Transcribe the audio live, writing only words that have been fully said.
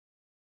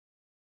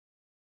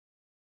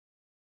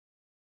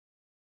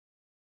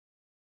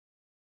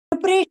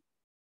preparation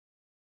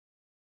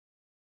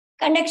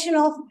conduction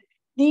of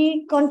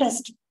the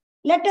contest.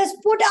 Let us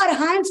put our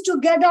hands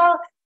together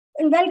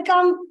and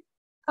welcome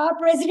our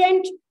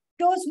President,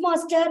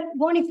 Toastmaster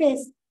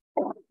Boniface.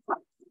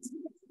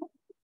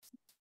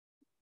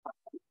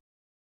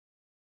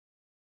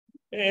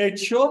 It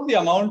shows the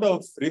amount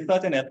of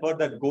research and effort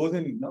that goes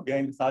in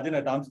behind the Sergeant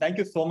at Arms. Thank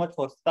you so much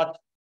for such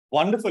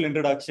wonderful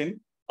introduction.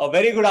 A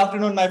very good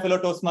afternoon, my fellow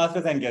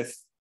Toastmasters and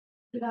guests.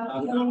 Good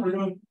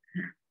afternoon.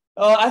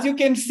 As you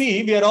can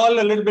see, we are all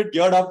a little bit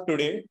geared up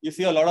today. You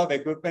see a lot of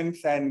equipment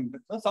and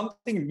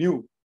something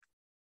new,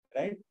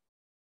 right?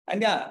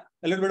 And yeah,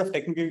 a little bit of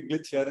technical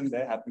glitch here and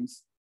there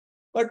happens.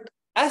 But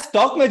as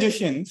talk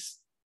magicians,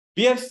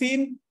 we have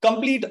seen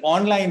complete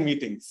online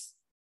meetings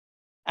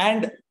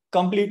and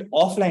complete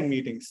offline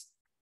meetings.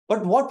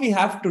 But what we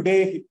have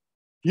today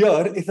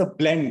here is a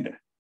blend.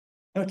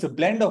 It's a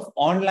blend of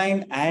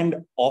online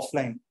and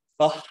offline,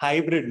 a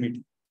hybrid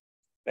meeting,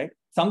 right?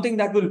 Something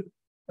that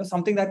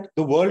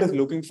the world is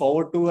looking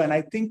forward to. And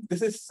I think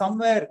this is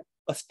somewhere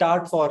a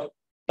start for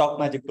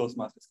TalkMagic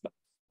Toastmasters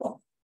Club.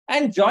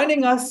 And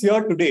joining us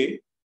here today,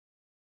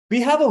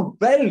 we have a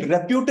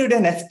well-reputed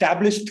and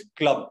established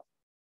club,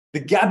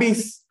 the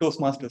Gabbys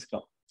Toastmasters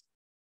Club.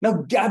 Now,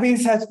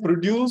 Gabbys has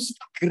produced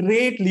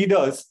great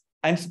leaders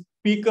and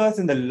speakers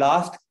in the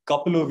last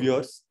couple of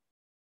years.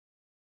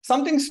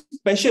 Something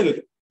special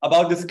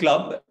about this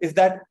club is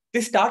that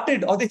they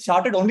started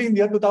only in the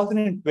year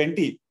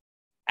 2020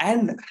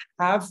 and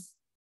have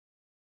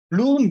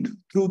bloomed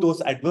through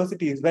those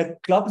adversities where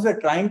clubs are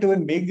trying to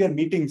make their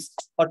meetings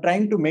or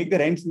trying to make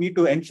their ends meet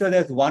to ensure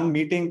there's one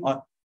meeting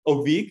a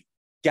week.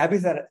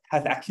 Gabbys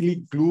has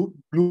actually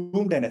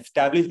bloomed and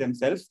established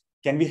themselves.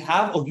 Can we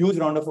have a huge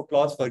round of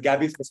applause for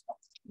Gabbys?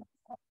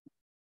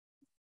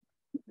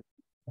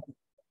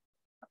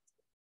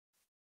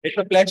 It's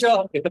a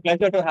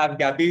pleasure to have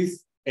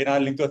Gabbys in our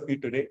Linkers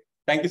meet today.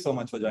 Thank you so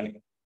much for joining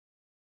us.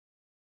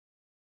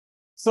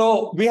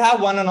 So we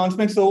have one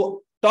announcement.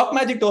 So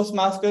TalkMagic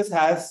Toastmasters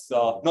has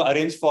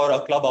arranged for a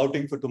club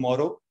outing for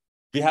tomorrow.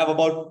 We have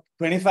about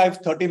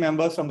 25-30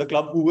 members from the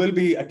club who will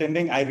be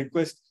attending. I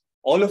request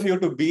all of you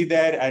to be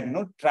there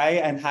and try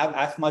and have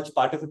as much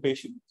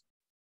participation.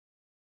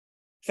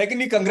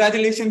 Secondly,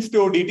 congratulations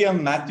to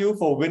DTM Matthew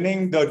for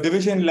winning the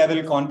division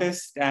level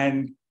contest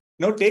and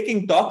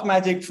taking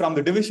TalkMagic from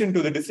the division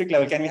to the district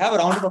level. Can we have a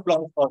round of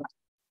applause for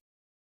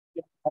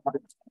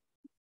that?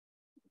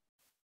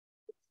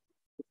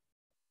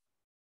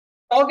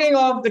 Talking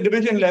of the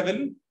division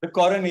level, the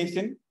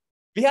coronation,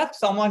 we have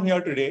someone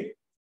here today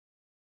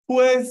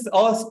who is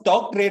a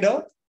stock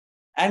trader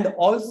and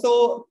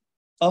also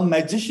a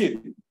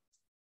magician.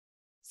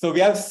 So we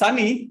have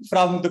Sunny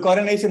from the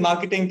coronation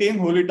marketing team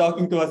who will be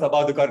talking to us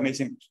about the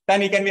coronation.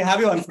 Sunny, can we have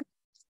you on?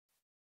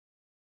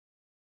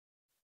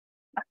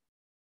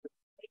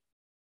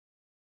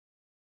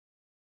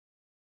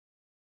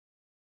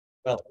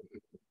 Well,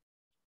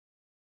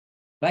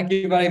 thank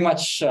you very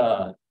much,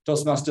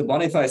 Toastmaster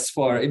Boniface,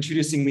 for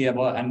introducing me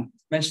about and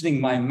mentioning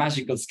my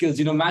magical skills.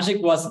 Magic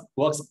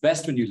works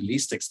best when you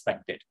least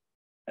expect it.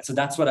 And so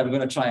that's what I'm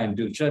going to try and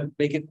do. Try to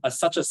make it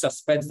such a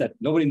suspense that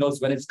nobody knows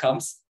when it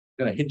comes. It's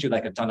going to hit you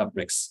like a ton of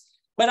bricks.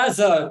 But as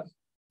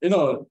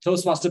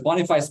Toastmaster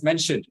Boniface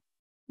mentioned,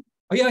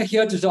 we are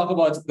here to talk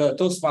about the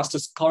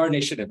Toastmasters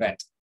coronation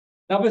event.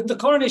 Now, with the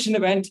coronation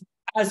event,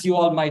 as you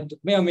all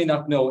may or may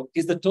not know,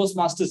 is the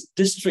Toastmasters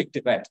district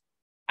event.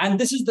 And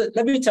this is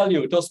let me tell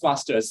you,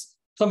 Toastmasters,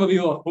 some of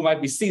you who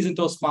might be seasoned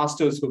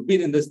Toastmasters who've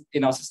been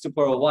in our system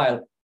for a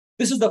while,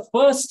 this is the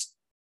first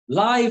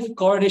live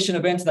coronation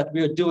event that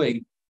we are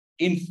doing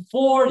in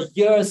 4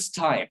 years'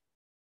 time.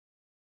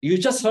 You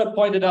just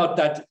pointed out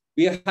that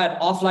we have had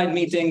offline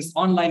meetings,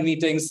 online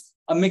meetings,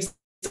 a mix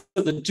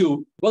of the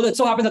two. Well, it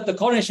so happened that the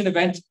coronation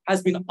event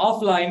has been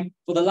offline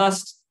for the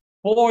last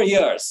 4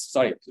 years.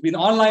 Sorry, it's been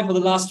online for the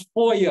last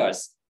 4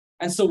 years.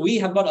 And so we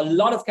have got a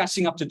lot of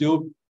catching up to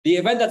do. The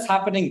event that's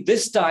happening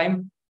this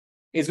time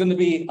is going to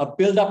be a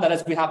build-up that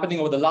has been happening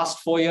over the last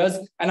 4 years.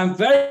 And I'm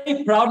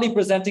very proudly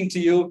presenting to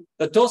you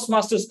the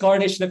Toastmasters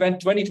Coronation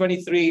Event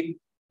 2023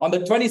 on the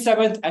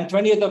 27th and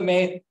 28th of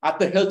May at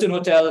the Hilton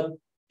Hotel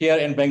here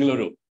in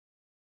Bengaluru.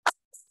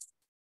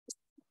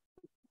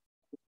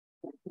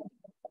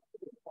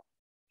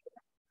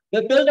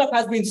 The build-up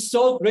has been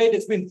so great.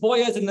 It's been 4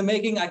 years in the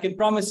making. I can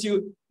promise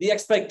you the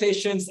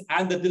expectations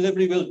and the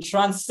delivery will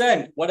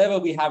transcend whatever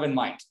we have in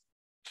mind.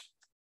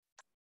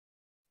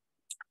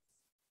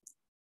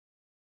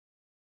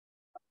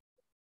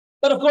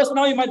 But of course,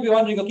 now you might be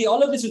wondering, okay,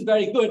 all of this is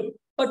very good,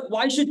 but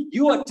why should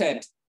you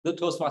attend the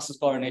Toastmasters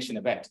coronation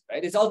event,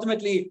 right? It's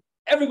ultimately,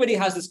 everybody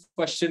has this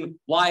question,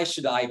 why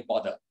should I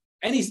bother?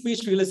 Any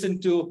speech we listen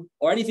to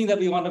or anything that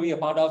we want to be a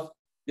part of,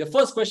 the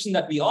first question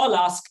that we all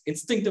ask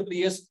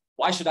instinctively is,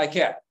 why should I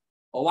care?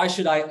 Or why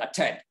should I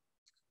attend?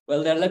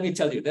 Well, let me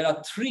tell you, there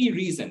are 3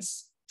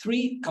 reasons,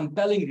 3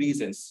 compelling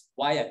reasons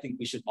why I think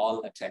we should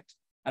all attend.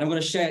 And I'm going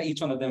to share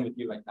each one of them with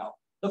you right now.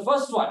 The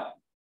first one,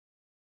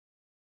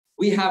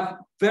 we have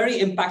very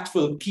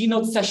impactful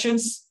keynote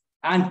sessions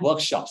and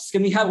workshops.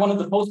 Can we have one of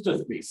the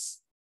posters, please?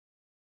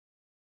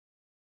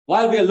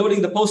 while we are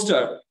loading the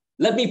poster,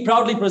 let me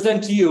proudly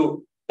present to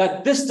you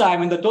that this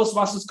time in the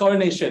Toastmasters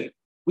coronation,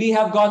 we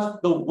have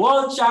got the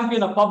World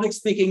Champion of Public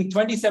Speaking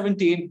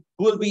 2017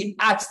 who will be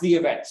at the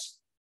event.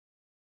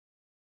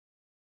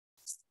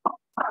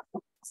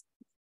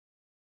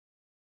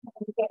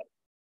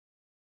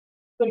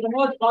 So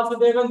Pramod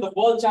Vasudevan, the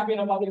World Champion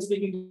of Public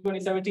Speaking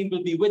 2017,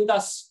 will be with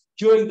us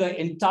during the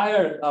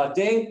entire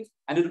day,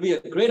 and it will be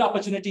a great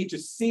opportunity to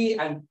see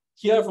and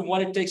hear from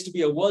what it takes to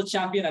be a world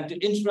champion and to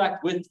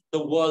interact with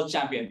the world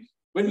champion.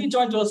 When we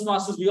join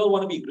Toastmasters, we all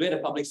want to be great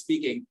at public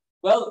speaking.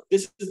 Well,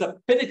 this is the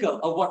pinnacle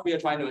of what we are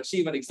trying to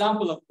achieve, an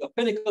example of a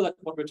pinnacle of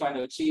what we're trying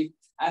to achieve.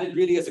 And it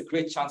really is a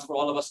great chance for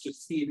all of us to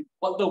see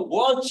what the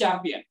world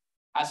champion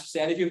has to say.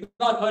 And if you've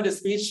not heard his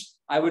speech,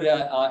 I would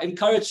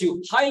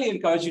highly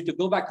encourage you to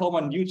go back home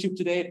on YouTube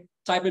today,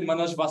 type in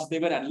Manoj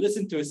Vasudevan and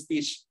listen to his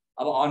speech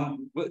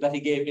that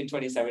he gave in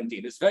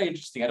 2017. It's very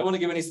interesting. I don't want to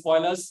give any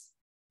spoilers,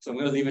 so I'm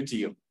going to leave it to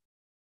you.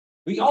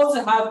 We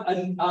also have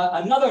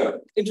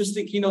another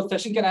interesting keynote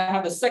session. Can I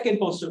have the second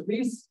poster,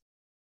 please?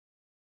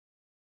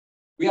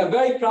 We are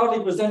very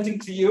proudly presenting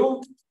to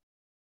you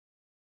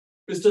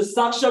Mr.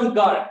 Saksham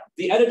Garg,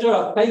 the editor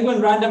of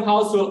Penguin Random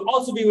House, who will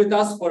also be with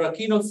us for a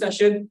keynote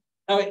session.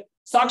 Now,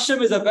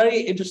 Saksham is a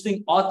very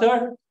interesting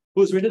author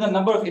who's written a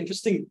number of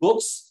interesting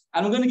books.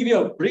 And I'm going to give you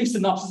a brief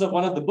synopsis of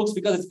one of the books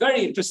because it's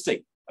very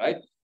interesting, right?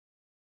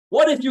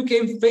 What if you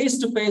came face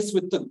to face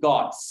with the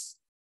gods?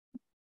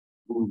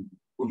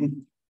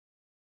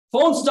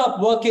 Phones stop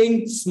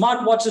working,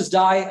 smartwatches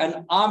die,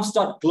 and arms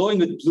start glowing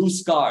with blue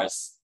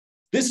scars.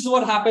 This is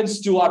what happens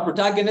to our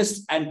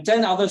protagonist and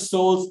 10 other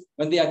souls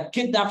when they are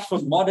kidnapped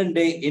from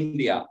modern-day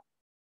India.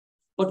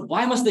 But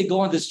why must they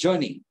go on this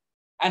journey?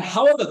 And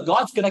how are the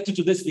gods connected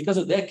to this because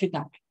of their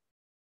kidnapping?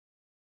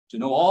 To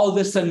know all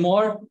this and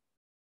more,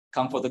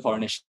 come for the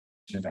coronation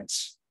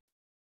events.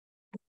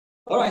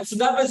 All right, so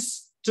that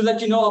was to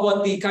let you know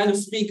about the kind of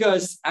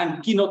speakers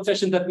and keynote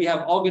sessions that we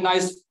have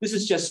organized. This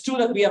is just 2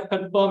 that we have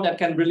confirmed and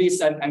can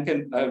release and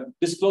can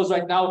disclose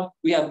right now.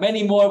 We have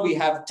many more. We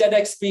have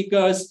TEDx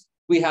speakers.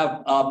 We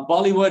have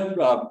Bollywood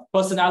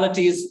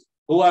personalities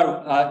who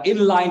are in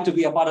line to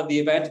be a part of the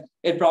event.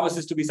 It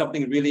promises to be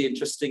something really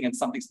interesting and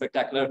something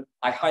spectacular.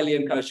 I highly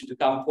encourage you to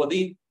come for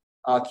the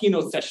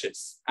keynote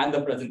sessions and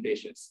the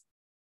presentations.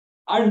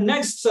 Our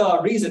next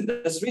reason,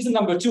 this reason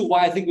number 2,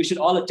 why I think we should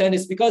all attend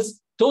is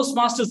because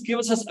Toastmasters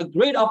gives us a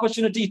great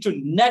opportunity to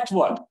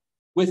network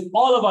with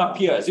all of our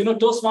peers. You know,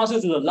 Toastmasters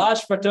is a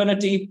large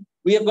fraternity.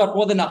 We have got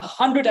more than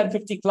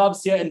 150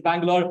 clubs here in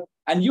Bangalore,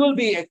 and you will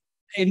be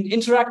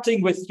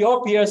interacting with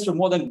your peers from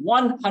more than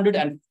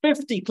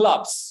 150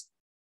 clubs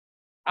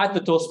at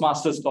the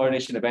Toastmasters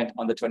coronation event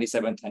on the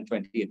 27th and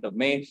 28th of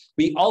May.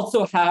 We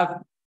also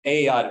have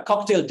a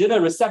cocktail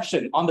dinner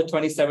reception on the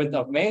 27th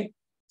of May.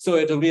 So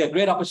it'll be a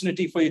great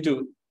opportunity for you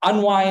to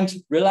unwind,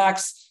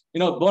 relax. You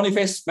know,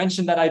 Boniface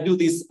mentioned that I do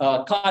these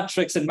card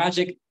tricks and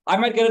magic. I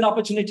might get an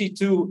opportunity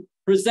to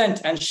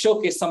present and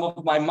showcase some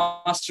of my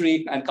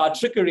mastery and card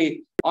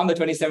trickery on the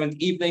 27th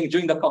evening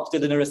during the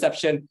cocktail dinner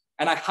reception.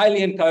 And I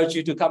highly encourage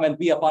you to come and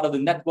be a part of the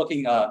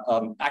networking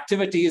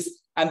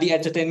activities and the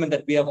entertainment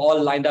that we have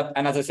all lined up.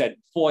 And as I said,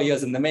 4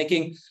 years in the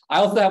making. I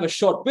also have a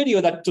short video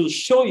that will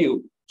show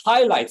you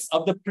highlights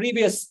of the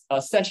previous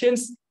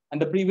sessions and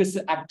the previous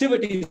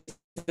activities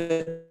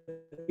that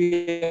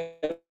we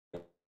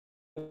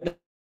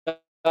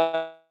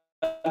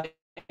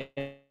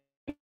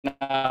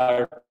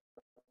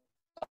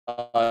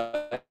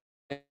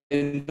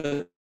in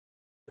the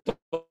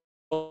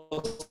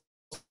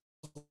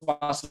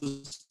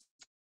Toastmasters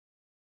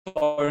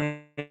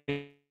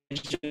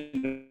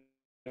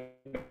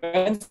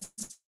events.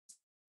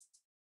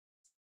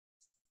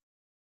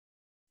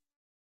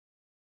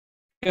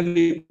 Can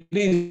we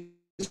please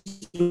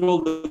roll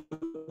the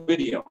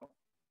video?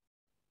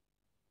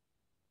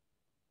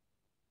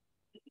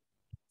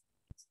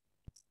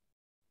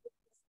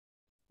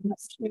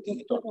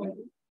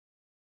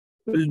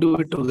 We'll do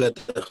it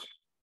together.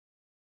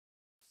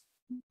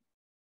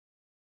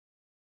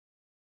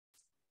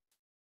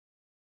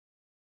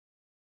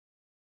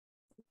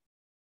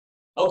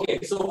 Okay,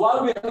 so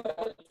while we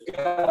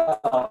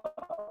are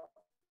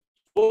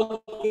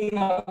working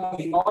on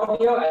the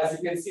audio, as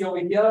you can see over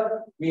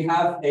here, we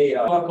have a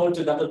QR code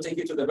that will take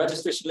you to the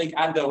registration link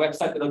and the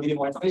website that will give you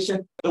more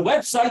information. The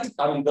website,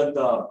 I mean,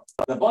 the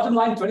bottom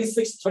line,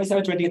 26th,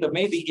 27th, 28th of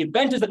May. The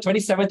event is the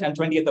 27th and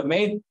 28th of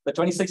May. The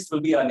 26th will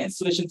be an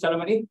installation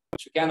ceremony,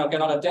 which you can or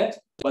cannot attend.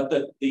 But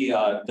the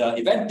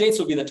event dates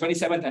will be the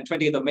 27th and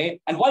 28th of May.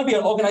 And while we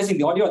are organizing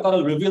the audio, I thought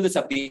I'll reveal this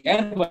at the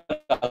end, but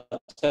I'll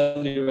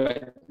tell you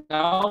right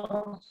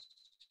now.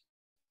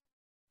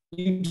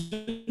 You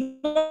do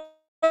not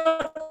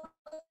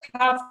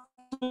have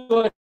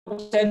to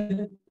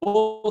attend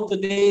both the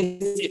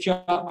days if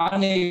you're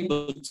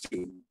unable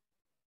to.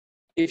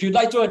 If you'd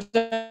like to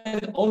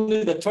attend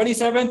only the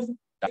 27th,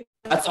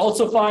 that's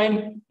also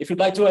fine. If you'd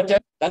like to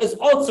attend, that is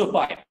also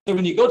fine. So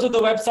when you go to the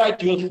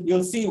website,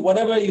 you'll see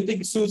whatever you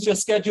think suits your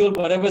schedule,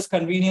 whatever is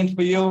convenient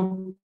for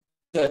you.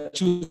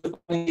 Choose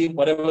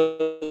whatever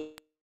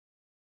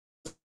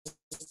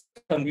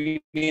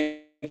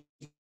convenient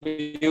for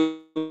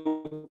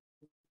you,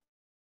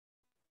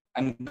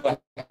 and go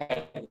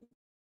ahead.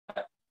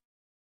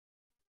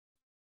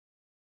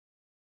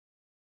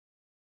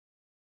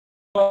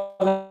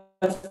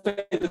 Let's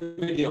play the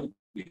video,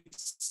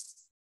 please.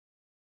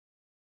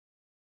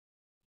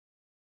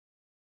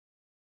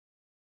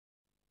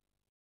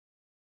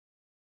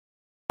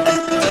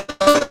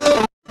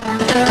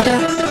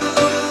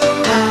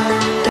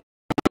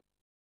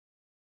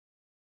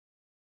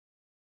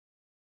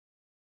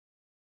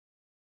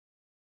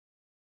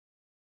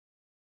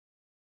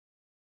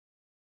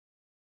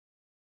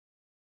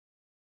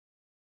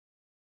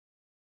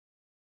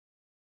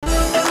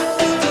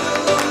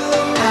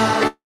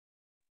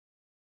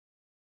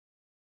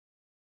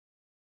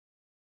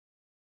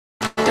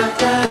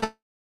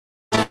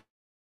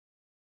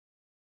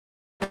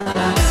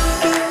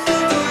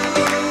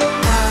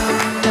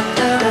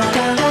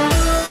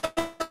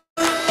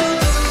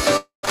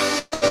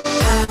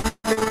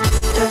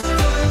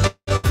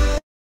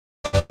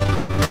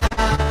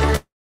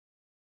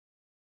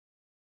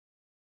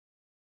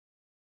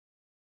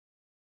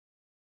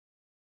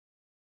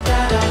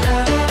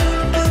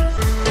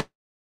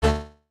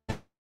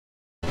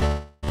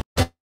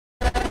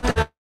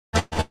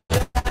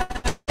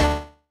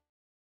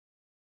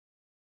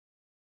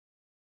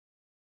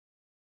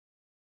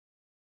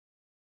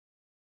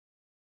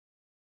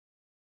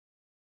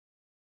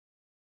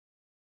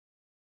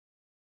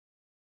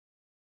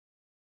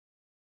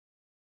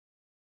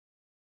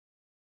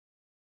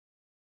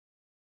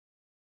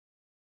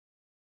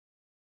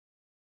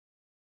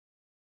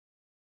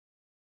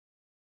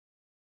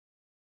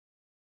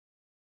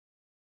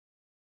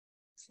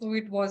 So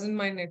it wasn't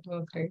my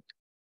network, right?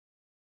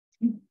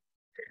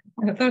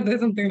 I thought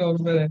there's something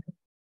wrong with it.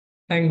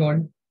 Thank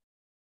God.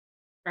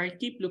 I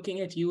keep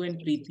looking at you and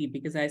Preeti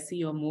because I see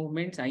your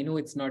movements. I know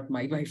it's not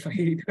my Wi-Fi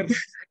either.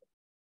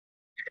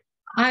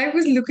 I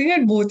was looking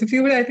at both of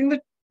you, but I think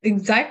the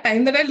exact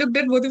time that I looked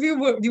at both of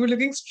you, you were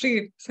looking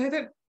straight. So I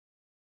thought,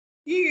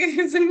 it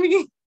isn't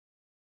me.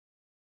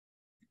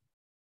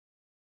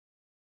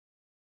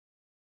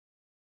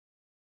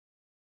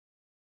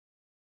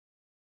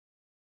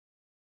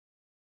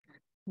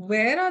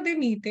 Where are they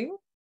meeting?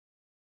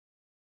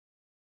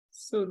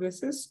 So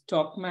this is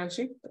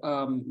TalkMagic.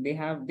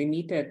 They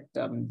meet at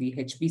the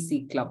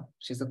HBC club,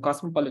 which is a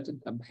cosmopolitan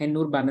club,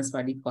 Hennur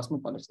Banaswadi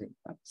Cosmopolitan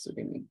Club. So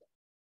they meet.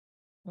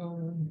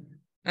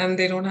 And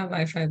they don't have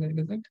Wi-Fi there,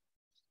 is it?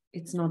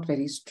 It's not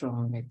very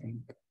strong, I think.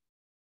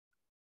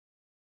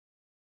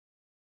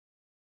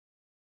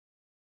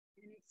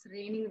 It's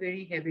raining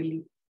very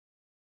heavily.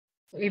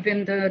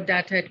 Even the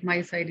data at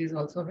my side is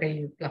also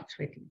very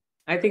fluctuating.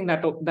 I think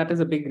that is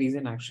a big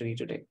reason actually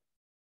today.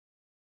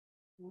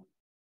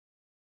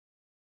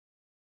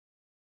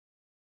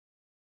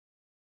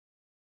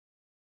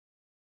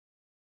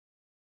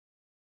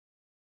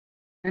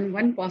 And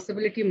one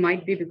possibility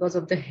might be because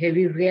of the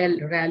heavy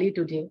rally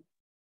today.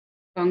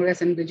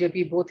 Congress and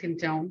BJP both in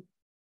town.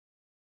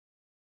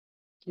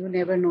 You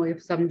never know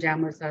if some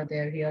jammers are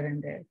there here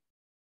and there.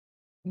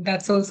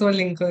 That's also a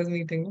linkers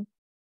meeting.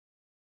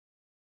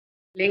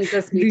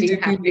 Linkers meeting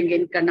BJP happening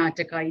in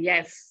Karnataka,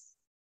 yes.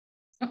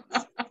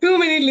 Too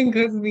many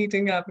linkers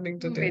meeting happening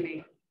Too today.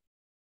 many.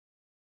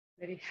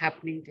 Very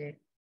happening day.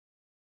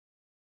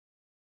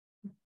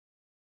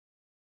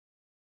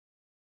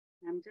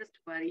 I'm just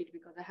worried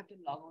because I have to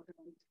log out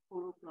around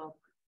 4 o'clock.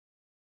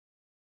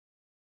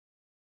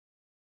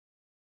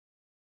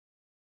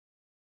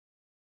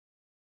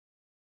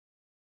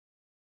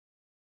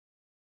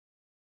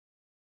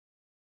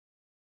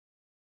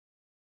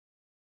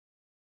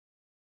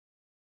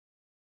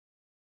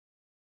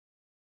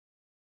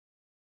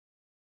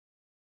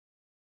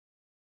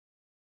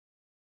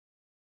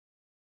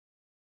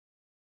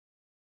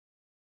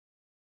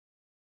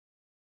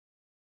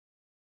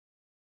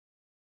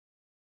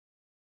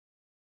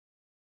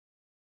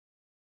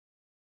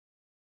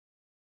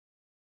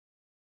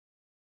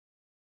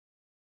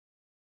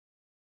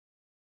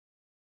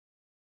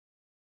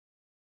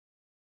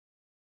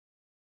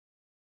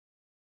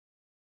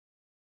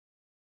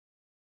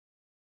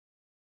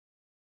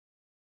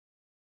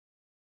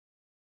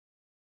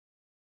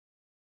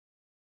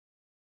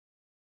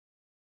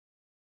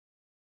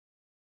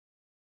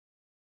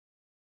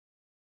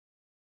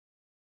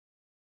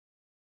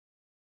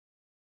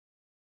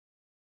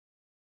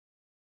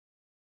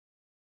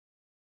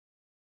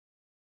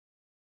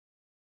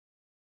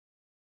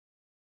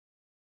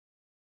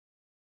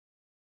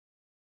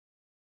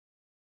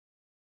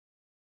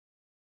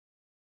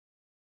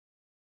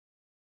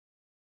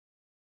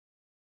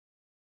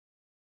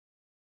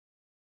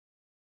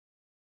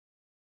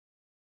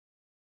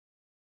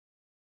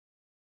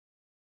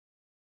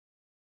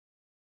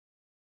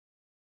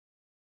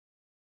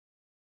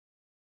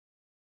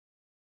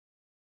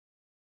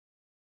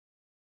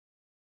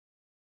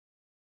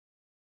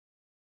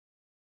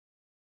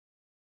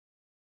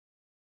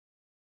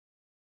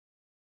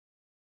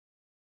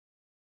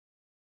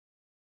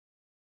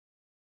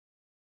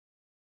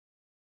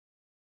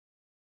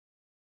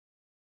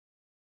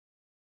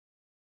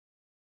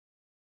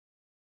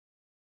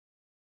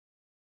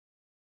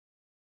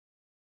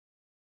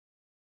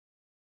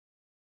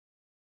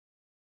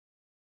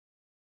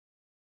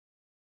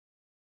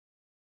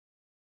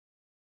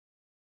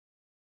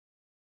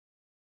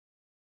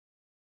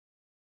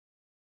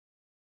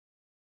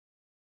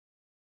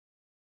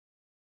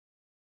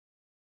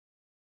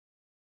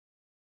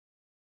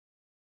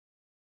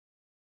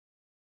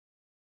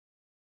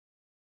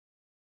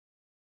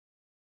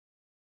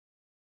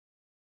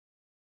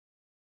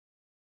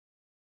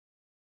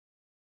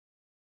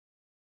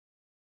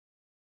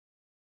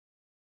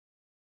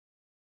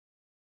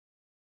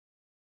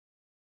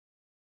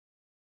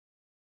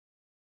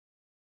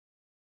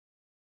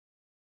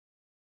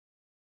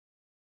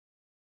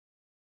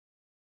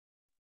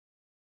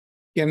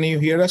 Can you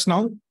hear us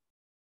now?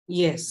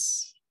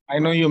 Yes. I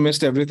know you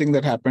missed everything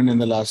that happened in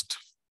the last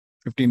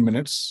 15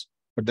 minutes,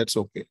 but that's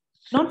okay.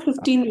 Not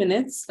 15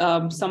 minutes.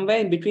 Somewhere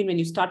in between when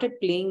you started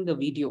playing the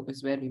video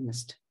is where we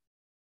missed.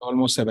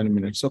 Almost 7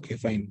 minutes. Okay,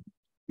 fine.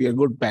 We are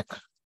good back.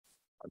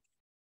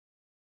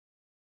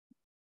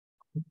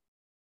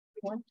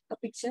 Want a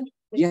picture?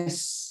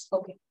 Yes.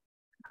 Okay.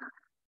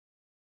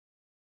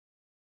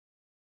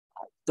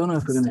 Don't know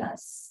if we're gonna.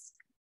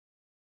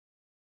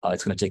 Oh,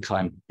 it's gonna take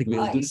time. I think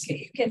we'll do this.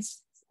 You can.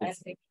 I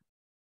think.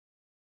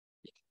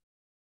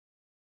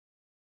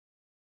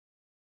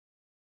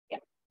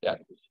 Yeah.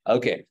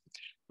 Okay.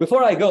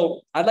 Before I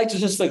go, I'd like to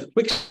just a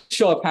quick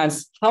show of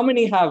hands. How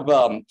many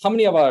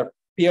of our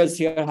peers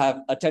here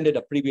have attended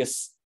a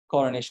previous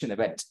coronation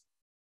event?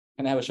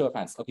 Can I have a show of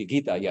hands? Okay,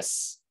 Geeta,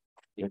 yes.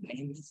 Your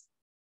name is?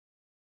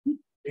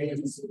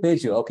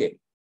 Teju, okay.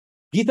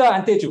 Geeta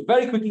and Teju,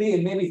 very quickly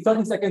in maybe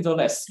 30 seconds or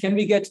less, can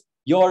we get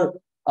your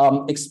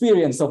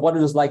experience of what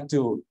it is like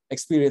to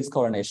experience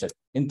coronation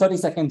in 30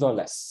 seconds or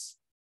less?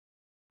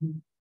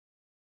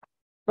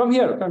 From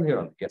here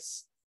on,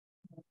 yes.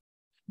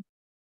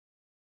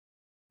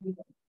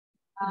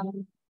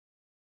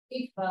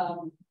 If I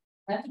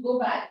have to go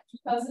back,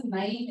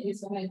 2009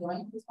 is when I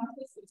joined this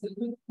campus. It's a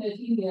good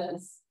 13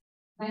 years.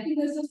 I think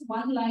there's just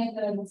one line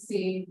that I would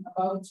say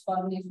about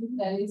coronation,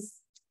 that is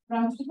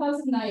from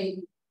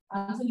 2009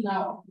 until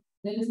now,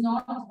 there is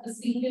not a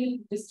single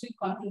district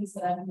conference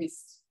that I've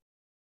missed.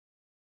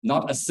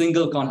 Not a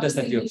single contest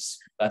that you've.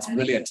 That's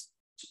brilliant.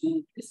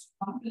 District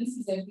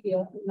conferences every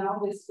year. Now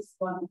there's just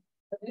one.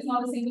 But there's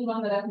not a single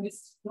one that I've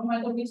missed, no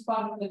matter which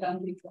part of the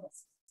country it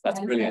was. That's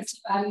brilliant. That's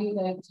the value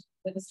that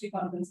the district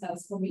conference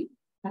has for me.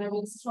 And I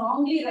would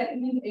strongly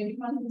recommend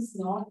everyone who's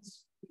not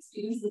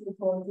experienced it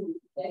before to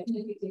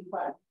definitely take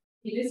part.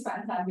 It is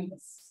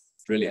fantabulous.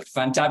 Brilliant.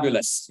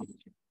 Fantabulous.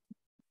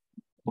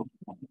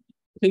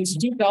 Since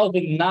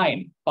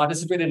 2009,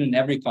 participated in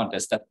every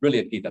contest. That's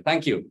brilliant, Geeta.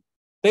 Thank you.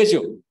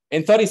 Teju,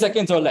 in 30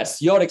 seconds or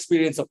less, your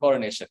experience of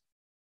coronation.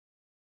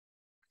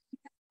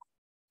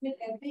 With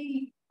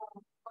every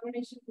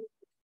coronation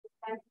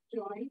I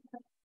joined, I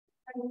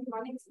had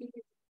one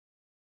experience.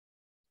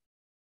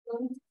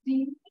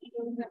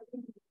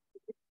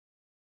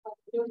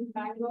 During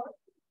Bangalore,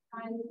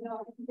 and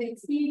the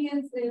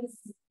experience is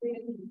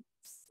really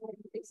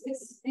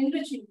it's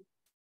enriching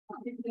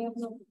in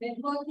terms of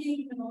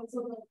networking and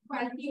also the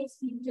quality of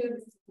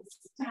speeches,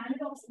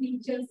 standard of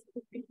speeches,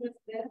 the speakers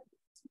there,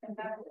 and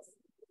that is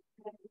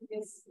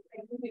yes,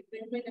 I would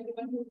recommend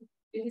everyone who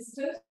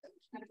registers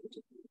and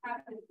to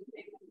have an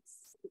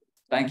experience.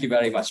 Thank you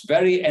very much.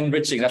 Very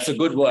enriching. That's a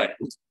good word.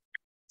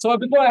 So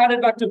before I hand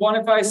it back to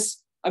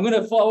Boniface, I'm going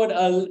to forward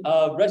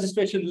a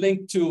registration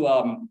link to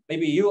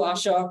maybe you,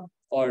 Asha,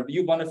 or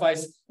you,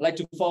 Boniface. I'd like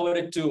to forward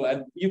it to,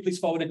 and you please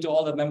forward it to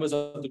all the members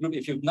of the group.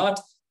 If you've not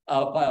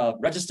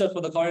registered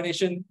for the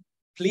coronation,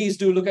 please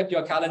do look at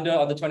your calendar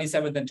on the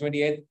 27th and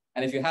 28th.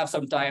 And if you have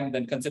some time,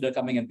 then consider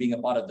coming and being a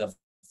part of the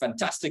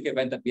fantastic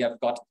event that we have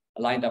got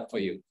lined up for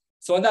you.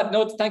 So on that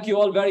note, thank you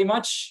all very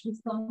much.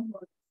 Discount,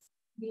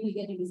 we will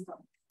get a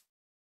discount.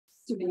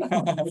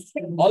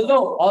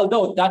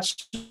 although that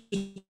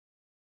should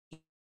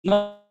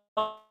not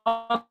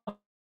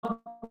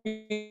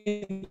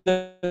be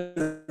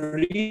the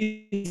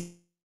reason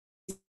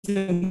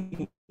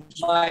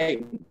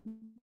why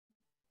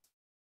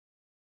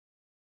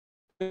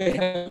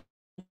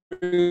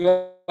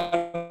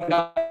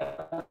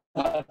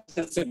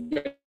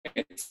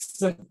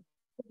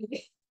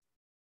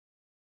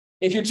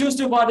if you choose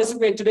to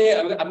participate today,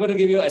 I'm going to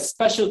give you a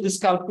special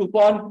discount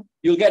coupon.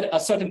 You'll get a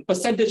certain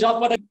percentage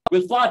off, but it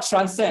will far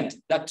transcend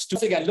that.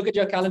 Again, look at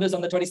your calendars on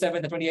the 27th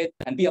and 28th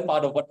and be a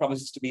part of what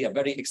promises to be a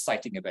very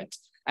exciting event.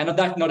 And on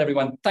that note,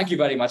 everyone, thank you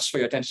very much for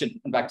your attention,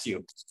 and back to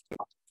you.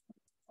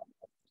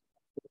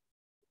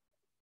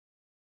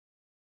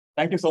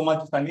 Thank you so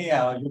much, Sunny.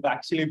 You've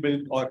actually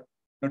built or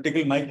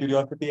tickled my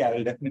curiosity. I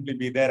will definitely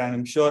be there, and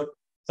I'm sure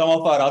some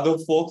of our other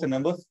folks and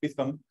members, please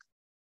come.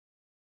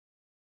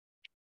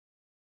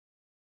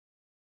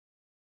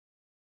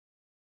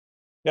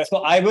 Yeah, so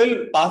I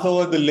will pass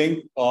over the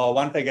link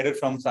once I get it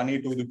from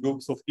Sunny to the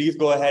group. So please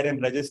go ahead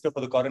and register for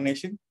the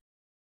coronation,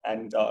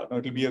 and it will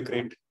be a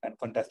great and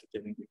fantastic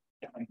evening.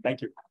 Yeah,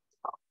 thank you.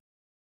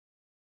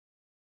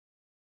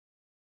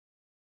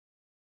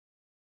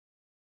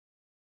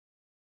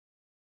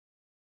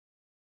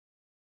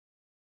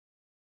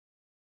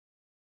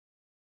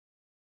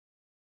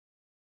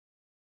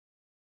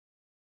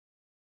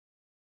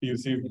 You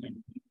see.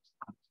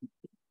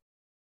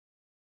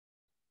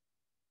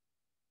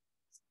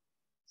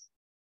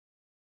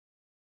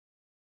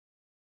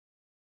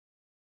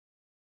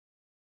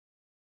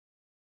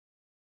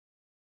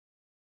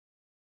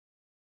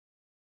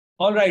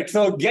 All right,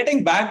 so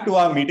getting back to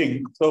our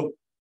meeting. So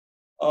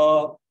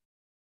how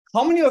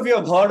many of you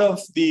have heard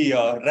of the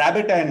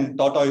rabbit and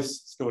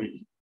tortoise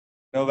story?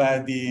 You know,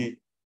 where the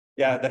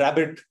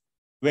rabbit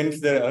wins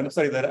the,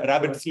 the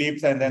rabbit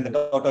sleeps and then the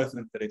tortoise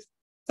wins the race.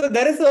 So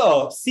there is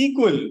a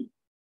sequel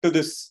to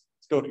this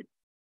story.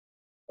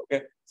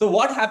 Okay, so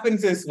what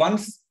happens is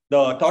once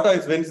the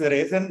tortoise wins the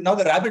race, and now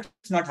the rabbit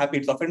is not happy.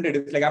 It's offended.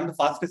 It's like, I'm the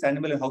fastest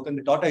animal, and how can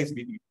the tortoise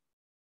beat me?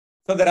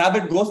 So the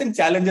rabbit goes and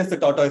challenges the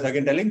tortoise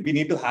again, telling, we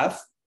need to have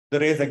the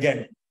race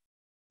again.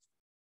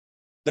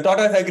 The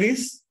tortoise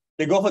agrees.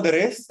 They go for the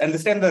race, and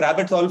this time the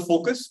rabbit's all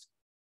focused.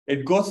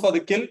 It goes for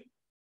the kill.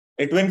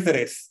 It wins the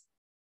race.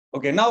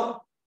 Okay,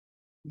 now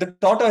the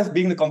tortoise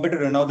being the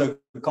competitor, now the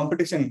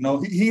competition,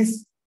 now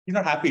he's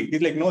not happy.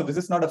 He's like, no, this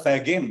is not a fair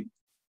game.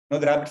 No,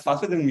 the rabbit's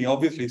faster than me,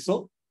 obviously.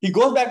 So he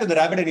goes back to the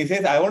rabbit and he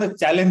says, I want to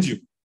challenge you,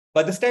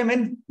 but this time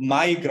in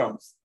my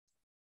grounds.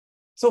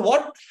 So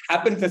what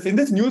happens is, in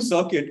this new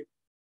circuit,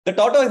 the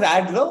tortoise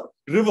adds a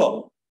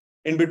river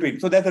in between.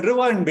 So there's a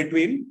river in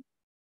between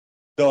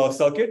the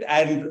circuit,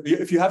 and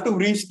if you have to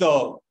reach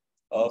the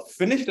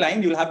finish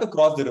line, you'll have to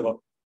cross the river.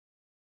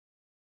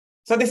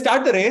 So they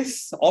start the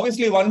race.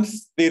 Obviously,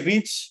 once they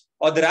reach,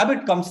 or the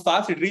rabbit comes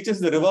fast, it reaches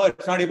the river,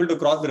 it's not able to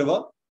cross the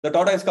river. The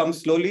tortoise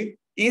comes slowly,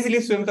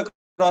 easily swims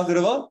across the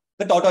river.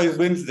 The tortoise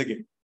wins the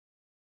game.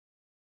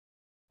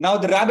 Now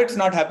the rabbit's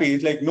not happy.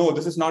 He's like, no,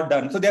 this is not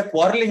done. So they're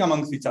quarreling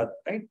amongst each other,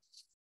 right?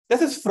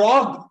 There's this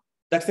frog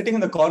that's sitting in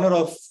the corner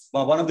of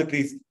one of the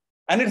trees,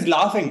 and it's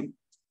laughing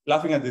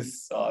at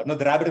this,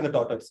 the rabbit and the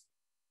tortoise.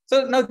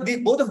 So now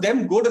both of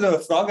them go to the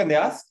frog and they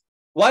ask,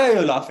 why are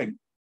you laughing?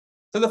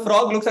 So the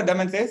frog looks at them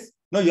and says,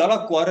 no, y'all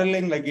are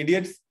quarreling like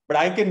idiots, but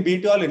I can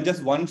beat you all in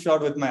just one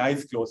shot with my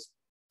eyes closed.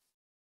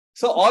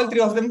 So all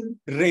three of them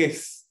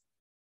race.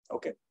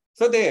 Okay.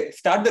 So they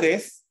start the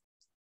race.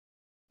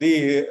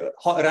 The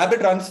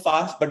rabbit runs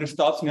fast, but it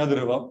stops near the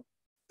river.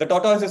 The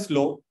tortoise is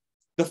slow.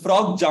 The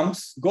frog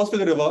jumps, goes to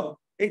the river.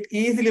 It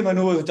easily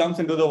maneuvers, jumps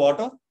into the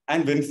water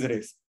and wins the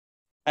race.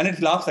 And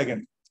it laughs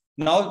again.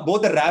 Now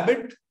both the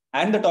rabbit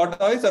and the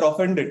tortoise are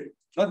offended.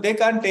 No, they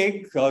can't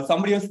take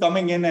somebody else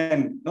coming in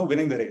and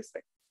winning the race.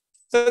 Right?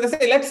 So they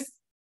say, let's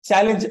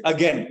challenge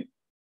again.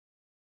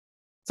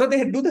 So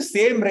they do the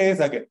same race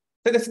again.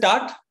 So they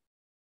start.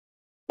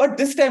 But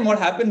this time what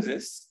happens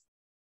is,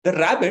 the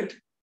rabbit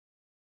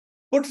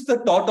puts the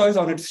tortoise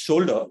on its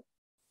shoulder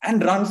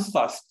and runs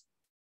fast.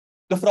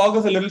 The frog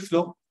is a little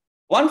slow.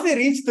 Once they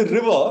reach the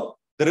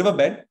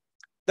riverbed,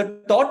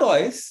 the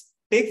tortoise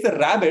takes the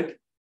rabbit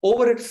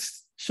over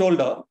its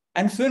shoulder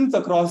and swims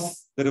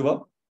across the river,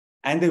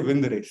 and they win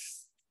the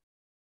race.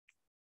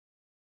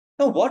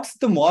 Now, what's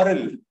the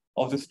moral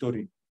of the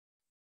story?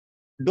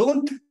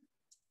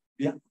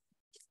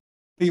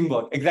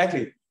 Teamwork,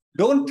 exactly.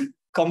 Don't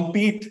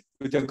compete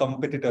with your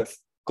competitors.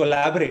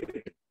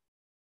 Collaborate.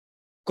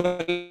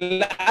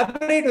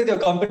 Collaborate with your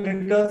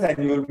competitors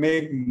and you'll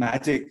make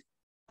magic.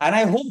 And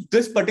I hope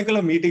this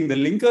particular meeting, the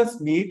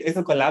Linkers Meet, is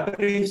a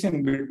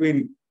collaboration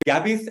between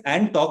Gabbys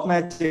and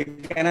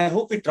TalkMagic. And I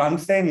hope it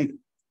transcends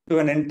to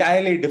an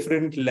entirely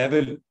different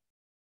level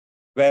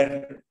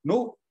where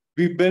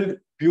we build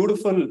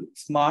beautiful,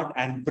 smart,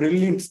 and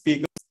brilliant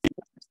speakers.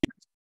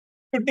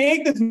 To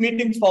take this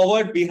meeting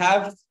forward, we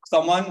have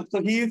someone,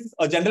 so he's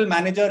a general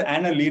manager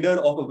and a leader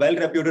of a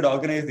well-reputed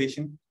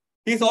organization.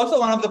 He's also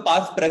one of the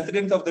past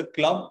presidents of the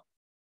club,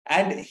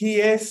 and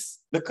he is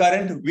the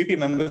current VP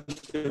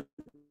membership.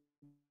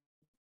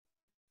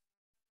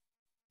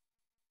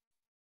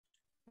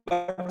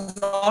 But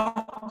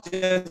not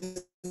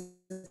just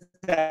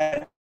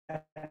that.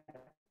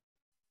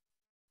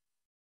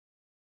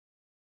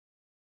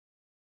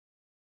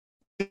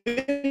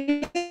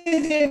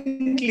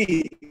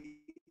 Diligently,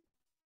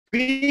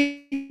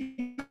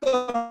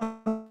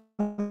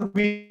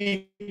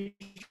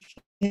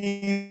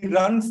 he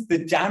runs the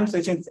jam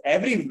sessions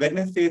every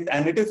Wednesday,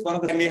 and it is one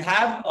of the. We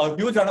have a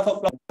huge round of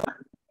applause.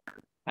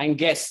 And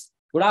guests,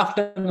 good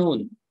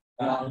afternoon.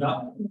 Good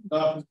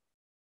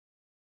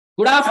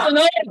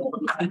afternoon.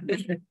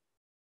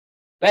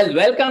 Well,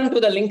 welcome to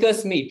the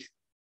Linkers Meet.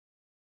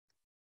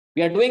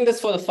 We are doing this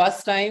for the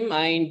first time,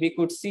 and we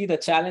could see the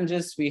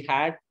challenges we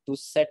had to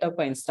set up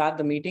and start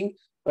the meeting,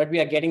 but we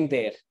are getting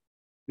there.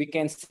 We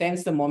can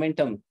sense the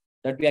momentum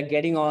that we are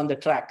getting on the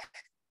track.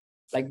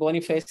 Like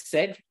Boniface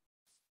said,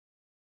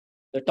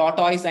 the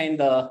tortoise and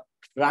the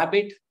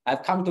rabbit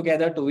have come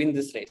together to win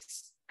this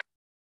race.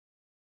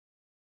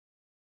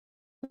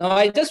 Now,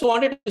 I just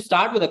wanted to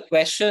start with a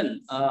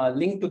question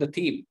linked to the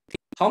theme.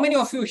 How many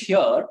of you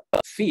here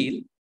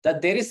feel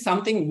that there is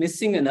something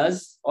missing in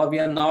us or we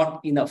are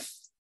not enough?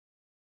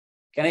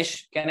 Can I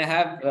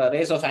have a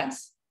raise of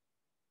hands?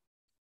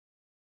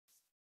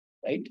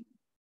 Right?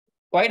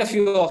 Quite a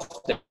few of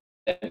them.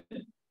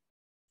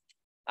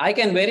 I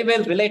can very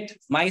well relate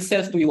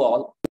myself to you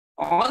all.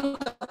 On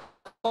the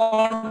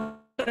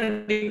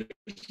contrary,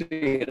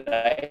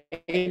 right?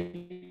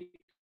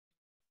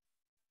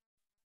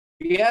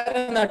 We are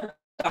in a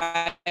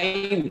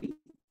time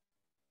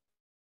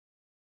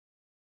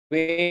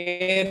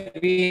where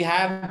we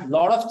have a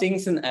lot of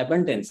things in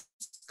abundance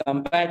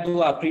compared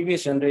to our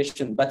previous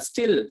generation, but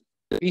still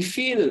we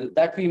feel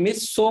that we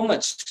miss so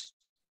much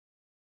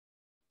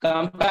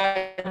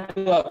compared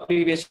to our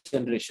previous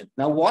generation.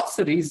 Now, what's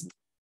the reason?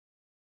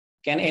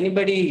 Can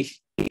anybody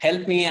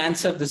help me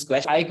answer this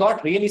question? I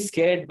got really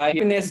scared by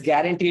happiness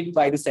guaranteed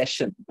by the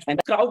session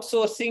and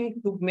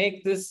crowdsourcing to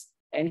make this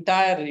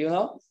entire,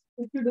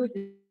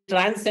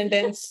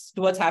 transcendence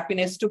towards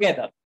happiness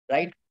together,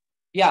 right?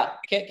 Yeah.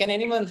 Can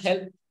anyone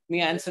help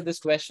me answer this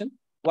question?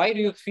 Why do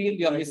you feel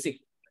you're missing?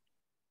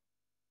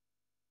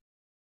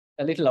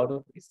 A little louder,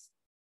 please.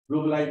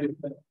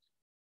 Globalization.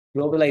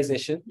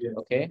 Globalization. Yes.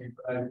 Okay.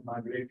 People are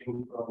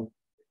migrating from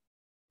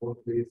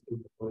both places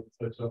to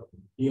search of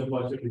new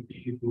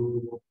opportunity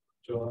to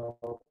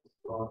jobs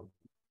or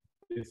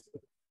this.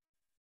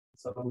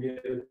 Somewhere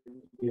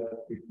we are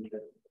people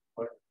there.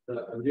 But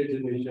the earlier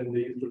generation, they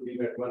used to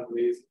live at one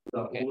place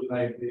the whole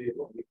life they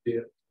live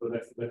there. So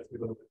that's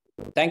because.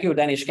 Thank you,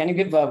 Danish. Can you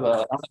give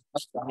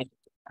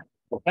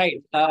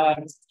right?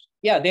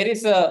 Yeah, there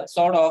is a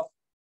sort of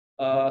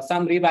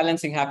some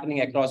rebalancing happening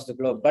across the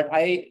globe, but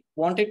I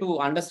wanted to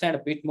understand a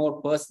bit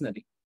more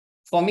personally.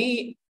 For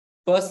me,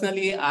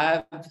 personally,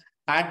 I've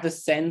had the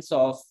sense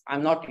of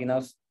I'm not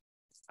enough,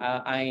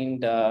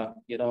 and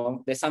you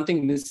know, there's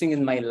something missing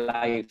in my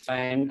life,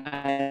 and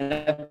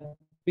I've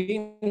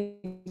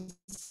been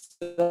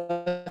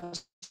searching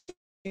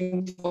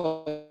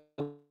for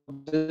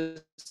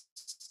this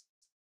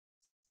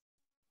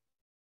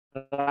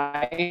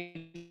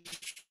right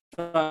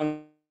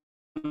from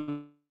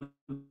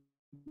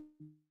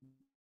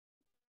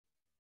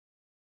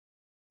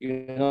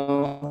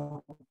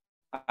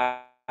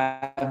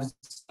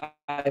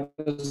I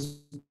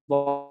was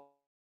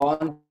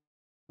born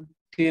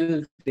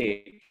till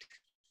date.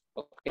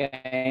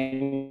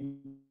 Okay.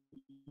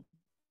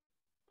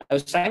 I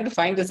was trying to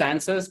find these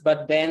answers,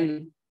 but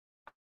then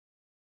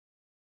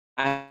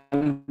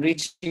I'm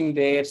reaching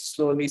there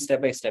slowly,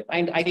 step by step.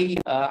 And I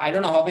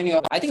don't know how many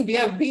of, I think we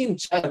have been,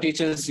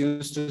 teachers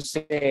used to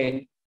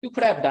say, you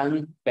could have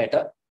done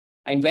better.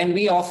 And when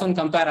we often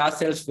compare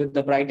ourselves with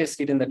the brightest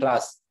kid in the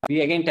class,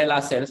 we again tell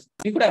ourselves,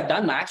 we could have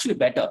done actually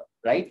better,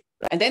 right?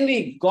 And then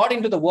we got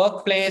into the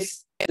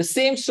workplace, the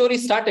same story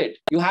started.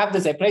 You have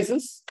these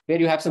appraisals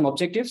where you have some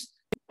objectives,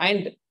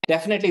 and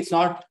definitely it's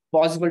not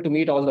possible to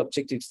meet all the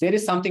objectives. There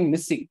is something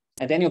missing.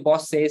 And then your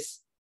boss says,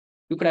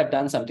 you could have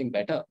done something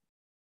better.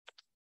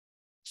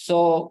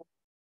 So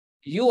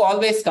you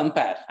always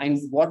compare, and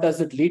what does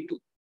it lead to?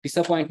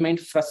 Disappointment,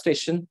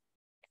 frustration,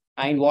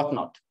 and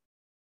whatnot.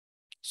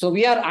 So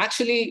we are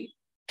actually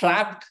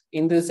trapped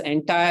in this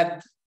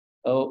entire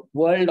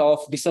world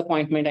of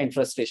disappointment and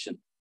frustration.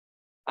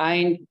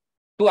 And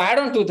to add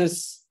on to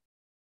this,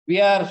 we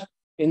are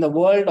in the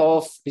world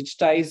of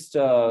digitized,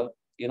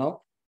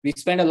 we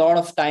spend a lot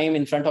of time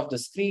in front of the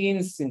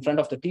screens, in front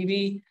of the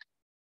TV.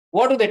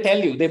 What do they tell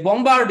you? They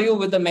bombard you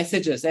with the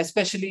messages,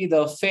 especially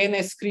the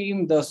fairness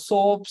cream, the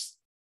soaps,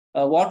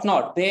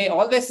 whatnot. They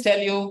always tell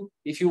you,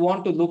 if you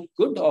want to look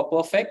good or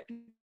perfect,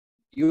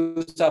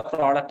 use our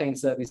product and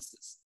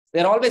services.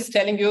 They're always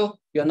telling you,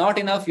 you're not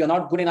enough, you're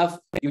not good enough.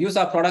 You use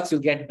our products,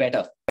 you'll get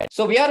better.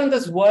 So we are in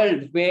this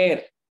world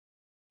where,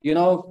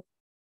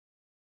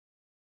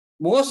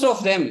 most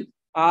of them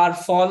are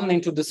fallen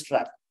into this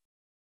trap.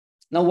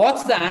 Now,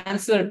 what's the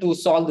answer to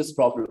solve this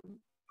problem?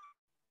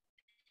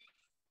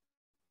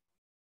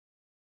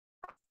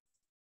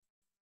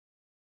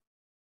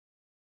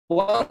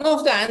 One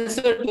of the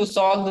answers to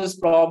solve this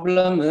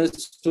problem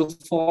is to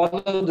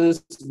follow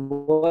this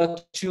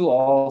virtue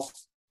of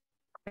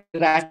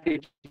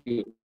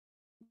gratitude.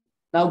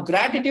 Now,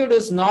 gratitude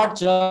is not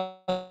just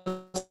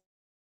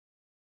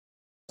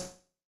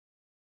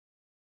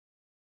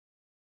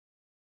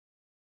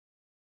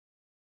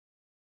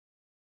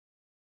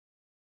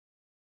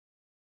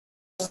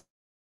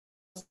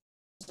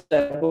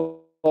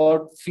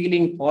about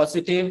feeling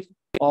positive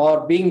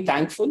or being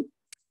thankful.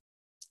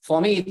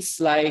 For me, it's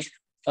like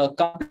a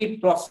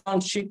complete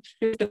profound shift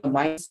in the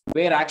mind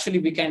where actually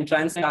we can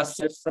transcend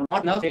ourselves from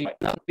not enough.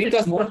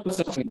 Because more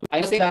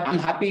I say that I'm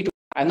happy to.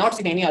 I've not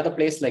seen any other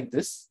place like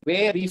this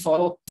where we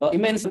follow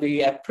immense,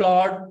 we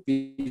applaud,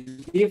 we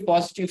give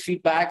positive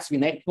feedbacks, we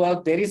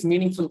network, there is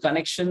meaningful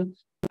connection.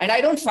 And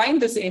I don't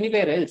find this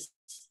anywhere else.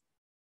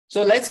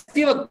 So let's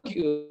give a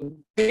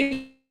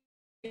big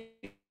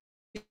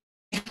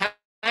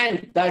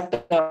hand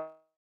that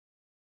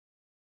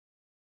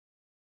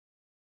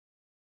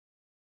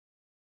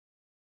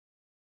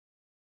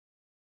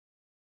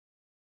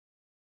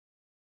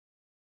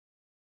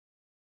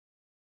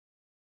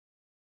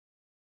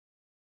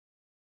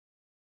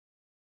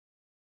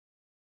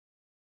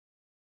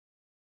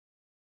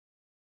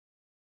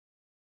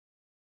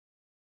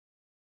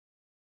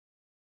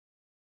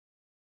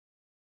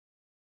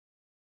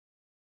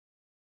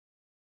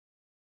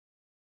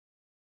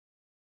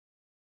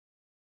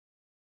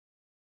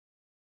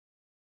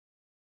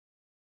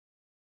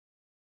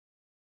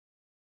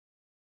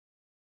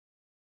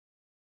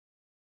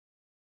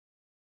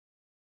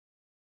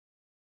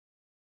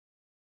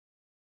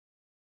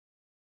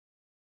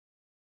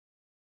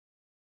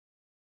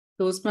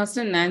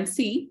Toastmaster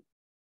Nancy,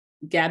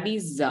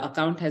 Gabby's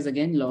account has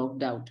again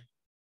logged out.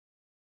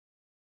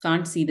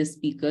 Can't see the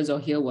speakers or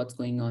hear what's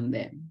going on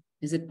there.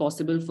 Is it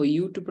possible for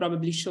you to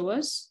probably show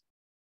us?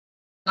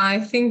 I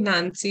think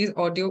Nancy's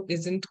audio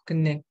isn't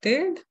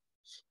connected.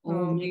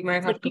 We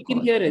might have to she can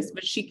hear us,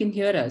 but she can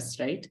hear us,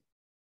 right?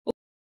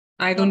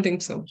 I don't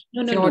think so.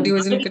 No, no, The no. audio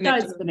isn't Malavika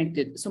connected. is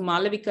connected. So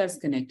Malavika is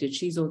connected.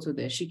 She's also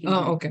there. She can. Oh,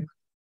 connect. okay.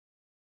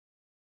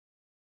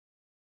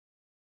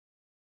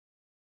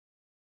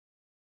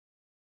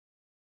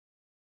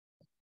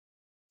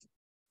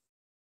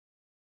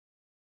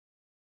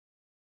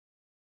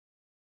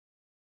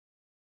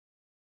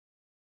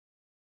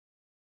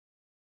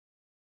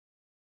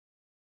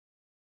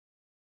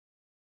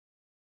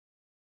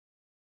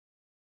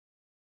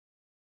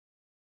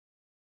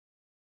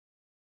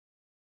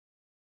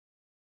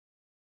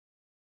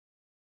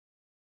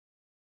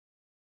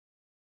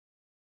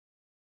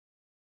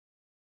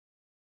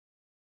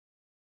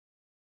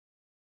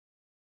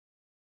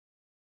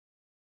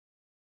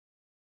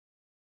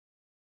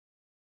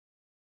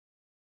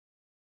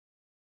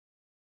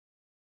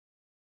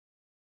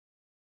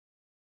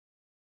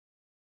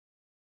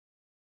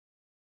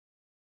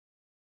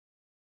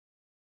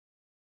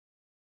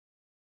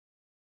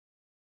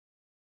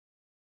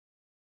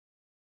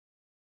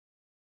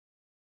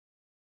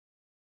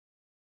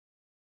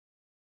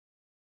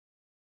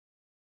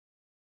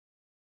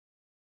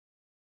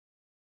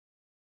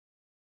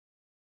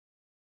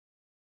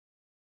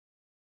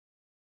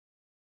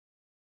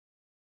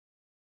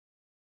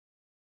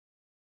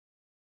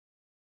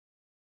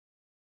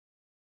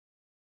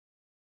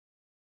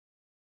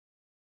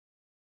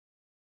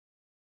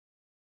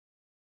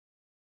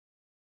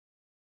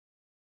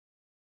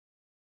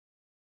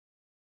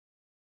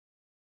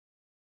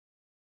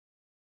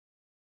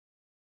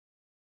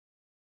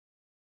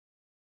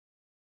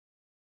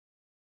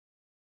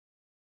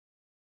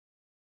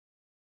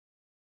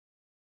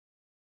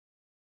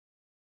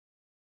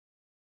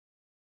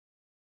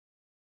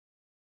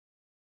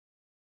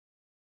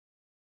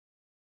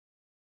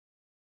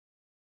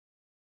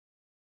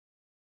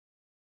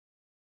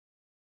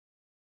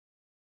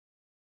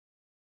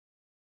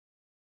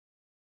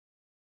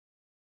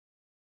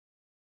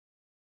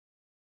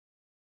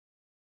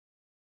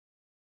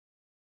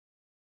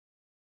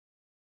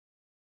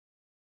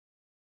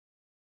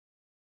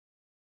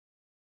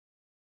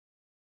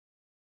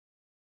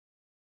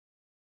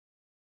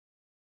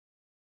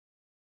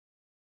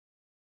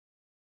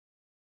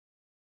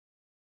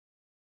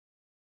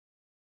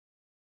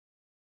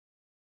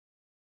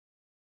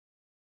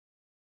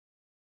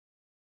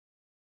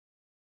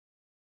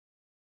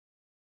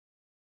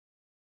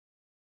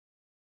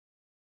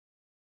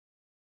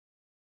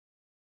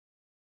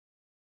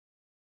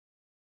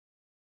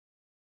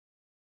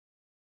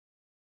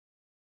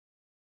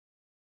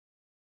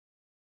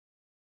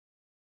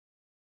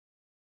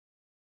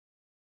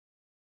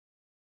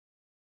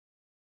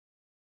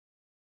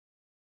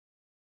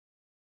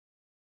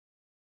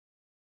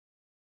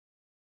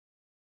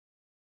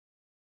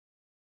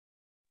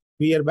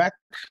 We are back.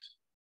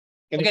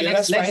 Can you Okay, hear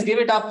us let's fine? give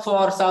it up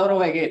for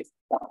Saurav again.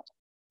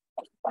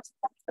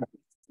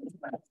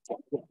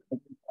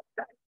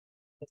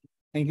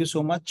 Thank you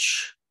so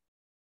much.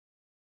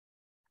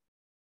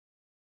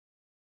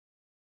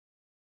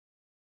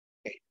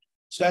 Okay.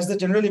 So as the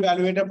general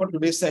evaluator for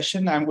today's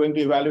session, I'm going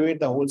to evaluate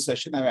the whole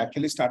session. I've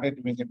actually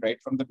started doing it right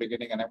from the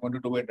beginning, and I'm going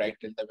to do it right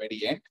till the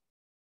very end.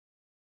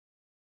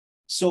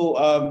 So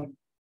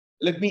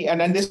let me, and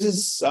then this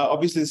is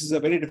obviously this is a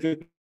very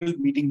difficult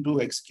meeting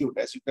to execute,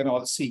 as you can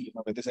all see,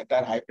 with this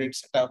entire hybrid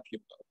setup.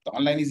 The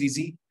online is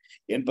easy,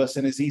 in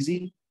person is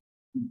easy.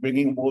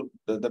 Bringing both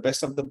the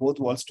best of the both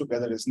worlds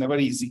together is never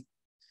easy.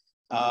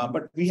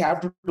 But we have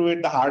to do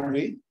it the hard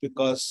way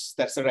because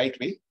that's the right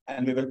way,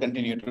 and we will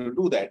continue to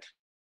do that.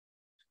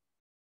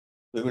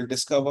 We will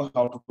discover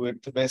how to do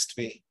it the best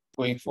way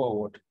going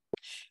forward.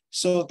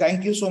 So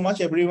thank you so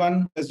much,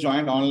 everyone who has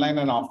joined online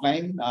and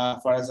offline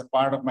for as a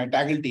part of my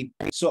Taggle team.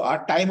 So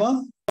our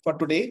timer for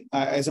today,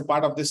 as a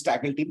part of this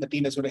Taggle team, the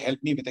team is going to help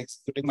me with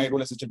executing my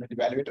role as a general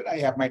evaluator. I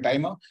have my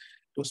timer,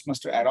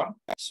 Toastmaster Aaron.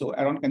 So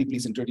Aaron, can you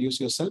please introduce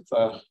yourself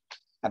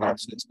and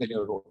also explain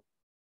your role?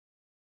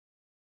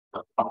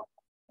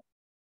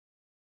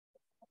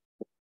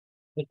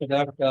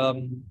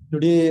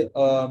 Today,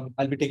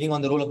 I'll be taking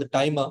on the role of the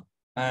timer,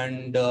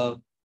 and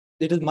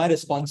it is my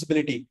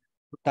responsibility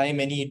to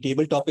time any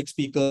table topic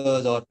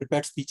speakers or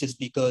prepared speeches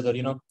speakers or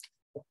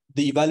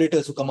the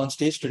evaluators who come on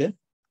stage today.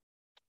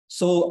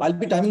 So I'll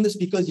be timing the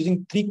speakers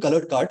using 3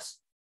 colored cards.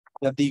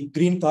 We have the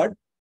green card,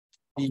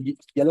 the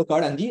yellow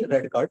card, and the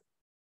red card.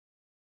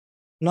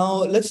 Now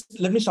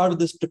let me start with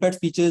this prepared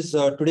speeches.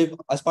 Today,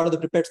 as part of the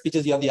prepared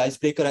speeches, you have the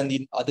icebreaker and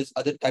the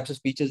other types of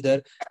speeches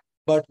there.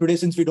 But today,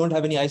 since we don't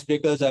have any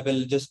icebreakers, I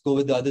will just go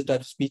with the other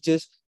types of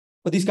speeches.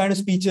 For these kind of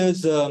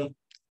speeches,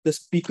 the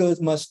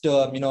speakers must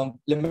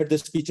limit the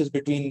speeches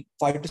between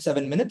 5 to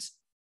 7 minutes.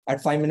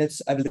 At 5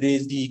 minutes, I will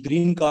raise the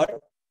green card.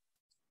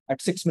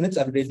 At 6 minutes,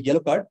 I will raise the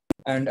yellow card.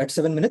 And at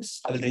 7 minutes,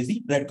 I will raise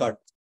the red card.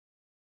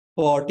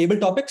 For table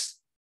topics,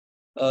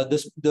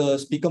 the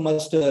speaker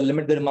must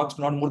limit their remarks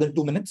to not more than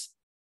 2 minutes.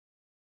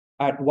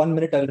 At 1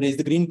 minute, I will raise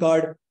the green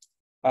card.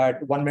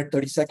 At 1 minute,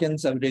 30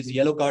 seconds, I will raise the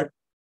yellow card.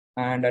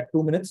 And at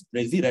 2 minutes,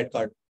 raise the red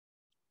card.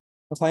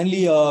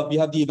 Finally, we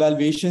have the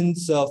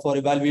evaluations. For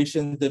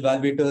evaluations, the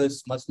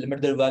evaluators must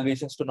limit their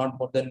evaluations to not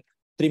more than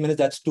 3 minutes.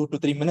 That's 2 to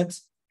 3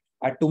 minutes.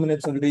 At 2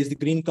 minutes, I will raise the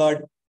green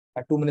card.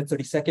 At 2 minutes,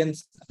 30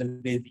 seconds, I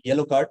will raise the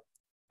yellow card.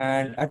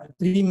 And at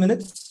 3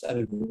 minutes, I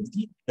will raise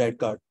the red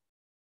card.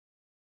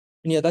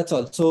 And yeah, that's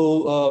all.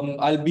 So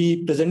I'll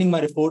be presenting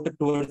my report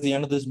towards the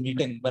end of this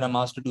meeting when I'm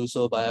asked to do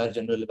so by our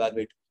general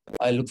evaluator.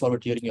 I look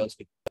forward to hearing you all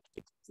speak.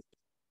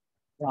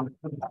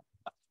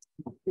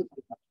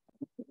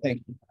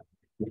 Thank you.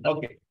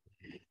 Okay.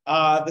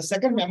 The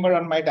second member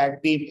on my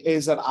tag team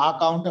is an R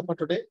counter for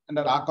today, and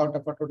our R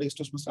counter for today is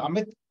Toastmaster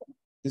Amit.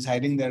 He's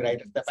hiding there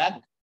right at the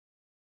back.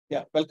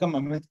 Yeah, welcome,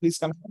 Amit. Please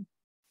come.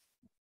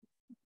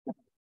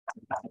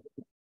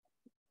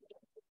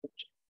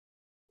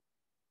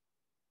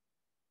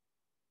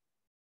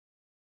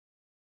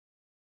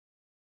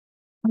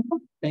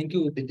 Thank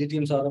you,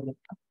 Team Saurabh.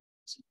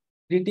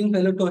 Greeting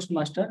fellow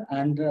Toastmaster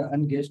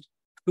and guest.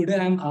 Today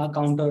I am a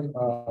counter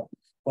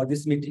for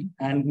this meeting,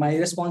 and my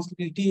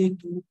responsibility is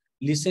to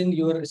listen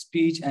your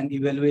speech and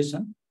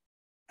evaluation.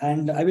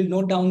 And I will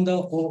note down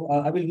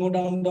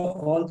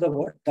all the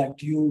words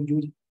that you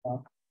use.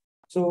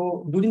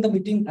 So during the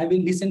meeting, I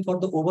will listen for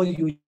the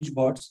overused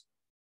words,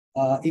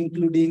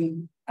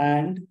 including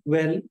and,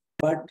 well,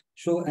 but,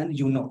 so, and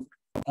you know.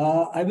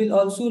 I will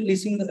also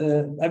listen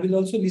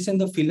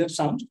the filler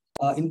sound,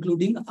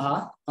 including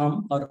or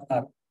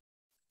ar.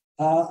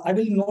 I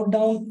will note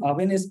down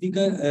when a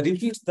speaker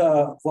repeats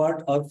the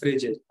word or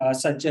phrases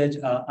such as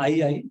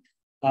I,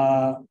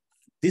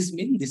 this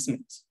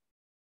means.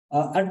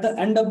 At the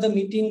end of the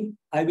meeting,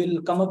 I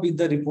will come up with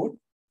the report.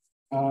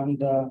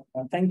 And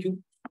thank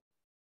you.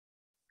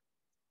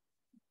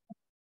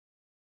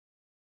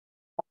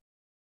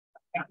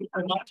 Thank you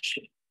very much.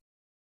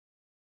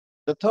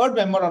 The third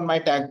member on my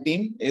tag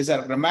team is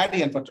our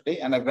grammarian for today,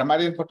 and our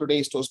grammarian for today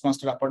is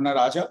Toastmaster Aparna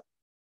Raja.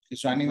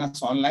 She's joining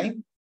us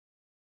online.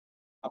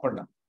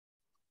 Aparna.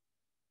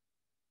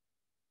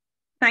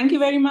 Thank you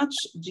very much,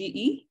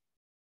 GE.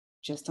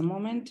 Just a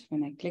moment.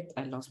 When I clicked,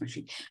 I lost my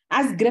sheet.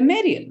 As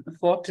grammarian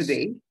for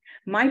today,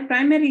 my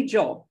primary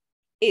job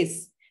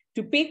is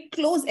to pay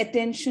close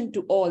attention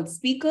to all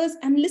speakers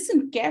and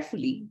listen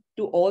carefully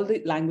to all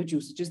the language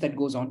usages that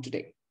goes on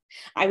today.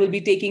 I will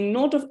be taking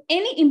note of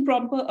any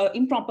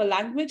improper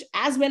language,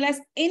 as well as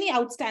any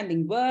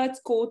outstanding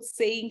words, quotes,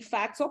 saying,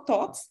 facts, or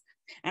thoughts.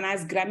 And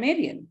as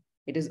grammarian,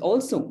 it is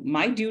also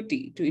my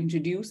duty to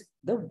introduce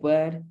the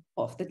word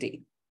of the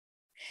day.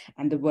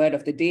 And the word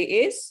of the day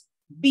is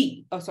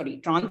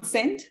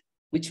transcend,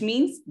 which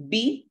means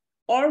be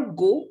or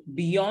go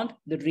beyond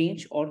the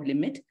range or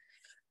limit.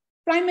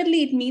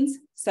 Primarily, it means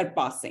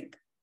surpassing.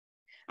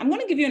 I'm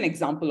going to give you an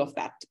example of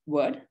that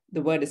word.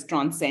 The word is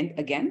transcend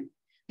again.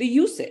 The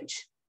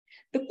usage.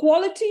 The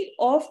quality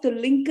of the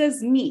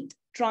linker's meat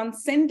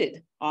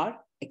transcended our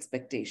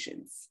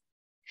expectations.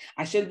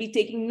 I shall be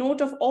taking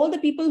note of all the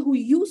people who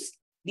use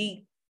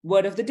the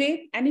word of the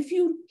day. And if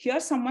you hear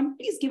someone,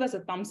 please give us a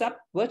thumbs up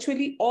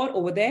virtually or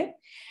over there.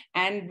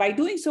 And by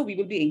doing so, we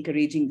will be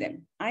encouraging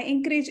them. I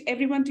encourage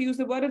everyone to use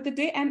the word of the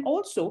day and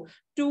also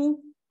to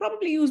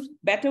probably use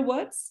better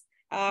words.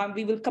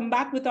 We will come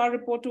back with our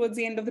report towards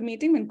the end of the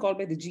meeting when called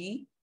by the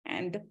GE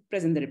and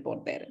present the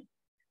report there.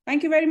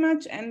 Thank you very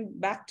much.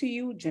 And back to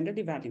you, General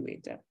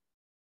Evaluator.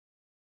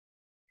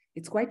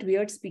 It's quite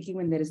weird speaking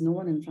when there is no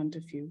one in front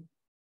of you.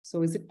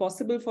 So is it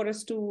possible for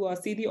us to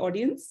see the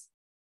audience?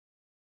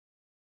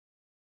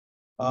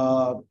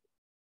 Not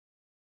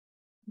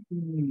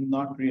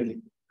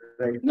really.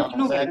 Right.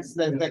 No. That's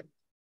like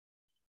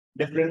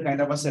different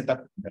kind of a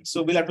setup.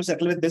 So we'll have to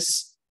settle with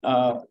this.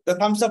 The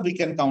thumbs up we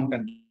can count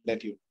and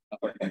let you.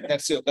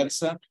 That's your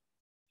concern.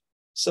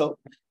 So,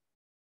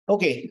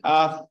 okay.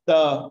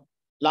 The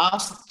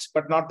last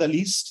but not the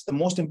least, the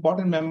most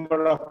important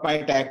member of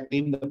my tag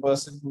team, the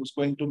person who's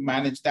going to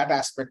manage that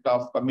aspect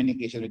of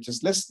communication, which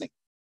is listening.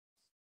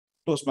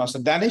 Toastmaster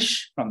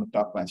Danish from the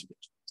TalkMagic.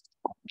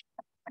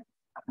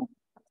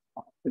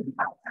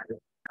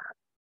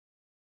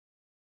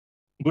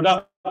 Good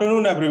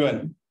afternoon,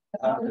 everyone.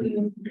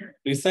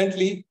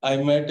 Recently, I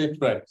met a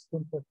friend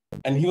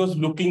and he was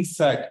looking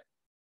sad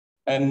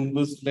and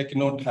was like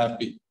not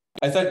happy.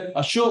 I said,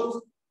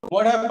 Ashok,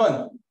 what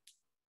happened?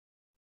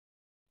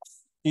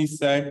 He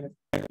said,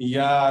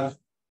 yeah,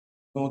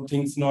 no,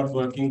 things not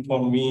working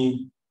for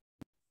me.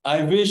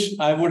 I wish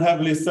I would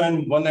have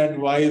listened one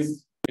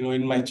advice,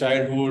 in my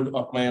childhood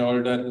of my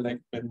older,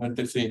 like when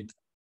they say,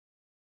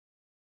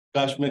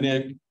 काश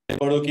मैंने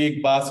बड़ों की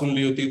एक बात सुन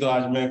ली होती तो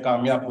आज मैं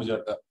कामयाब हो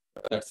जाता.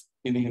 That's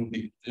in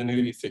Hindi,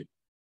 generally say.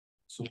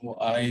 So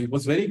I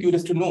was very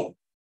curious to know.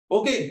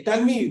 Okay,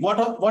 tell me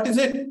what is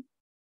it?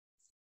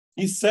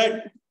 He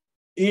said,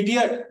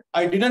 idiot,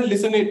 I didn't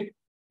listen it.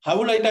 How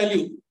would I tell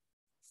you?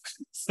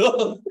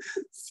 So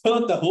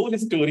the whole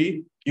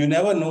story, you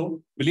never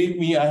know. Believe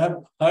me, I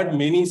have heard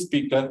many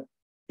speakers,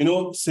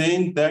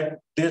 saying that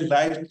their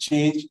life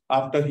changed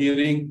after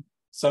hearing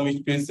some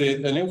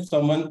speeches,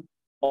 someone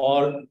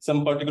or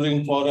some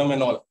particular forum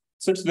and all.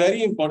 So it's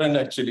very important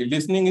actually.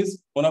 Listening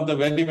is one of the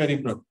very, very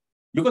important.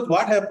 Because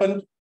what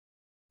happened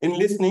in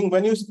listening,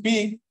 when you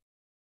speak,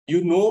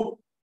 you know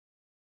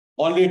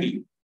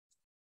already,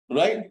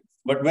 right?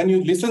 But when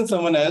you listen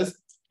someone else,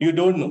 you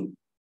don't know.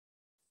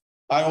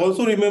 I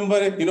also remember,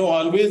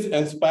 always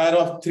inspire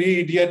of Three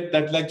Idiot,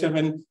 that lecture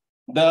when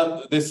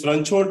this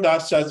Ranchod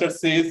Das Chacha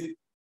says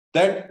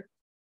that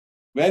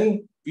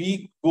when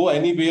we go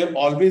anywhere,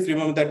 always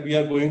remember that we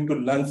are going to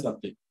learn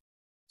something.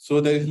 So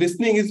the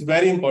listening is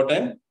very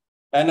important.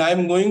 And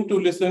I'm going to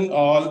listen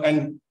all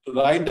and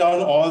write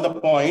down all the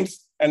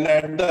points. And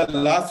at the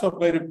last of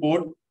my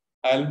report,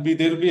 there will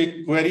be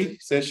a query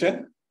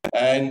session.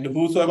 And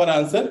whosoever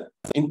answer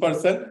in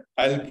person,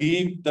 I'll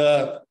give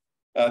the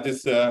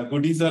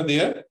goodies are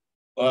there.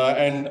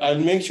 And I'll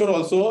make sure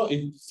also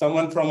if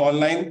someone from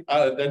online,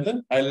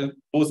 then I'll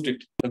post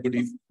it, the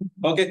goodies.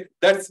 Okay,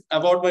 that's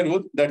about my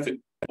role. That's it.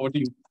 Over to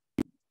you.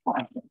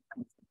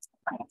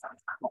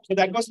 So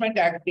that was my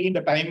tag team,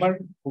 the timer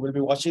who will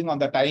be watching on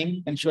the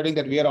time, ensuring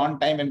that we are on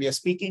time when we are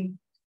speaking.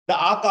 The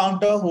R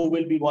counter who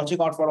will be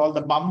watching out for all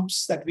the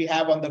bumps that we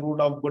have on the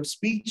route of good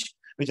speech,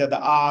 which are the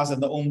R's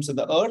and the ums and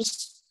the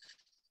ers.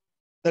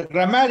 The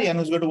grammarian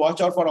who's going to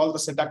watch out for all the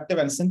seductive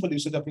and simple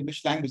usage of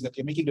English language that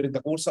you're making during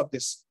the course of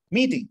this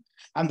meeting.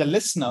 And the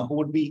listener who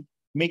would be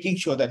making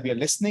sure that we are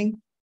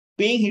listening,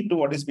 paying heed to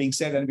what is being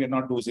said, and we are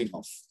not dozing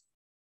off.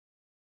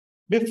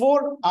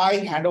 Before I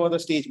hand over the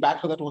stage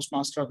back to the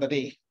Toastmaster of the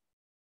day,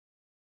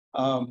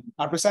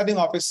 our presiding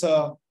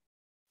officer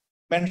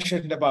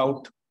mentioned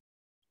about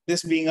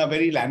this being a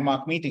very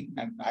landmark meeting,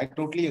 and I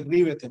totally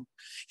agree with him.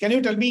 Can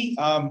you tell me,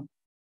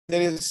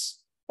 there is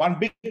one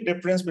big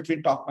difference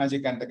between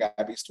TalkMagic and the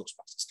Gabbys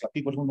Toastmasters Club,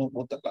 people who know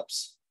both the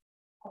clubs?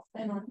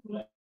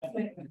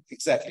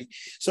 Exactly.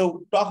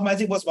 So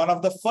TalkMagic was one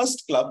of the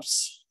first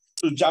clubs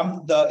to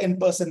jump the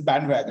in-person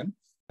bandwagon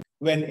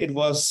when it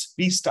was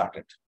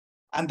restarted.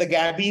 And the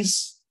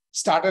Gabbys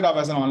started off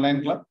as an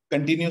online club,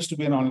 continues to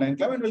be an online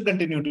club, and will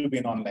continue to be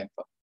an online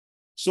club.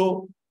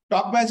 So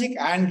TalkMagic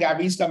and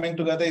Gabbys coming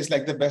together is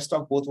like the best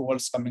of both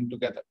worlds coming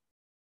together.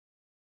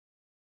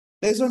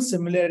 There's one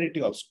similarity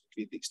also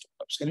between these two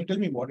clubs. Can you tell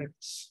me what it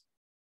is?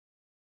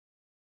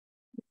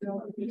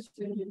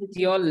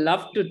 We all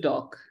love to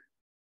talk.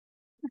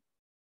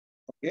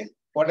 Okay.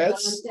 What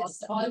else?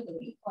 All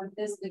the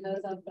contest winners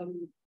are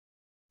from.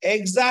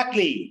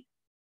 Exactly.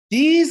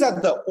 These are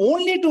the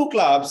only two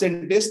clubs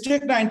in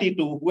District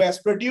 92 who has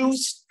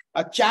produced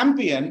a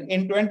champion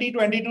in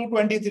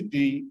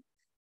 2022-23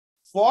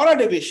 for a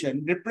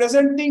division,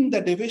 representing the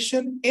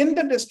division in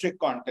the district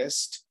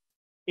contest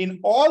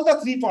in all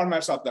the three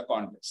formats of the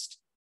contest.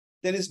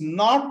 There is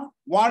not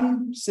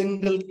one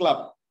single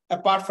club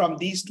apart from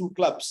these two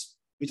clubs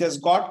which has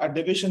got a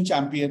division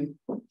champion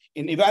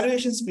in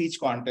evaluation speech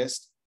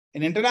contest,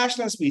 in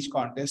international speech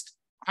contest,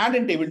 and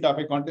in table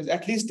topic contest,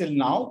 at least till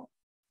now.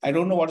 I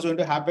don't know what's going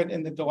to happen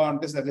in the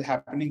contest that is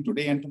happening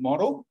today and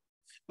tomorrow.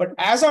 But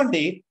as on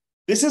date,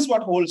 this is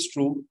what holds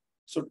true.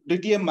 So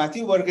DTM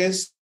Matthew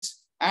Varghese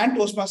and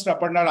Toastmaster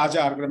Aparna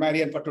Raja, our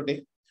grammarian for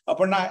today.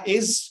 Aparna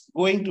is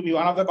going to be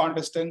one of the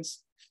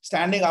contestants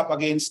standing up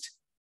against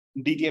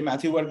DTM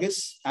Matthew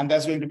Varghese, and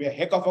that's going to be a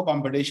heck of a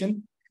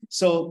competition.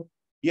 So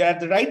you're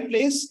at the right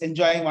place,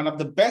 enjoying one of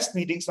the best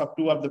meetings of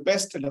two of the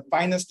best and the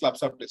finest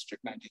clubs of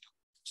District 92.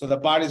 So the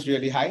bar is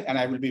really high, and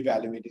I will be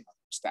evaluating on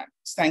those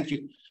standards. Thank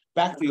you.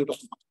 Back to you,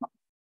 Toastmaster.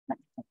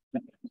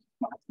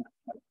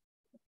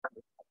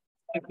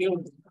 Thank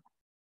you.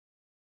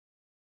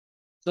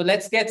 So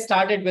let's get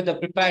started with the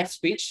prepared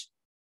speech.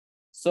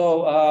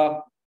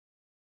 So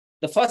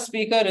the first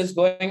speaker is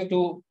going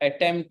to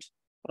attempt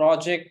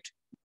project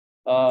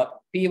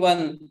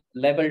P1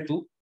 level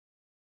 2.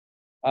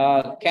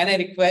 Can I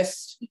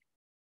request?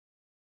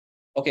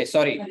 Okay,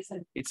 sorry.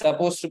 It's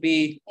supposed to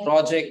be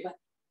project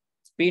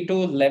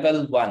P2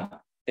 level 1.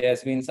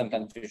 There's been some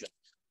confusion.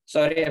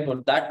 Sorry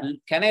about that.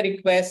 Can I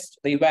request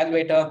the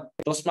evaluator,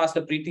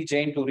 Toastmaster Preeti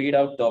Jain, to read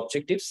out the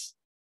objectives?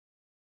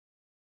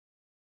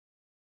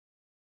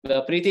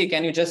 Preeti,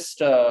 can you just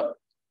tell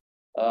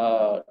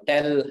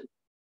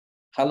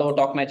hello,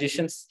 Talk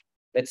Magicians?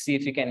 Let's see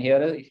if we can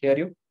hear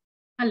you.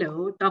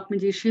 Hello, Talk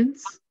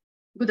Magicians.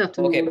 Good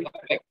afternoon. Okay,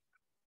 perfect.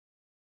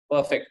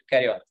 Perfect.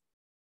 Carry on.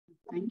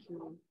 Thank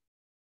you.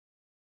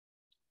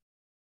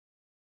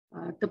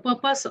 The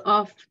purpose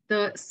of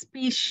the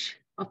speech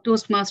of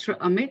Toastmaster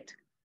Amit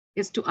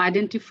is to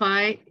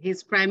identify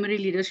his primary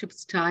leadership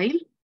style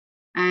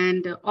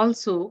and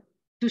also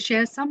to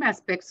share some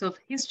aspects of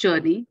his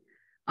journey,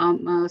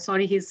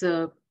 his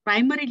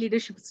primary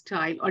leadership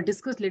style, or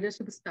discuss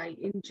leadership style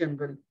in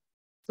general.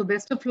 So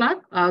best of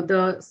luck.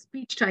 The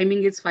speech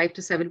timing is 5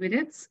 to 7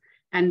 minutes,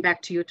 and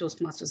back to you,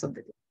 Toastmasters of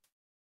the day.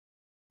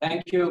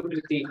 Thank you,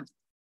 Preeti.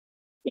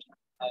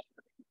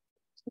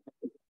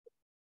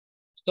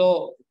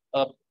 So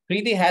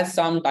Preeti has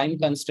some time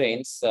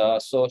constraints,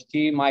 so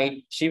she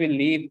will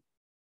leave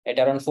at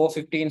around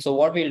 4:15. So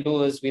what we'll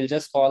do is we'll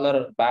just call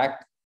her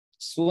back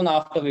soon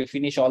after we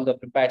finish all the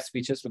prepared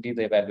speeches to give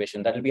the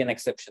evaluation. That will be an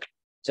exception,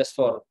 just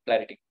for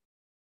clarity.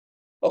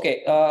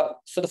 Okay,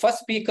 so the first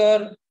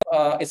speaker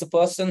is a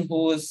person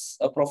who is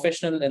a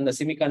professional in the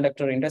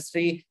semiconductor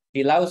industry.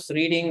 He loves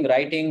reading,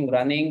 writing,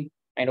 running,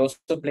 and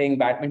also playing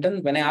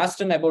badminton. When I asked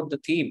him about the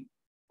theme,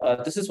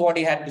 this is what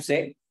he had to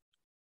say.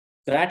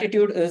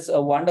 Gratitude is a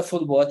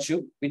wonderful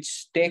virtue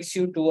which takes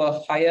you to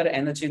a higher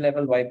energy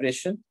level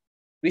vibration.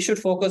 We should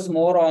focus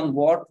more on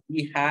what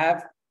we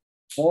have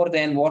more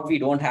than what we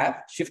don't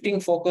have. Shifting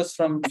focus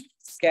from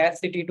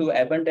scarcity to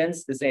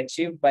abundance is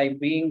achieved by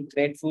being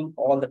grateful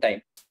all the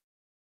time.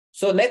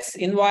 So let's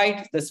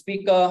invite the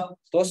speaker,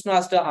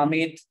 Toastmaster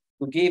Amit,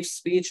 to give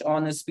speech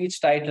on a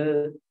speech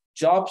titled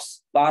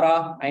Jobs,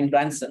 Bara and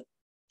Branson.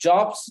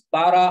 Jobs,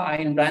 Bara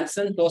and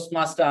Branson,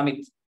 Toastmaster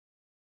Amit.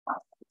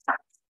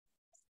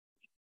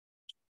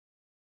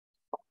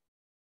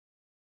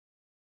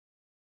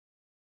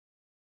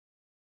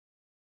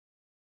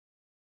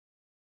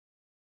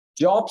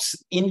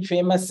 Jobs'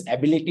 infamous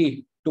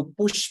ability to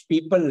push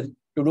people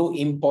to do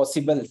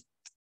impossible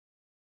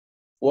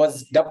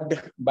was dubbed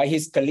by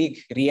his colleague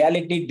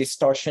reality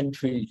distortion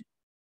field.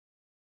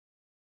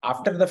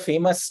 After the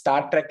famous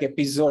Star Trek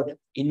episode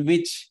in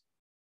which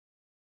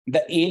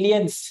the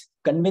aliens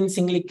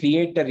convincingly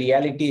create a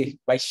reality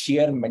by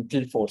sheer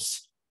mental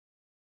force.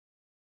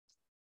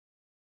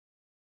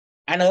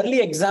 An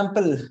early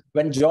example,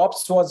 when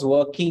Jobs was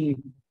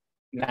working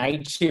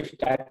night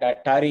shift at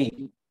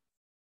Atari,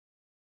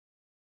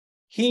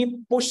 he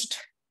pushed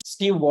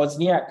Steve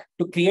Wozniak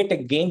to create a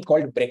game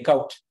called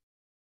Breakout.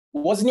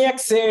 Wozniak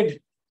said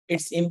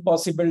it's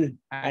impossible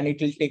and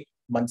it will take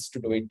months to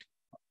do it.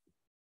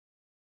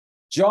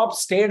 Jobs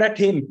stared at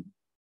him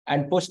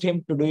and pushed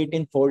him to do it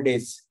in 4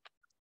 days.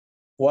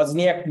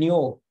 Wozniak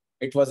knew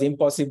it was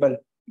impossible,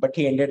 but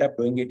he ended up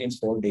doing it in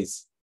 4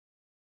 days.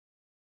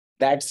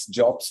 That's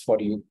Jobs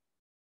for you.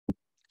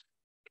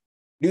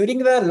 During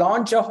the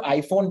launch of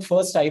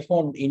first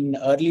iPhone in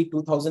early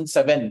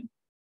 2007,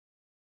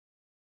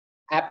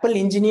 Apple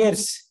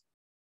engineers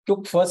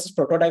took first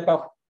prototype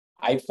of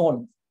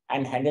iPhone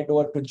and handed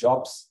over to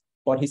Jobs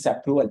for his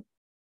approval.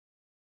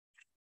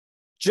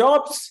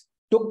 Jobs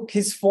took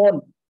his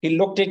phone, he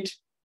looked it,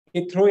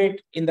 he threw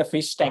it in the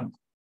fish tank.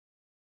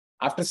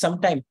 After some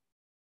time,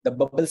 the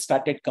bubbles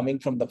started coming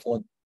from the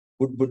phone.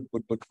 Bud, bud,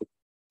 bud, bud, bud.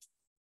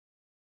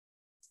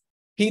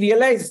 He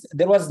realized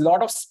there was a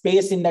lot of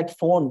space in that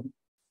phone,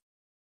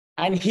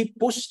 and he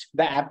pushed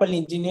the Apple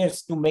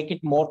engineers to make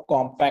it more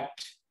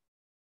compact.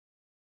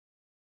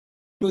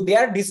 To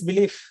their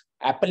disbelief,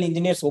 Apple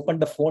engineers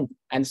opened the phone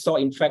and saw,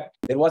 in fact,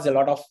 there was a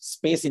lot of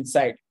space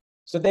inside.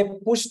 So they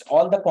pushed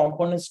all the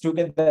components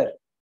together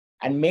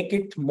and make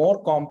it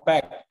more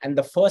compact. And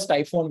the first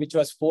iPhone, which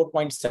was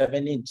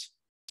 4.7 inch,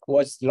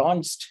 was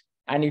launched,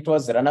 and it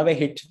was a runaway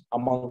hit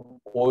among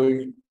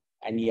old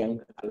and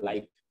young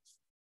alike.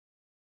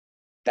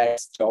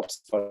 That's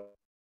Jobs for.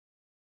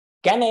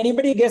 Can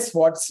anybody guess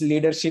what's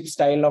leadership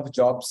style of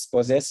Jobs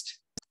possessed?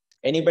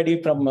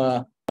 Anybody from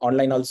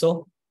online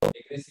also?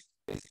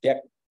 Yeah,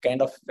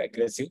 kind of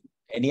aggressive.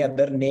 Any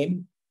other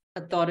name?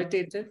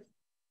 Authoritative.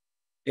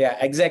 Yeah,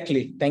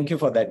 exactly. Thank you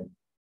for that.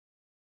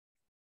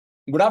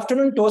 Good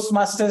afternoon,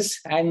 Toastmasters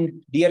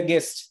and dear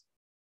guests.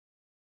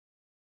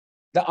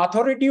 The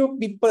authoritative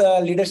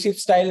people leadership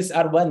styles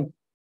are one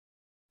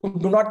who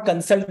do not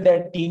consult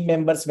their team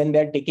members when they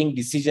are taking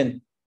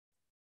decision.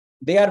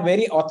 They are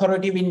very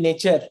authoritative in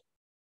nature,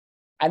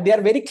 and they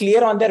are very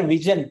clear on their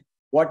vision,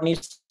 what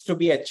needs to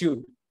be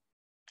achieved.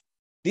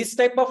 This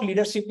type of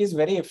leadership is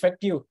very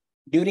effective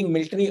during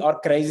military or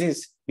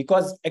crisis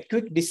because a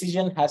quick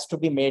decision has to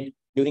be made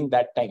during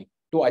that time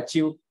to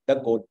achieve the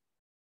goal.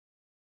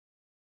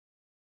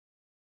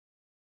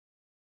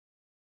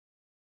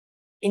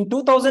 In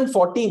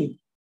 2014,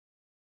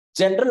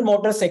 General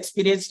Motors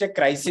experienced a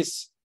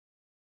crisis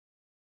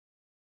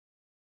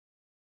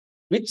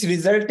which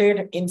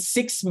resulted in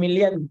 6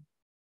 million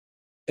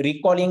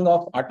recalling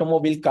of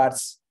automobile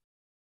cars.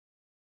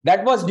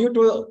 That was due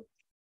to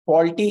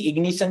faulty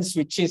ignition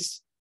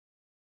switches,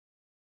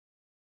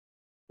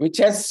 which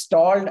has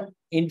stalled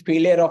in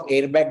failure of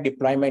airbag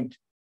deployment.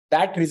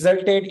 That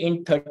resulted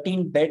in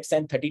 13 deaths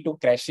and 32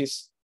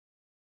 crashes,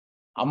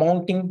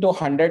 amounting to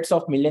hundreds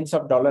of millions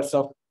of dollars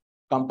of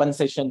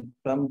compensation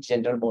from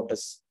General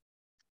Motors.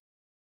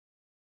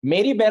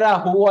 Mary Barra,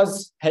 who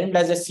was helmed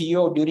as a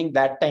CEO during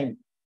that time,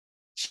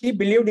 she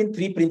believed in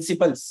 3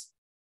 principles: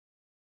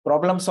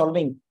 problem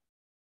solving,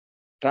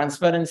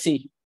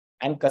 transparency,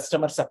 and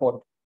customer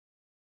support.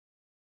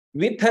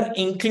 With her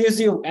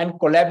inclusive and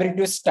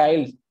collaborative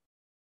style,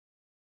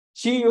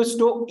 she used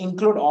to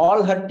include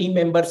all her team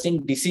members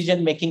in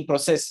decision-making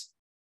process.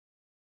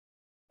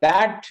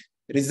 That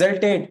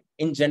resulted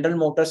in General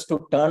Motors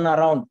to turn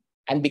around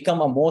and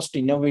become a most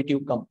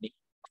innovative company.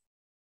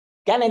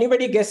 Can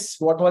anybody guess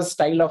what was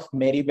style of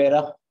Mary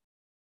Barra?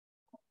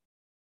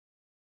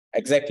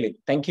 Exactly.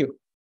 Thank you.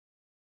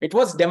 It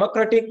was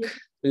democratic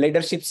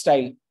leadership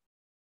style.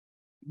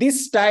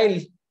 This style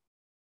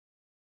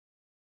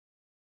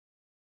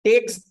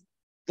takes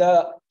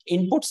the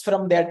inputs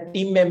from their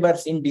team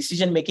members in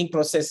decision-making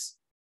process.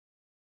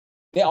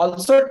 They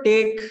also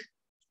take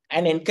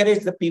and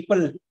encourage the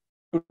people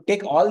to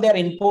take all their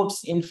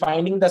inputs in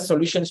finding the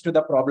solutions to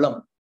the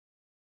problem.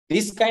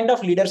 This kind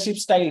of leadership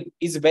style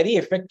is very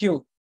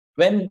effective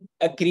when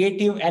a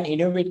creative and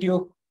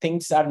innovative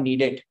things are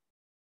needed.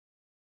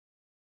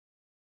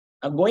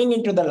 Going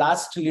into the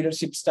last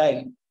leadership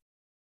style,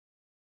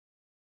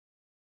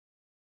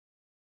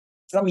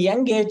 from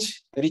young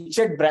age,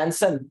 Richard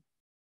Branson,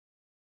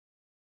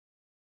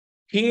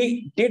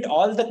 he did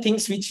all the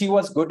things which he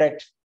was good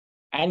at,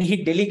 and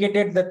he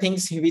delegated the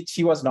things which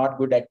he was not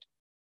good at.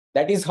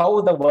 That is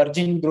how the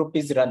Virgin Group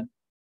is run.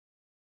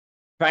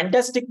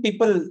 Fantastic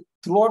people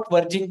throughout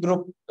Virgin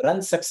Group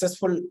run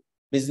successful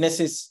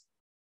businesses,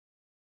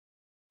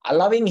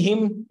 allowing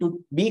him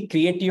to be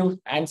creative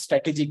and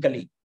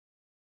strategically.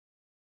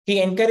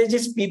 He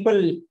encourages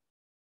people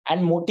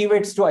and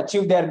motivates to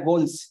achieve their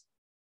goals.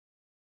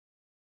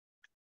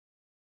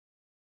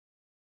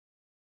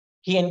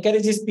 He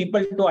encourages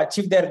people to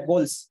achieve their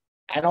goals.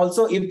 And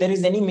also, if there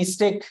is any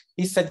mistake,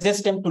 he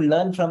suggests them to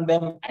learn from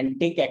them and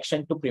take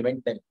action to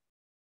prevent them.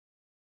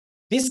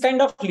 This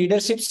kind of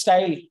leadership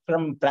style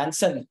from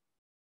Branson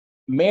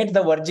made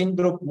the Virgin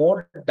Group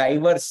more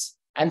diverse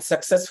and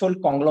successful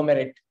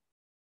conglomerate.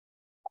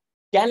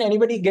 Can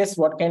anybody guess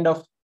what kind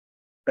of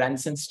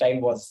Branson style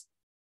was?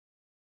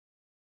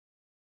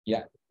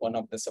 Yeah, one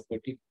of the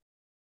supportive.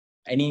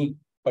 Any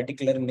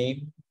particular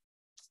name?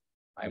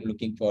 I'm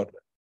looking for.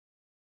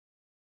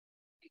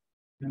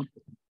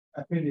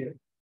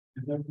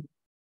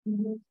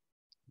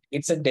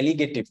 It's a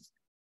delegative.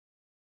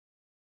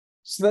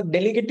 So the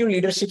delegative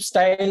leadership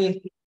style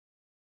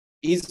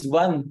is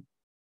one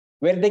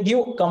where they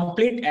give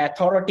complete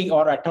authority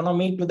or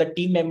autonomy to the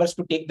team members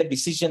to take the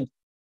decision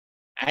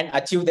and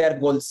achieve their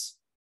goals.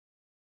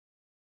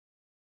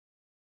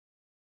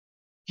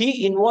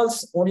 He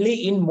involves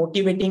only in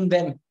motivating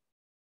them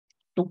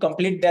to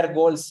complete their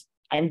goals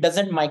and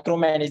doesn't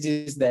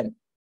micromanage them.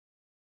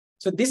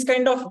 So this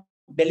kind of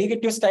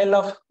delegative style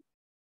of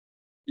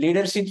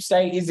leadership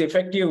style is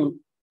effective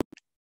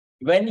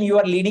when you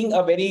are leading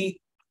a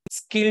very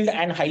skilled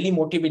and highly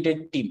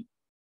motivated team.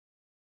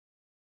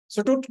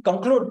 So to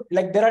conclude,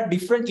 like there are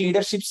different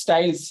leadership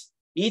styles.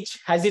 Each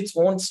has its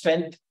own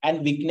strength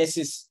and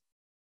weaknesses.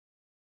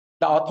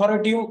 The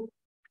authoritative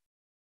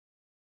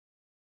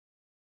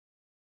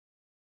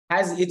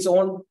has its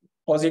own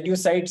positive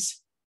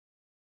sides.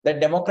 The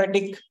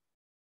democratic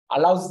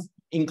allows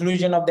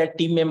inclusion of their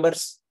team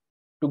members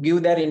to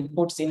give their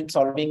inputs in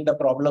solving the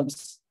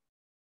problems.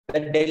 The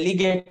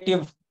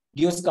delegative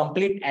gives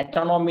complete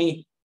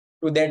autonomy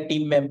to their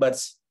team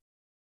members.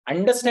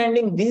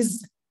 Understanding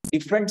these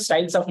different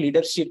styles of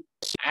leadership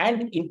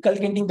and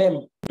inculcating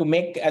them to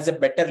make as a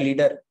better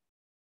leader,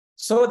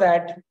 so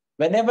that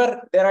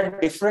whenever there are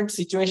different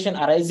situation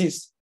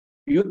arises,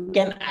 you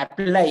can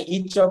apply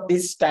each of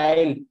these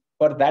style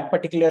for that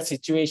particular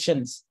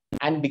situations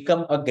and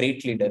become a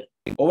great leader.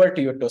 Over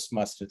to you,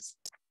 Toastmasters.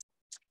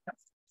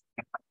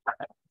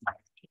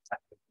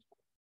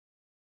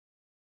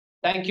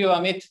 Thank you,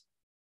 Amit.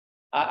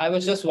 I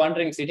was just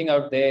wondering, sitting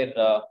out there,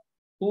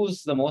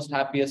 who's the most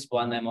happiest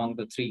one among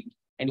the three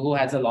and who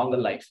has a longer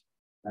life?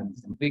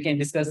 We can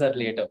discuss that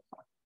later.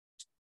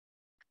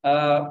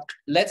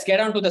 Let's get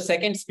on to the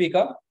second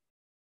speaker.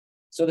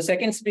 So the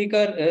second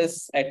speaker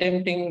is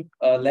attempting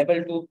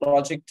level 2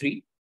 project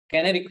 3.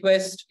 Can I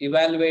request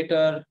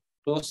evaluator,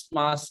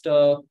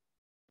 Toastmaster,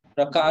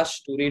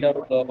 Prakash to read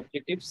out the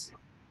objectives?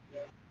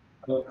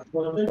 The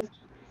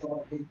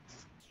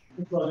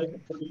project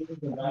introduces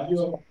the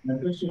value of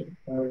mentorship.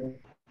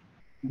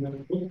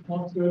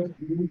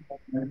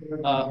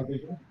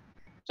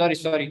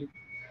 Sorry.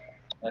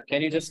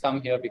 Can you just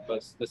come here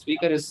because the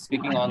speaker is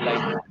speaking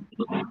online.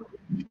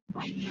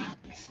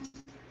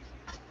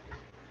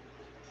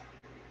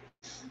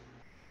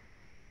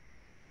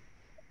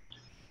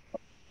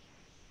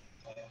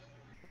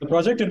 The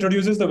project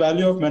introduces the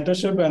value of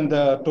mentorship and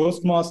the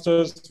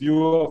Toastmasters'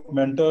 view of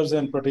mentors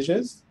and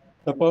proteges.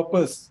 The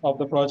purpose of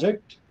the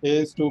project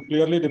is to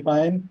clearly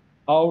define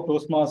how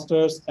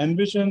Toastmasters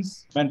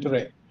envisions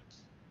mentoring.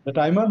 The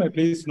timer, may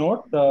please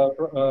note,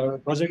 the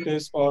project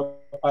is for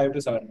 5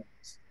 to 7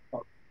 minutes.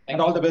 And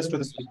all the best to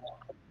the speaker.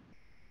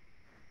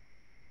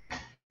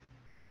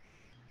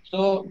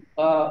 So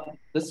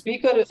the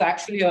speaker is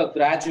actually a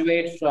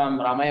graduate from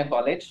Ramaya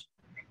College,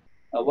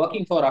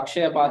 working for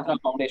Akshaya Patra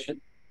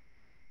Foundation.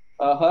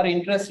 Her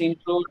interests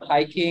include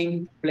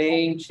hiking,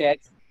 playing chess,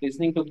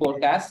 listening to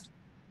podcasts.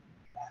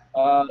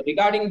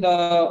 Regarding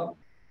the,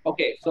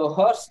 so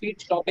her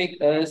speech topic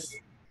is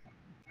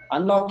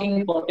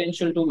unlocking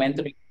potential to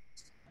mentoring.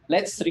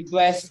 Let's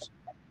request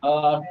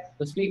the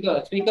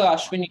speaker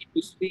Ashwini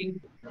to speak.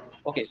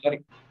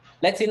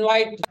 Let's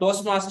invite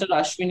Toastmaster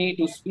Ashwini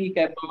to speak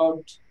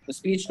about the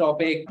speech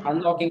topic,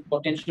 unlocking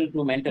potential to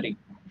mentoring.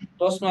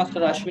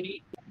 Toastmaster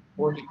Ashwini,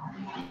 over to you.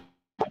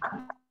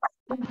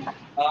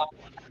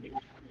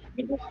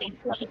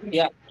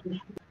 Yeah.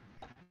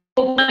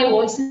 My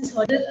voice is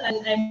heard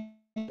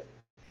and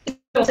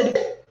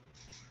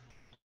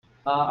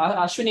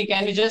Ashwini,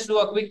 can you just do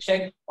a quick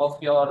check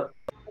of your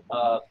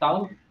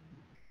sound?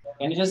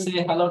 Can you just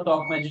say hello,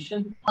 Talk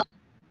Magician?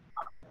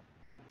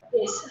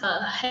 Yes,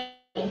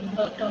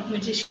 hello, Talk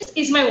Magician.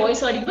 Is my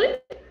voice audible?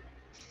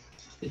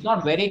 It's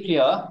not very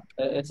clear.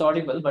 It's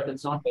audible, but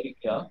it's not very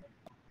clear.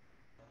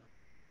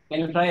 Can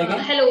you try again?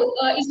 Hello,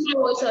 is my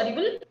voice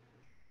audible?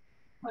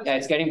 Yeah,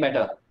 it's getting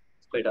better.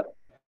 It's better.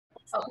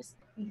 Oh,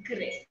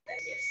 great.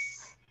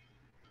 Yes.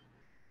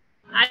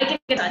 I can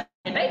get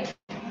started, right?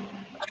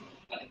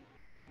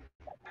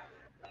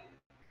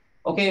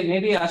 Okay,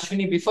 maybe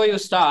Ashwini, before you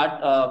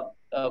start,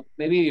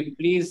 maybe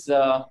please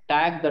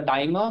tag the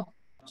timer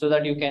so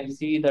that you can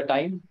see the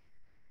time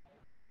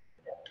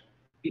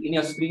in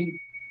your screen.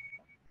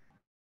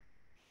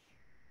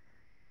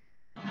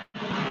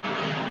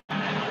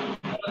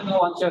 I don't know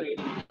once you're ready.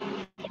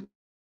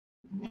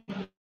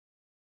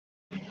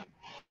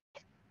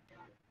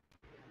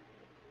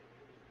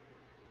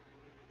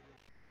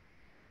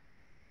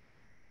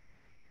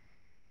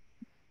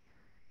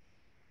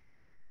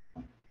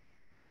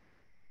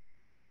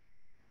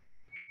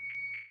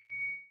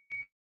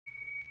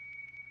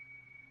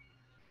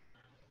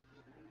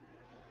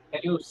 Can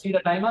you see the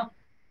timer?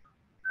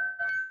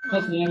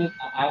 His name is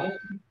Aaron.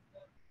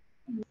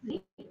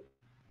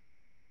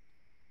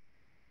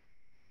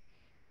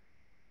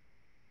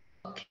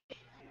 Okay.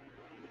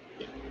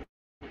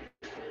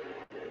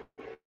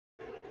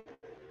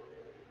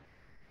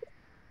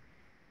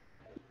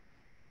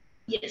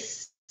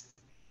 Yes.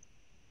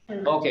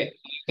 Okay,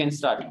 you can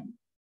start.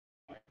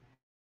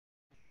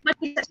 But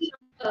it's actually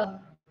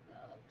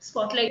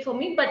spotlight for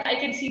me, but I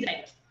can see the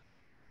time.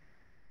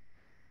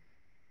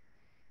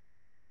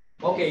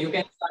 Okay, you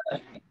can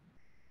start.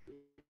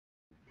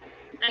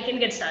 I can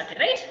get started,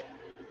 right?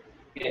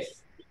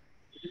 Yes.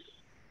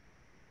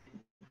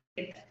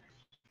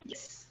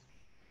 Yes.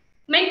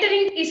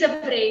 Mentoring is a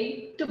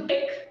brain to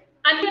pick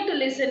and to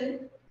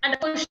listen and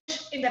push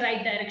in the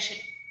right direction.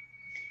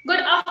 Good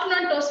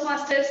afternoon,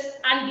 Toastmasters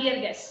and dear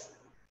guests.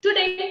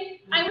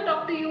 Today, I will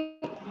talk to you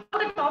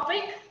about a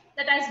topic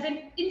that has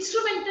been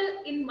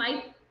instrumental in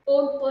my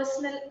own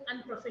personal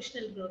and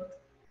professional growth.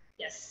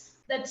 Yes,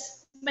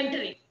 that's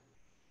mentoring.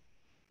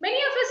 Many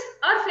of us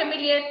are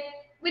familiar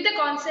with the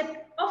concept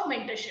of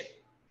mentorship,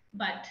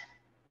 but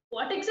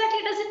what exactly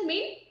does it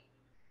mean?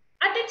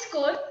 At its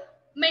core,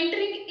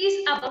 mentoring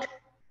is about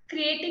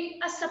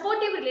creating a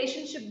supportive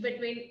relationship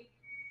between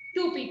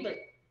two people.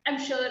 I'm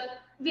sure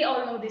we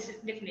all know this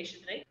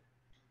definition, right?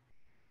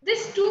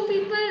 These two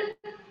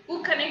people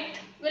who connect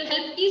will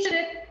help each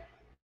other,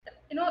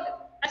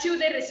 achieve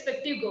their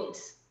respective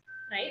goals,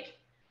 right?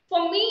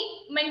 For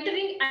me,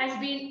 mentoring has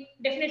been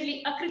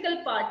definitely a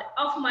critical part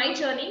of my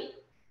journey.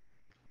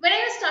 When I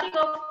was starting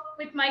off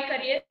with my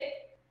career,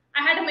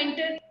 I had a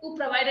mentor who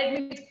provided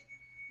me with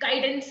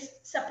guidance,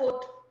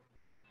 support,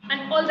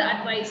 and all the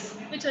advice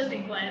which was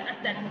required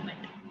at that moment,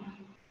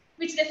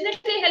 which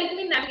definitely helped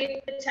me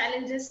navigate the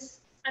challenges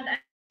and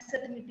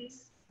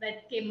uncertainties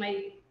that came my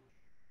way.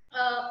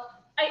 Uh,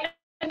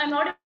 I'm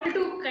not able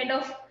to kind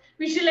of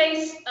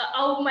visualize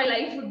how my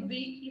life would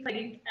be if I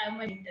didn't have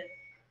my mentor,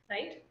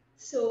 right?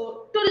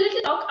 So, to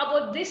little talk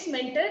about this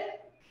mentor.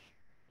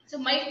 So,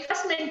 my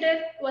first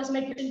mentor was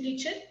my tuition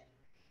teacher.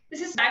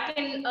 This is back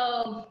in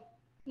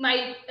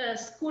my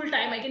school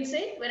time, I can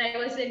say, when I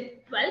was in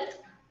 12th.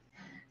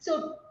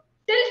 So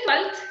till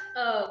 12th,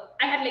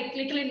 I had like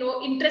literally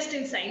no interest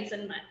in science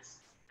and maths.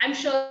 I'm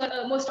sure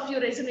most of you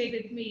resonate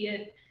with me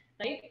here,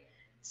 right?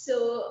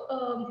 So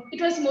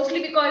it was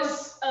mostly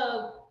because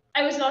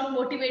I was not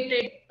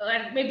motivated,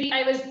 or maybe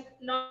I was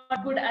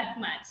not good at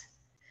maths.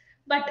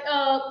 But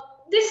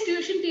this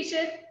tuition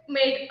teacher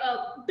made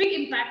a big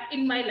impact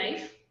in my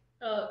life.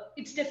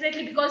 It's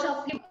definitely because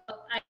of him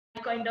I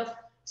kind of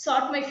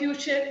sought my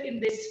future in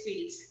these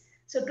fields.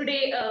 So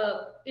today,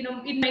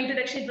 in my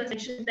introduction, it was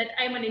mentioned that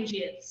I'm an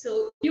engineer.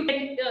 So you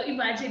can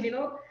imagine,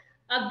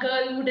 a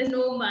girl who doesn't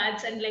know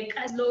maths and like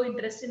has low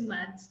interest in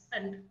maths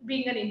and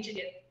being an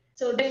engineer.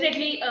 So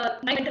definitely,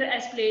 my mentor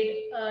has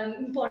played an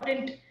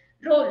important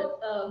role,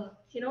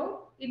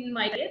 in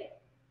my career.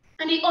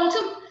 And he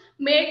also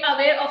made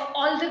aware of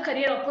all the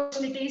career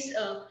opportunities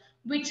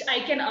which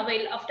I can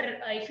avail after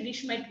I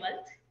finish my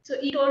 12th.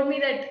 So he told me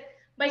that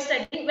by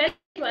studying well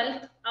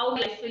 12th, our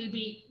life will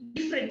be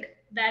different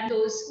than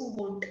those who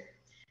won't.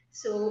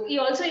 So he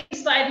also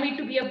inspired me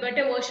to be a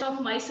better version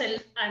of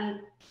myself,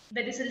 and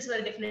the results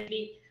were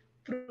definitely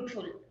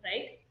fruitful,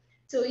 right?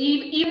 So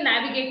he even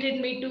navigated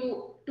me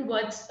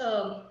towards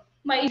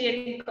my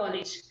engineering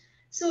college.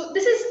 So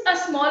this is a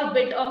small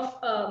bit of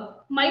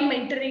my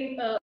mentoring.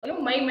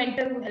 My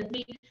mentor who helped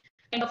me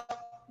kind of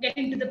get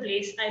into the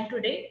place I am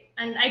today,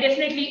 and I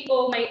definitely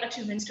owe my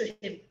achievements to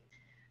him.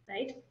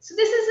 Right. So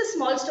this is a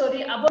small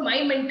story about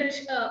my mentor.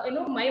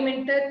 My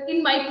mentor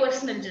in my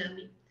personal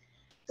journey.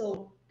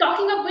 So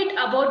talking a bit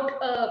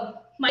about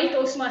my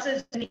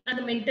Toastmasters journey and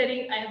the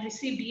mentoring I have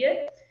received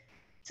here.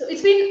 So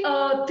it's been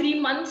 3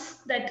 months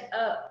that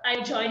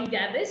I joined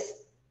Gabbys,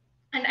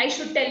 and I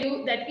should tell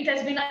you that it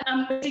has been an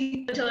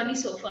amazing journey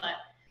so far.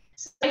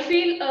 So I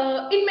feel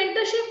in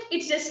mentorship,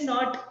 it's just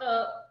not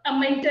a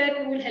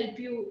mentor who will help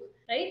you,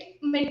 right?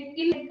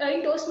 In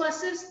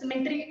Toastmasters, the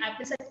mentoring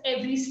happens at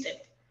every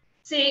step.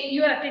 Say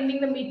you are attending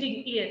the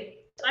meeting here.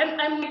 I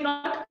might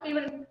not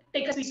even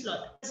take a speech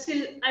slot.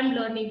 Still, I'm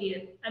learning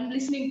here. I'm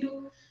listening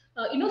to,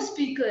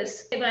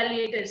 speakers,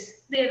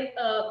 evaluators, their,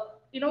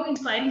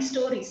 inspiring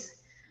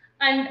stories.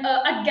 And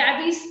at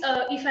Gabbys,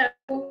 if I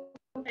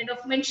kind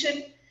of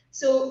mention.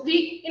 So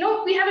we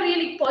have a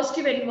really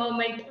positive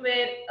environment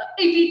where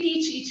we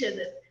teach each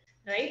other,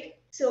 right?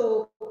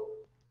 So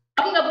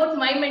talking about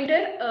my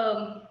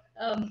mentor,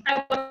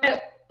 I've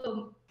got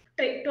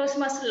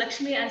Toastmaster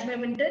Lakshmi as my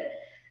mentor.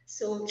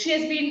 So she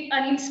has been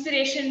an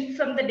inspiration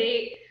from the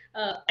day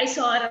I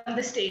saw her on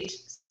the stage.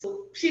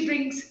 So she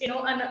brings, an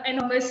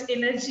enormous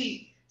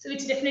energy. So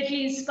which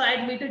definitely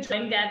inspired me to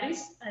join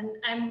Gabbys, and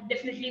I'm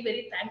definitely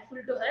very thankful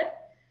to her.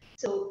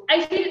 So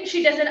I feel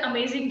she does an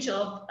amazing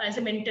job as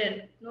a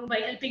mentor, by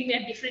helping me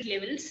at different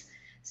levels.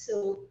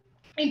 So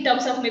in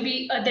terms of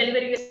maybe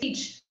delivering a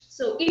speech.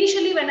 So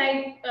initially when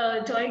I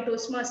joined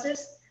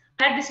Toastmasters,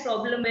 I had this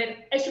problem where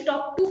I used to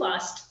talk too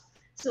fast.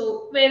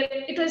 So where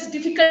it was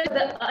difficult for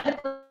the other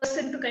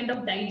person to kind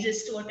of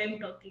digest what I'm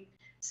talking.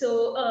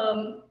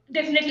 So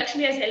definitely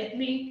Lakshmi has helped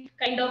me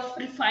kind of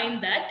refine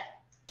that.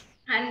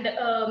 And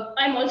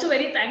I'm also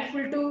very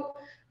thankful to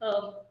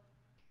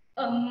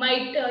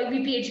my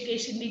VP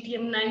Education,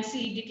 DTM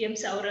Nancy, DTM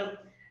Saurabh.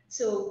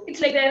 So it's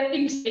like their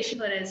inspiration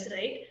for us,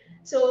 right?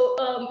 So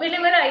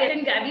whenever I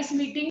attend Gabbys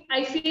meeting,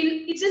 I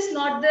feel it's just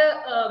not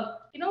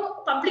the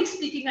public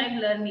speaking I'm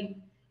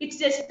learning. It's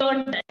just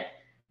beyond that,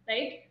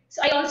 right?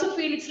 So I also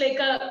feel it's like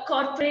a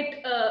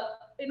corporate,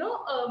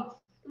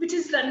 which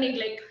is running,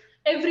 like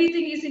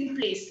everything is in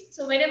place.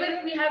 So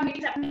whenever we have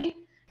meetings happening,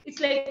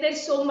 it's like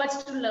there's so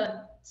much to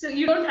learn. So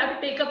you don't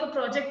have to take up a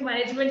project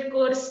management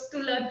course to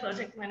learn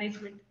project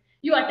management.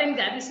 You attend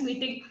Gabbys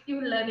meeting, you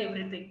learn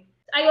everything.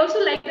 I also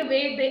like the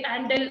way they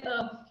handle,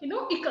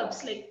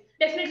 hiccups. Like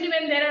definitely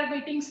when there are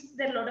meetings,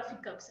 there are a lot of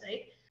hiccups,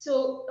 right?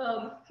 So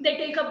they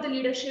take up the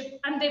leadership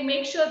and they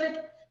make sure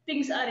that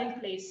things are in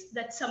place.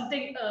 That's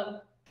something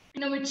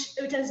which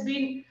has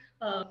been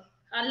a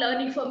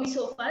learning for me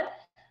so far,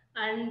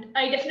 and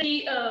I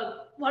definitely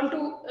want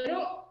to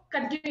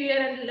continue here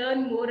and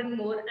learn more and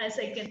more as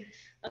I can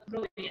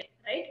grow here,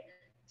 right?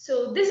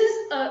 So this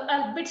is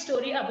a bit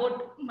story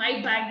about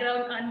my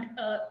background and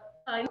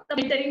the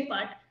mentoring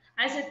part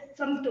as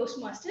from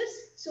Toastmasters.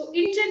 So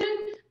in general,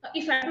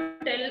 if I have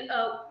to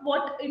tell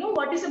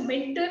what is a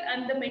mentor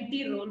and the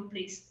mentee role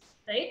plays,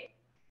 right?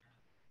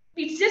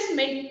 It's just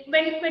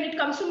when it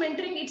comes to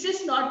mentoring, it's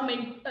just not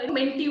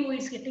mentee who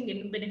is getting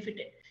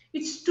benefited.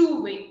 It's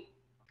two-way.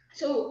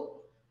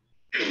 So,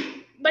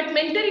 but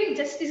mentoring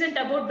just isn't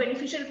about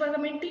beneficial for the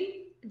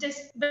mentee.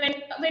 Just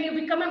when you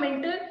become a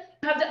mentor,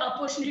 you have the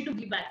opportunity to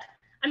give back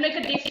and make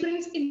a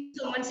difference in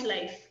someone's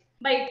life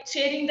by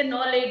sharing the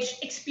knowledge,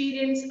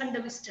 experience, and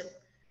the wisdom,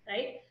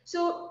 right?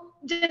 So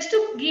just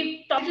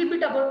to talk a little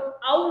bit about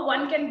how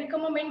one can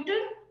become a mentor.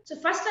 So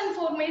first and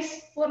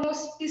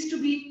foremost is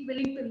to be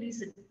willing to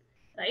listen,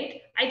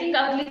 right? I think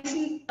our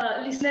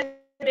listener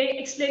today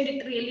explained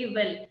it really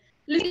well.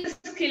 Listening is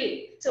a skill.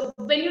 So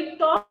when you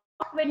talk,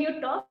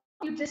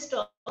 you just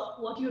talk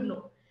what you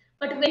know.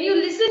 But when you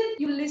listen,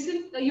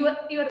 you're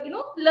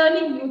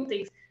learning new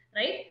things,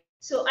 right?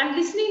 So and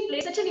listening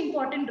plays such an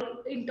important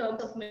role in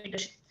terms of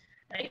mentorship,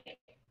 right?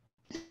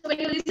 So when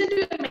you listen to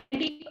your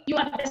mentee, you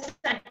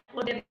understand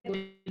what they're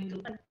going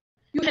through and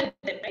you help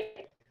them,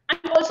 right? And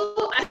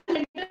also as a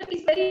mentor,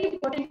 it's very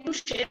important to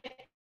share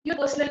your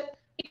personal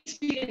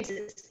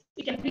experiences.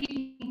 It can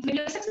be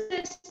your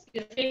success,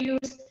 your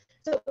failures.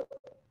 So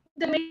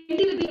the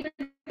mentee will be able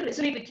to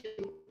resonate with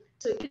you.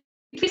 So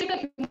it feels like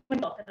a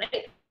human talker,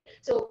 right?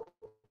 So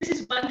this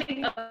is one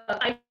thing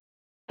I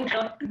would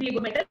have to be a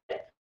good mentor.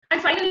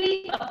 And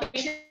finally,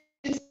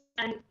 patience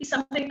and is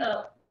something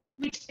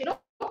which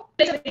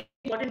plays a very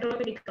important role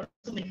when it comes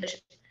to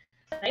mentorship,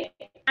 right?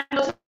 And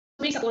also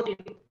being supportive.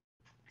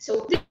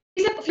 So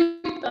these are a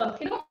few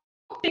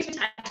things which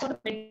I sort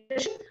of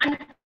mentorship, and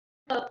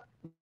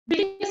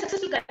building a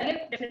successful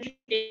career definitely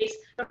takes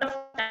a lot of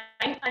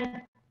time,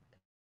 and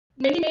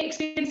many may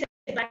experience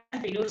setbacks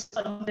and failures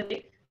along the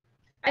way.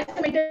 As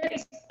a mentor,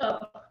 it's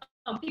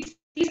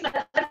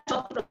our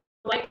job to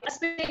provide a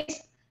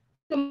space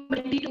to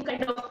mentee to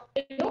kind of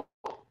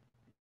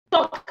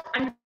talk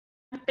and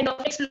kind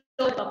of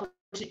explore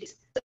opportunities.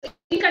 So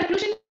in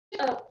conclusion,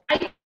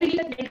 I believe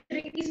that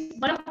mentoring is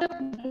one of the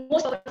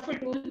most powerful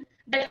tools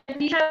that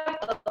we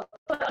have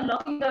for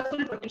unlocking our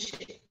full potential.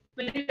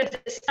 When you're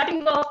just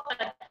starting off,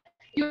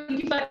 you're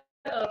looking for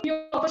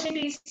new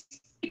opportunities,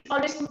 it's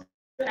always good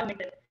to have a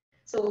mentor.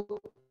 So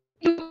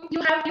you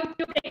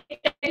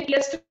take 10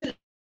 years to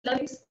learn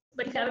this,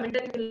 but if you have a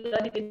mentor, you will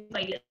learn it in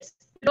 5 years.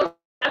 You don't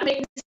have to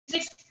make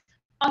mistakes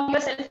on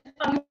yourself,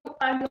 on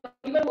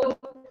your own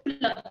to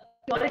learn.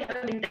 You already have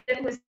a mentor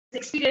who has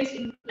experience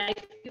in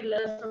life. You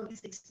learn from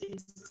these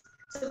experiences.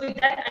 So with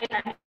that, I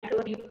hand it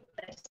over to you.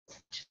 Thanks so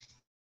much.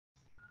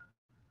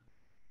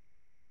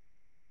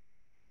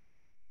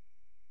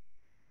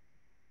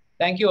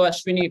 Thank you,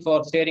 Ashwini,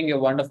 for sharing your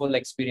wonderful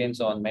experience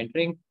on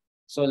mentoring.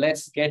 So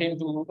let's get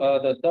into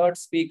the third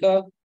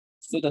speaker.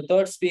 So the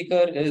third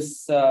speaker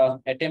is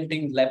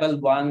attempting level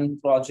 1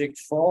 project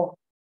 4.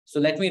 So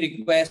let me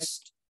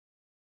request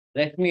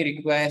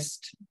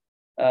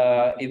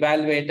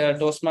evaluator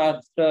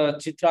Toastmaster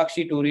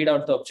Chitrakshi to read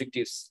out the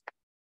objectives.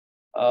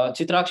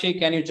 Chitrakshi,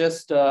 can you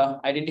just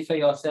identify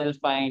yourself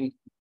and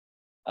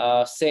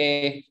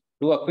say,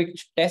 do a quick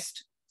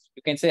test.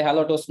 You can say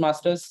hello,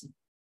 Toastmasters.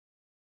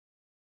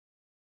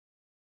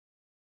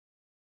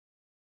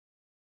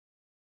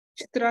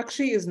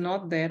 Chitrakshi is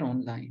not there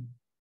online.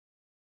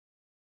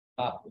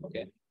 Ah,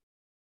 okay.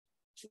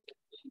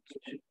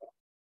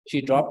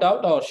 She dropped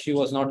out, or she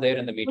was not there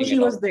in the meeting? No, she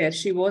was there.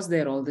 She was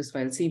there all this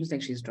while. Seems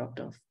like she's dropped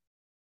off.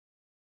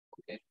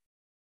 Okay.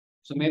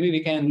 So maybe we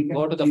can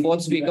go to the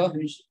fourth speaker.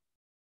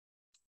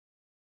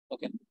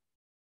 Okay.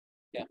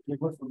 Yeah.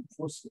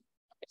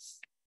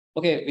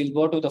 Okay, we'll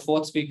go to the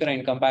fourth speaker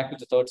and come back to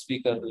the third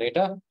speaker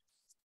later.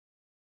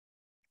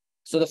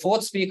 So the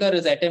fourth speaker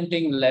is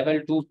attempting level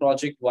 2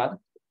 project 1.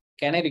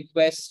 Can I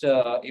request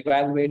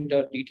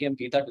evaluator DTM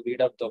Geeta to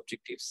read out the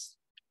objectives?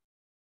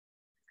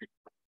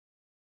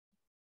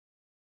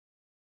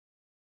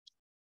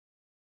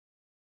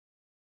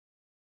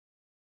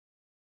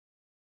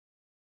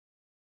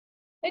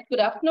 Right, good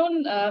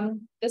afternoon.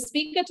 The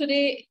speaker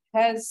today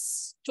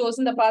has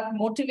chosen the path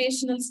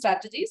motivational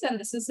strategies, and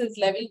this is his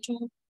level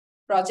 2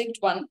 project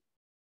 1.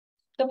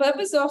 The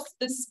purpose of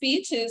this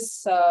speech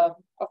is,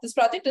 of this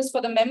project is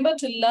for the member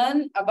to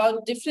learn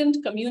about different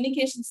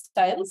communication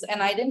styles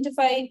and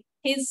identify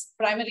his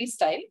primary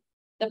style.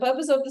 The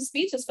purpose of the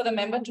speech is for the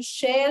member to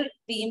share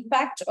the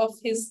impact of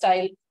his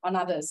style on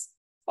others.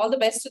 All the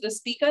best to the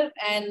speaker,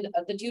 and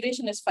the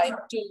duration is 5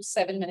 to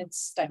 7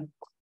 minutes time.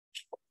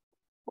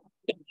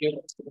 Thank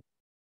you.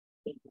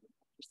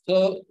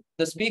 So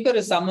the speaker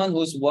is someone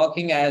who's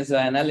working as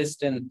an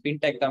analyst in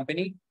fintech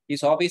company.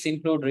 His hobbies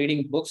include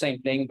reading books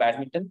and playing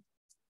badminton.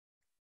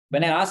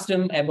 When I asked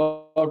him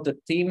about the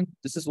theme,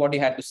 this is what he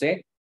had to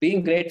say.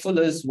 Being grateful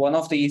is one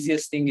of the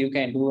easiest things you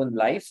can do in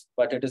life,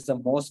 but it is the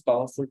most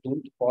powerful tool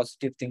to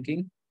positive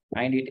thinking,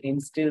 and it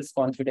instills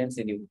confidence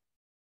in you.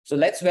 So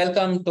let's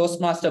welcome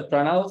Toastmaster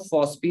Pranav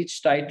for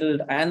speech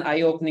titled An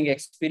Eye-Opening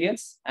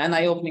Experience. An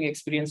Eye-Opening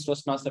Experience,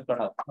 Toastmaster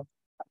Pranav.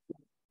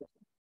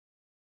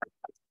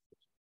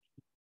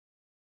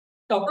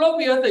 Couple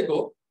of years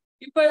ago,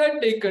 if I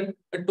had taken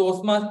a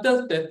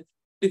Toastmasters test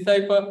to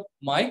decipher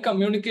my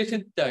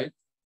communication style,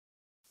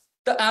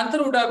 the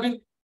answer would have been,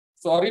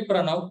 sorry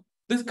Pranav,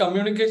 this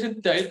communication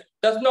style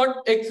does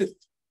not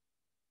exist.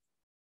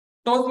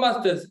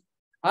 Toastmasters,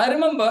 I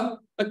remember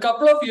a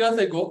couple of years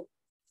ago,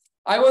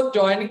 I was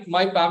joining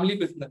my family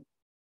business.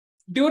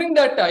 During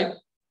that time,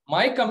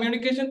 my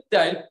communication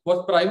style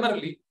was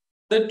primarily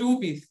the 2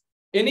 P's.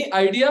 Any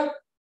idea?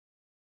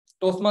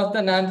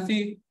 Toastmaster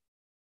Nancy,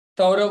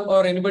 Saurav,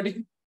 or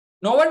anybody?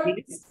 No one?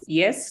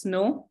 Yes,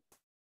 no.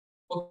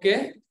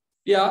 Okay.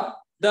 Yeah.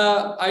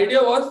 The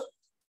idea was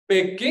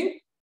begging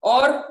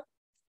or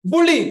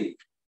bullying.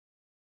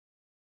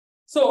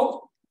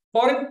 So,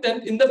 for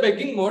instance, in the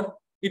begging mode,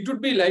 it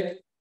would be like,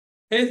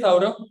 hey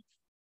Saurav,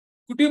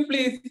 could you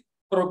please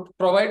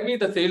provide me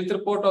the sales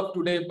report of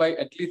today by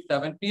at least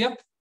 7 p.m.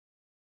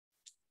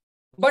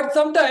 But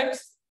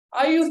sometimes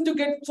I used to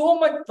get so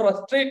much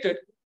frustrated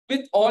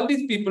with all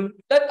these people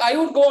that I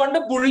would go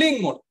under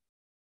bullying mode.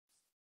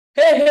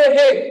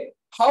 Hey,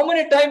 how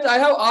many times I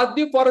have asked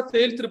you for a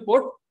sales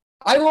report?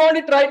 I want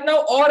it right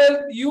now, or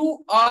else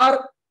you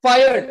are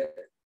fired.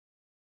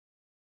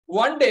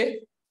 One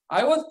day,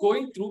 I was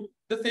going through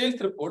the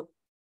sales report,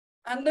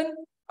 and then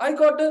I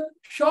got a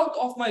shock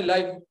of my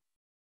life.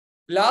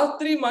 Last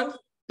 3 months,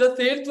 the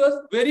sales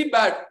was very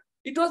bad.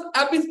 It was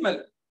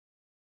abysmal.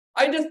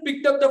 I just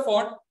picked up the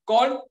phone,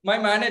 called my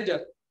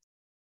manager.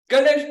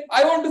 Ganesh,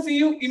 I want to see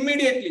you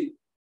immediately.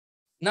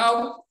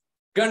 Now,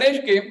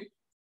 Ganesh came.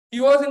 He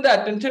was in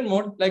the attention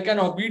mode like an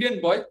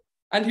obedient boy,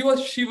 and he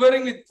was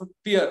shivering with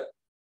fear.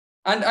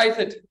 And I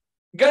said,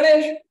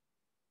 Ganesh,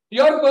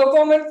 your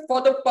performance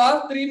for the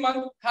past 3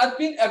 months has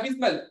been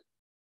abysmal.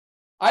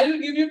 I will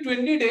give you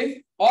 20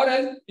 days or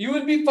else you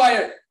will be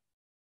fired.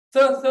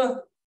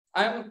 Sir,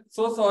 I am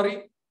so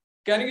sorry.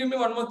 Can you give me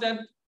one more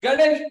chance?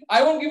 Ganesh,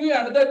 I won't give you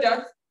another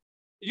chance.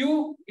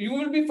 You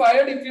will be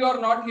fired if you are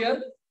not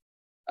here.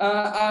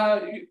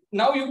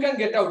 Now you can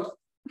get out.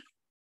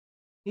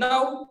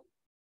 Now,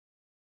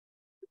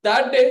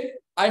 that day,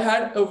 I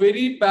had a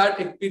very bad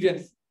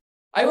experience.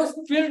 I was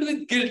filled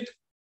with guilt.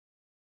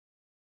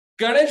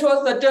 Ganesh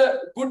was such a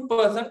good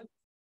person,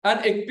 an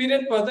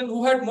experienced person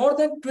who had more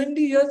than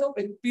 20 years of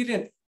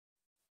experience.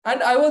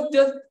 And I was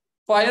just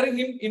firing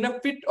him in a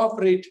fit of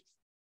rage.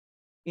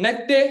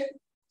 Next day,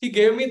 he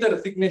gave me the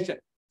resignation.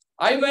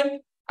 I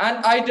went and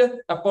I just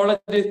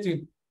apologized to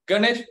him.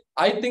 Ganesh,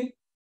 I think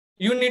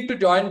you need to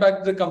join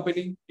back the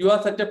company. You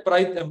are such a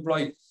prized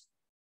employee.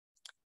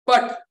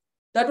 But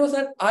that was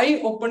an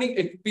eye-opening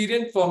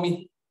experience for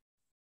me.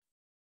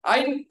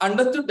 I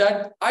understood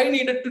that I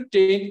needed to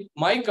change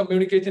my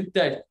communication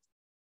style.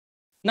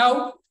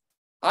 Now,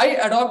 I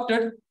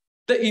adopted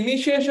the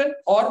initiation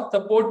or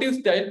supportive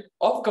style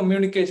of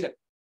communication.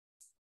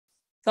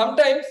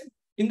 Sometimes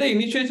in the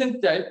initiation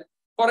style,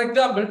 for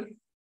example,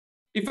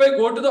 if I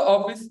go to the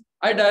office,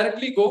 I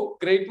directly go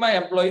greet my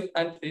employees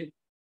and say,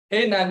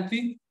 hey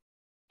Nancy,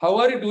 how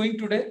are you doing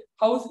today?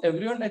 How's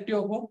everyone at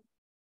your home?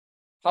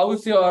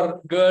 How's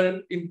your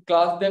girl in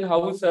class then?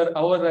 How is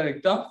her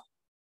exam?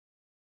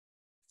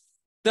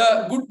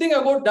 The good thing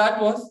about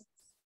that was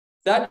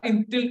that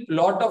instilled a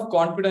lot of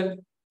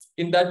confidence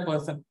in that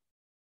person.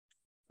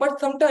 But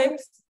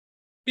sometimes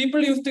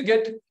people used to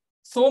get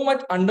so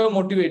much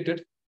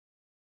undermotivated.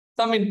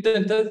 Some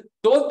instances,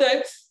 those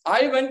times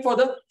I went for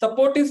the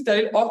supportive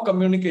style of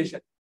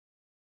communication.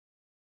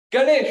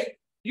 Ganesh,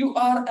 you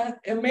are an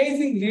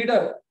amazing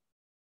leader.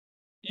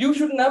 You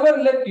should never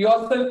let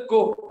yourself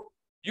go.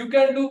 You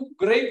can do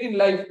great in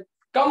life.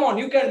 Come on,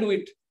 you can do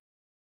it.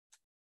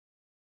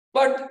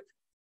 But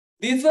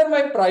these were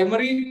my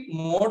primary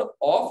mode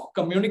of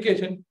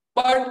communication.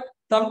 But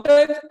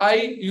sometimes I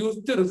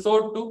used to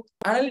resort to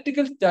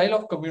analytical style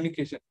of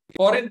communication.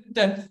 For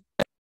instance,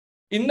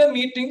 in the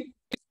meeting,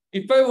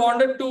 if I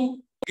wanted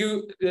to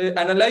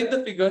analyze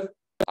the figures,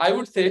 I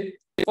would say,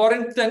 for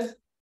instance,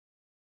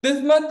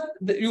 this month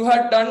you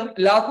had done,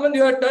 last month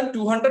you had done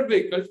 200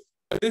 vehicles.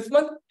 This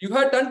month you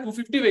had done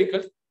 250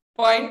 vehicles.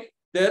 Fine,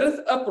 there is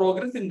a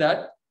progress in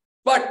that.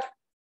 But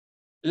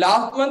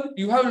last month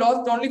you have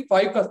lost only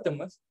 5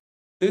 customers.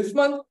 This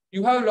month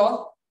you have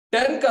lost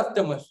 10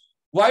 customers.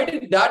 Why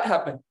did that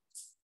happen?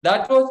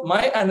 That was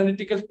my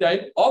analytical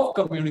style of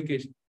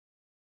communication.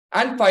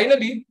 And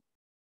finally,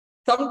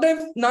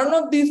 sometimes none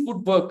of these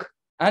would work.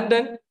 And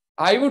then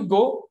I would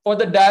go for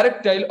the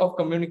direct style of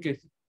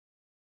communication.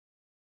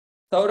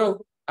 Saurav,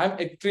 I'm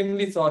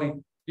extremely sorry.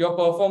 Your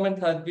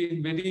performance has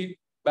been very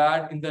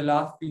bad in the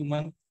last few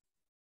months.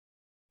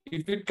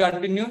 If it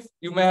continues,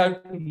 you may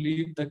have to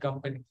leave the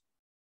company.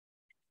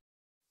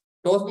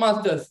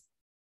 Toastmasters,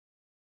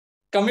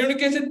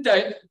 communication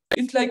style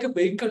is like a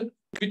vehicle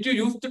which you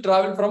use to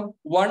travel from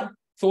one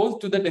source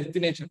to the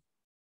destination.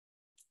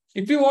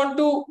 If you want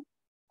to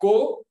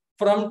go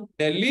from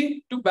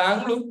Delhi to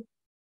Bangalore,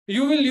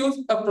 you will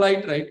use a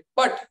flight, right?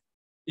 But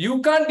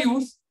you can't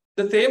use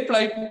the same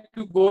flight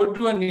to go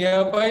to a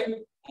nearby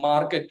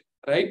market,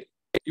 right?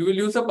 You will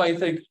use a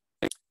bicycle.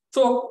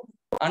 So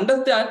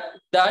understand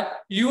that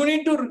you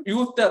need to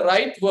use the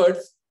right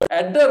words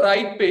at the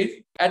right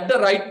pace, at the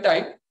right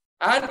time,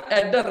 and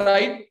at the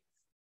right,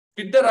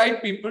 with the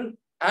right people,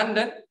 and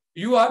then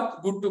you are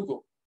good to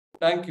go.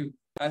 Thank you.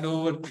 And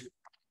over to you.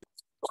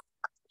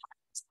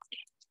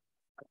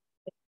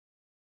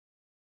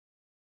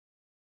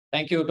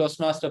 Thank you,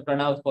 Toastmaster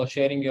Pranav, for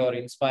sharing your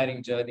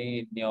inspiring journey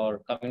in your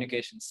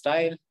communication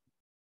style.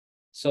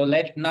 So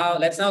let's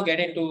now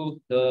get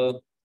into the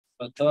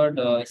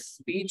third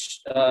speech.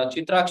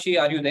 Chitrakshi,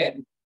 are you there?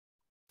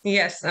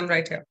 Yes, I'm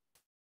right here.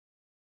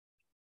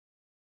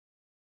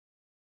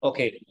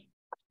 Okay.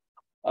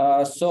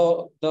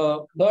 So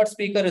the third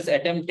speaker is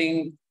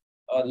attempting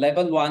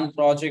level 1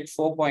 project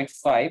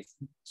 4.5.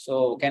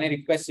 So can I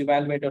request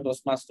evaluator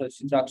Toastmaster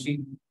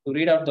Chitrakshi to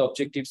read out the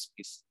objectives,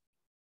 please?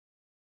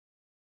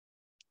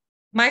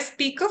 My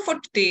speaker for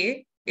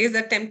today is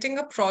attempting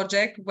a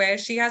project where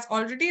she has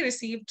already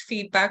received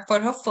feedback for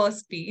her first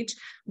speech.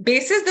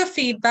 Basis the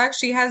feedback,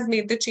 she has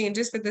made the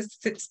changes for the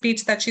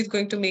speech that she's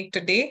going to make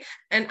today.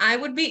 And I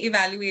would be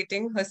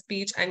evaluating her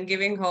speech and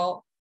giving her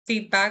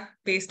feedback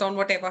based on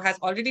whatever has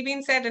already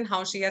been said and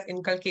how she has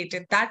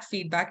inculcated that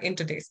feedback in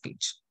today's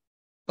speech.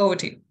 Over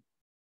to you.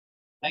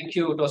 Thank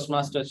you,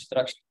 Toastmaster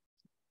Chitrakshi.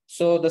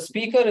 So the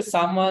speaker is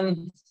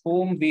someone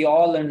whom we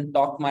all in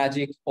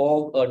TalkMagic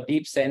owe a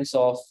deep sense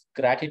of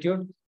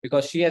gratitude,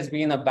 because she has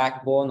been a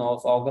backbone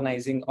of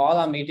organizing all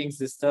our meetings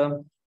this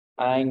term,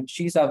 and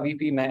she's our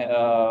VP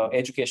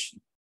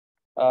Education.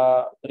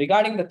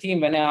 Regarding the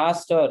theme, when I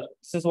asked her,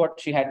 this is what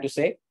she had to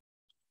say.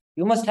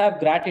 You must have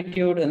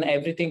gratitude in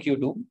everything you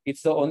do.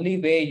 It's the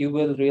only way you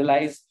will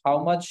realize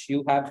how much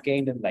you have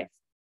gained in life.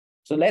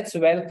 So let's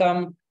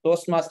welcome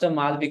Toastmaster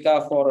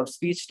Malvika for her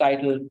speech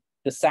titled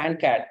The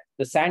Sandcat.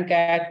 The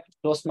Sandcat,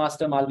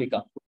 Toastmaster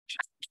Malvika.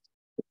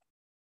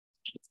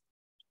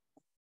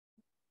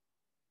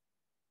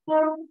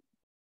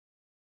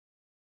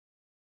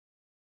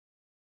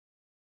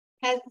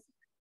 Has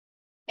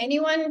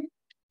anyone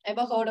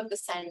ever heard of the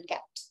Sandcat?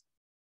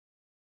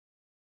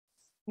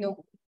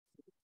 No.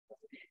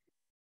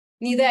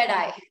 Neither had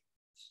I.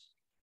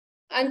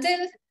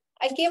 Until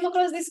I came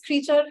across this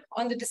creature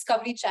on the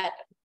Discovery Channel.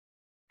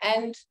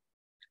 And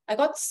I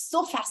got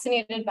so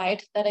fascinated by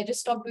it that I just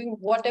stopped doing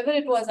whatever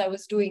it was I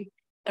was doing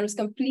and was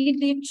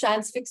completely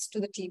transfixed to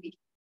the TV.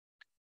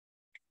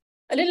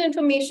 A little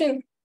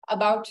information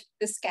about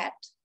this cat.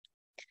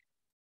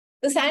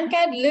 The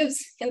sandcat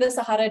lives in the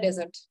Sahara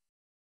Desert.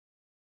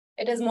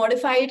 It has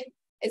modified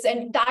its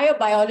entire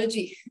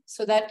biology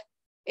so that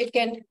it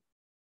can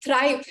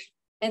thrive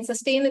and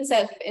sustain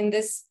itself in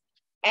this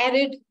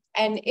arid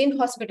and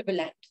inhospitable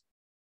land.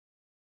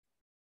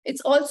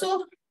 It's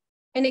also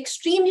an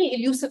extremely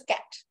elusive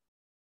cat,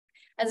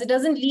 as it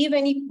doesn't leave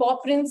any paw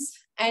prints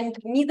and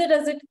neither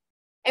does it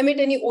emit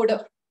any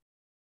odor.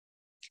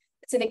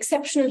 It's an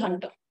exceptional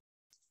hunter.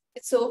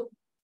 It's so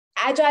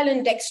agile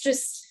and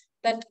dexterous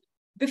that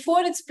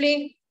before its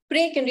prey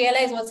can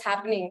realize what's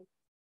happening,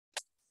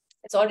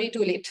 it's already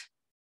too late.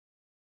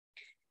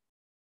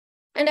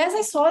 And as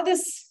I saw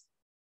this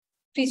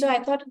creature,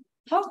 I thought,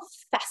 how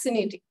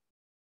fascinating.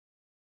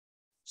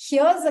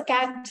 Here's a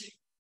cat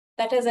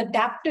that has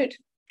adapted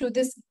to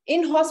this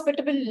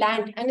inhospitable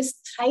land and is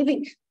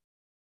thriving.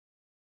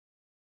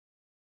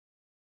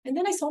 And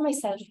then I saw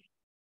myself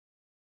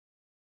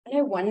and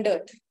I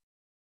wondered,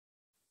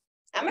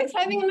 am I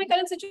thriving in my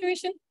current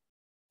situation?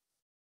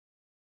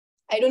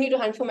 I don't need to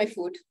hunt for my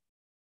food.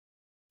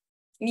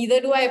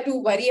 Neither do I have to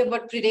worry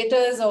about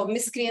predators or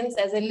miscreants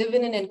as I live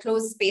in an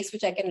enclosed space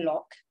which I can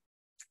lock.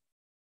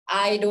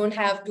 I don't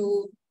have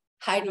to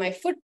hide my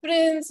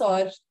footprints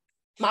or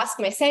mask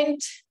my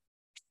scent.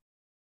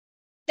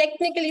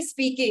 Technically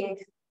speaking,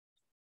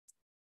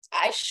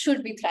 I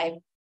should be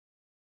thriving.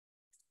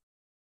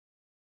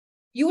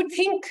 You would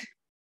think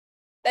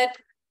that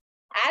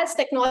as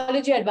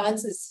technology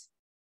advances,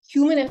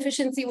 human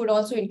efficiency would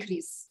also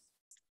increase.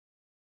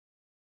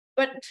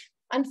 But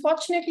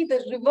unfortunately,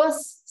 the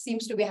reverse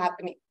seems to be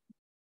happening.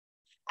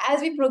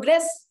 As we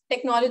progress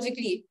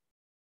technologically,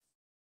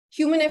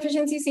 human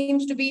efficiency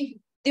seems to be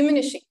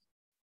diminishing.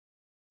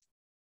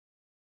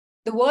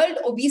 The world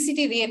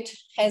obesity rate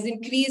has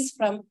increased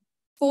from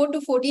 4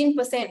 to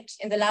 14%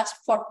 in the last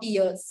 40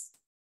 years.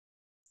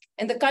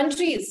 And the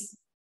countries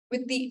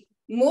with the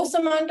most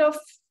amount of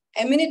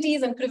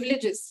amenities and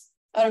privileges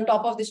are on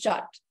top of this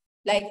chart,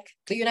 like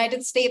the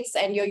United States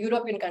and your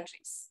European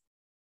countries.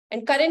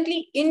 And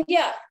currently,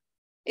 India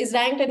is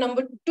ranked at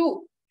number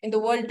 2 in the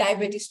world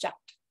diabetes chart.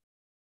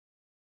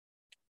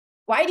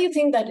 Why do you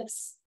think that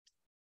is?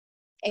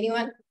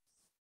 Anyone?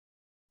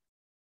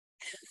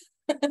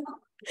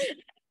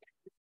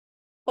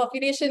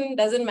 Population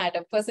doesn't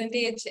matter.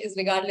 Percentage is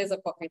regardless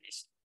of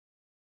population.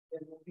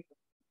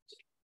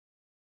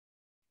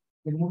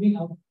 We're moving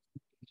out.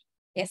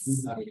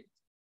 Yes.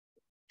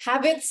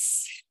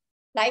 Habits,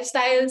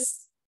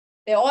 lifestyles,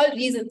 they're all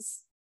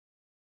reasons.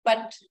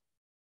 But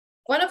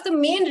one of the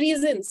main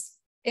reasons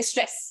is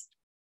stress.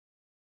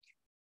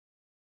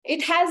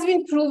 It has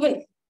been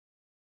proven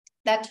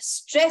that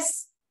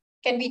stress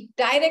can be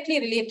directly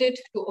related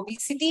to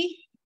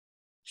obesity,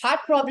 heart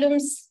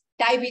problems,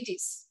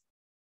 diabetes.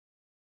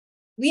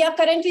 We are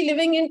currently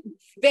living in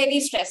very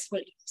stressful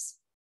times.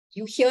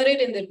 You hear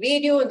it in the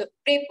radio, in the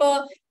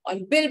paper,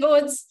 on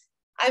billboards.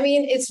 I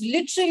mean, it's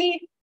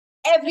literally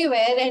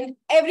everywhere and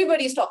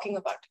everybody's talking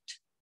about it.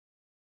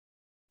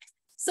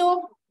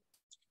 So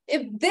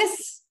if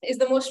this is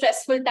the most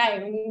stressful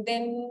time,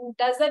 then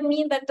does that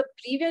mean that the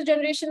previous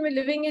generation were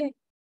living in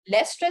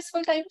less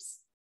stressful times?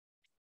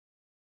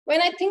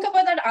 When I think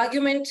about that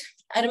argument,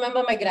 I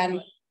remember my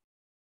grandma.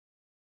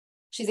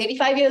 She's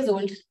 85 years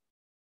old,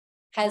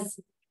 has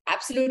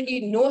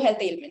absolutely no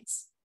health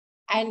ailments,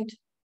 and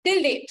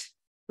till date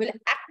will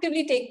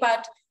actively take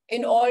part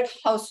in all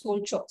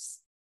household chores.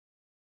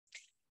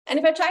 And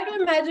if I try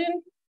to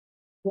imagine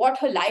what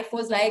her life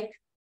was like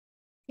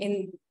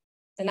in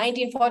the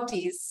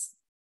 1940s,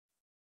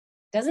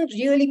 doesn't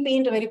really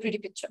paint a very pretty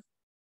picture.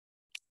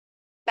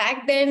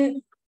 Back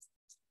then,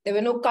 there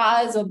were no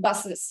cars or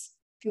buses.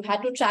 If you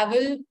had to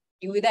travel,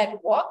 you either had to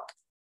walk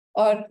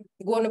or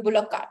go on a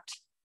bullock cart.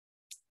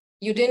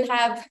 You didn't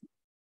have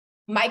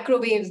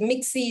microwaves,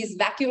 mixies,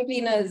 vacuum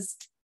cleaners.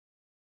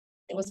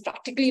 There was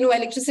practically no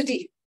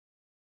electricity.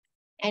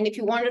 And if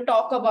you want to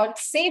talk about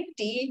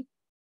safety,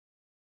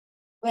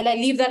 well, I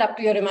leave that up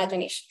to your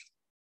imagination.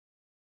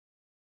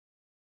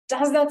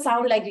 Does that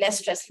sound like less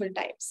stressful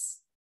times?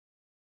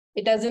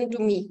 It doesn't to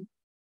me.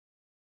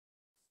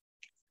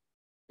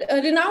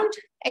 A renowned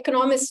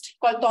economist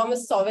called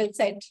Thomas Sowell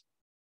said,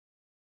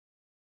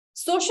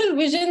 social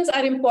visions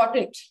are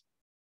important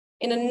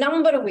in a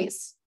number of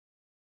ways.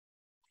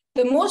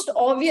 The most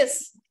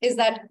obvious is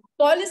that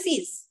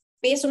policies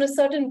based on a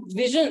certain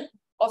vision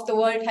of the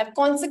world have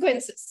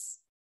consequences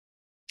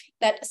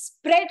that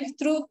spread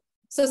through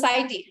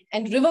society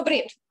and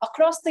reverberate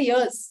across the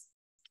years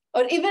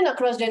or even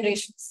across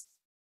generations.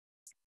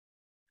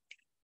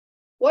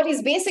 What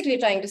he's basically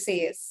trying to say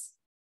is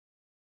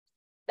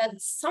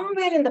that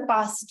somewhere in the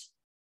past,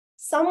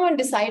 someone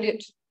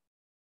decided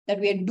that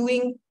we are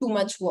doing too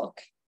much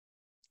work.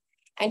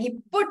 And he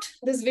put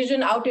this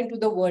vision out into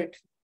the world,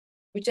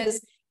 which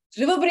has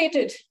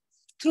reverberated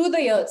through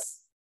the years.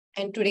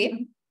 And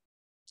today,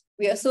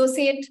 we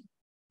associate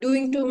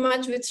doing too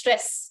much with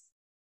stress.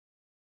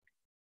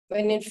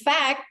 When in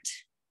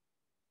fact,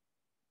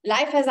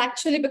 life has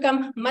actually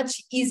become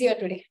much easier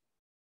today.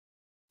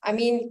 I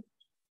mean,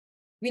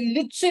 we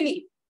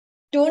literally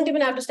don't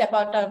even have to step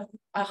out of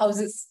our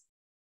houses,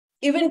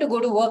 even to go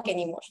to work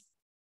anymore.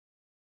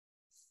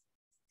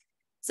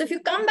 So if you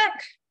come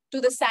back to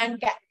the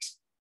sand cat,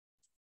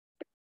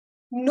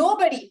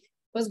 nobody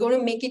was going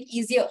to make it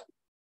easier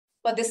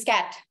for this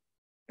cat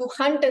to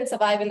hunt and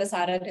survive in the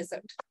Sahara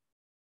Desert.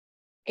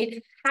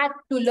 It had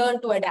to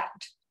learn to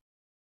adapt.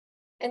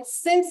 And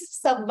since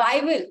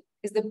survival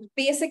is the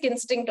basic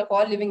instinct of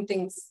all living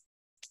things,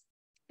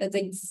 that's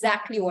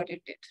exactly what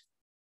it did.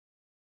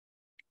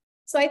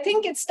 So I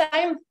think it's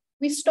time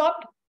we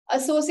stopped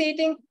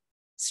associating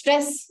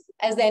stress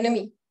as the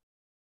enemy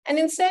and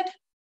instead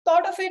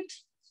thought of it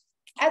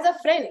as a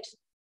friend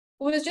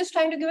who is just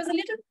trying to give us a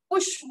little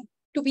push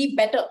to be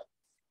better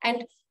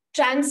and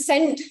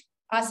transcend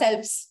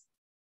ourselves.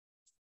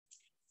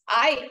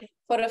 I,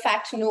 for a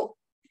fact, know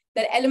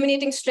that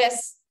eliminating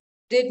stress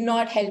did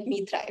not help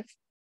me thrive.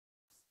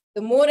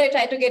 The more I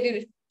tried to get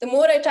it, the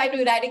more I tried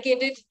to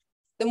eradicate it,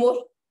 the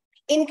more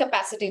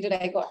incapacitated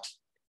I got.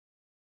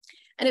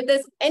 And if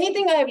there's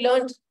anything I have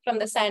learned from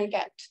the sand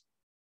cat,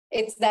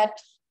 it's that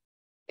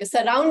your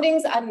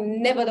surroundings are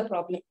never the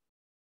problem.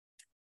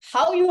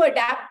 How you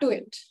adapt to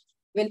it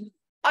will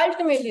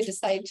ultimately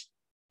decide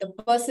the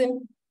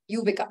person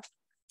you become.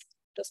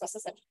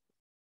 Toastmasters.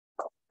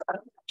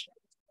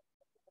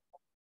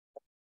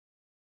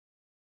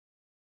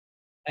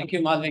 Thank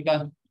you,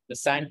 Malvika. The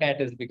sand cat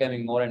is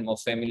becoming more and more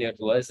familiar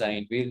to us,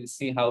 and we'll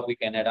see how we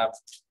can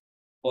adapt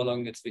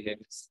following its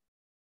behaviors.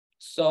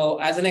 So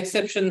as an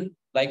exception,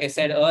 like I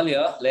said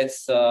earlier,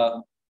 let's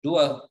do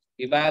a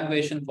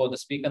evaluation for the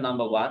speaker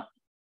number 1.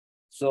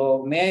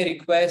 So may I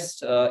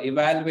request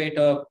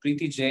evaluator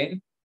Preeti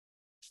Jain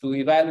to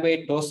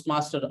evaluate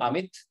Toastmaster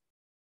Amit.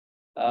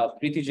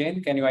 Preeti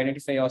Jain, can you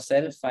identify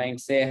yourself and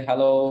say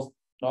hello,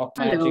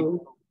 TalkMagic?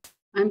 Hello,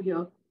 I'm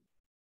here.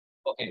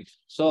 Okay,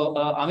 so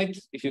Amit,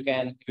 if you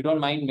don't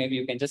mind, maybe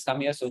you can just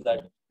come here so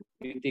that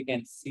Preeti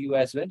can see you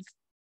as well.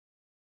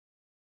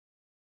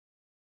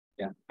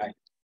 Yeah, hi.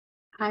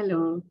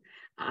 Hello.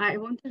 I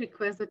want to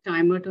request the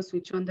timer to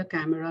switch on the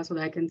camera so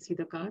that I can see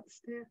the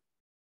cards there.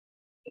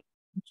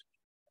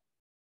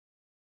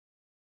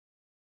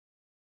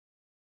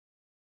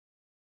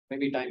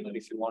 Maybe timer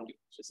if you want to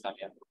just come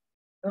here.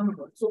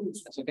 So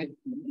that's okay.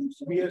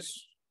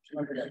 Yes.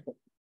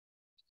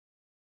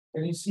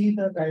 Can you see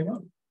the timer?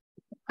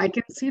 I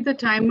can see the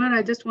timer.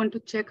 I just want to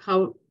check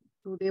how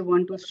do they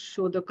want to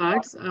show the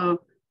cards.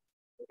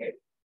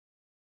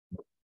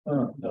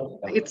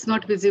 It's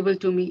not visible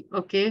to me.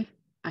 Okay.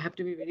 I have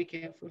to be very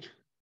careful.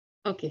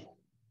 Okay,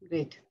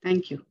 great.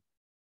 Thank you.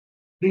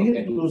 Bring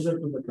it closer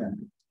to the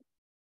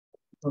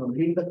camera.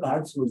 Bring the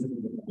cards closer to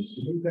the camera.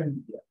 You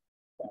can,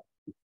 yeah.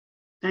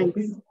 Thanks.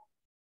 Okay.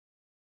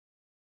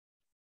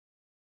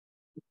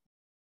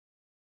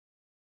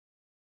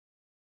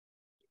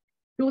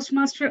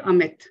 Toastmaster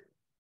Amit,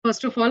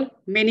 first of all,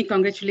 many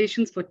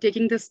congratulations for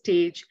taking the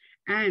stage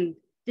and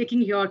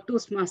taking your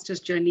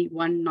Toastmasters journey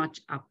one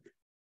notch up.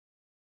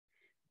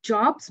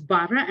 Jobs,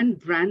 Barra, and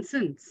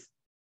Branson's.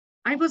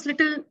 I was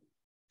little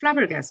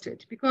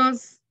flabbergasted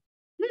because,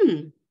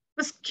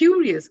 was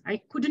curious. I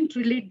couldn't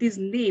relate these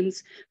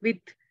names with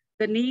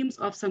the names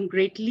of some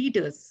great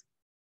leaders.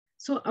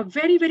 So a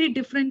very, very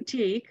different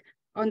take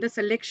on the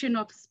selection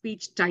of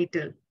speech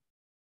title.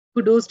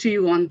 Kudos to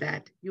you on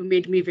that. You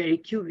made me very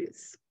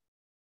curious.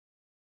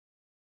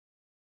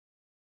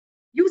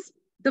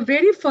 The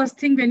very first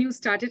thing when you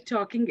started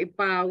talking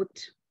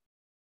about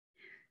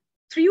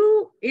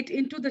threw it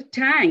into the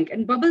tank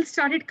and bubbles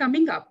started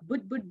coming up.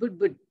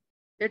 Bud.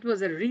 That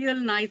was a real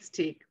nice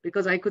take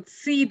because I could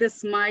see the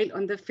smile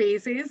on the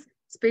faces,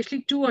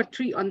 especially 2 or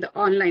 3 on the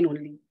online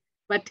only.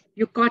 But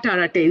you caught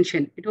our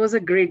attention. It was a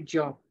great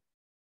job.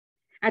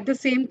 At the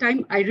same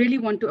time, I really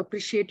want to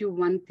appreciate you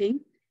one thing.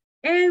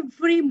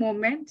 Every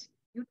moment,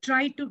 you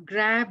try to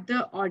grab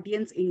the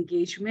audience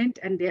engagement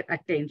and their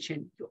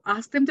attention. You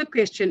ask them the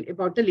question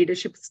about the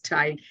leadership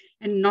style.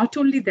 And not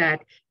only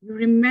that, you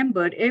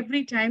remembered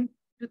every time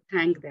to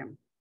thank them.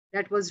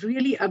 That was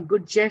really a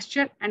good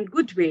gesture and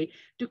good way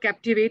to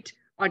captivate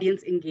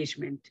audience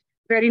engagement.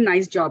 Very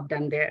nice job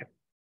done there.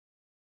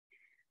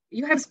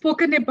 You have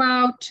spoken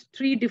about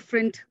 3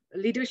 different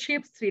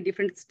leaderships, 3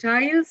 different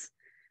styles.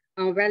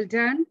 Well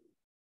done.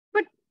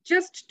 But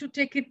just to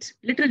take it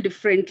a little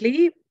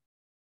differently,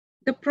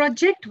 the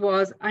project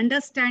was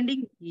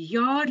understanding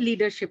your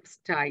leadership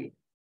style.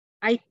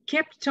 I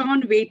kept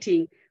on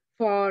waiting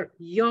for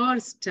your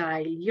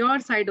style, your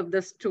side of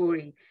the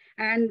story.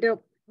 And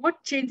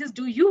what changes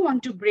do you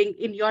want to bring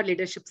in your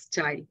leadership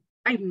style?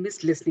 I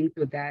miss listening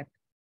to that.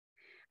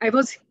 I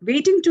was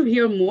waiting to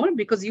hear more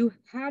because you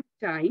had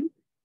time,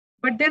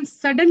 but then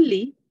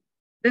suddenly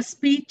the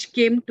speech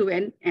came to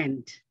an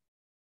end.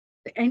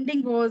 The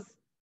ending was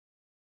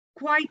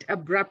quite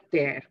abrupt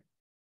there.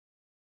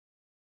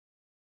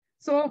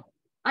 So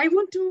I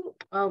want to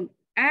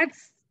add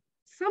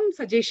some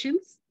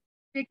suggestions.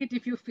 Take it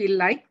if you feel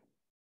like.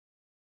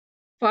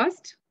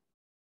 First,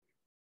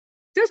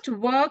 just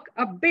work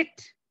a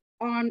bit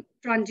on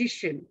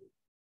transition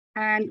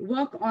and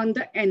work on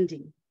the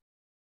ending.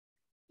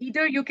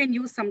 Either you can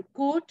use some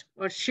quote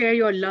or share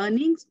your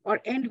learnings or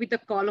end with a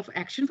call of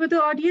action for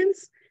the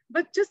audience,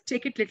 but just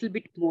take it a little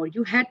bit more.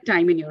 You had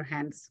time in your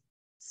hands.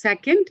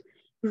 Second,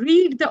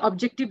 read the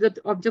objective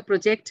of the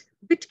project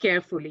a bit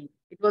carefully.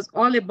 It was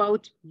all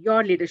about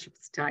your leadership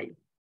style.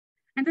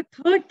 And the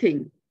third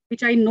thing,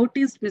 which I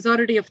noticed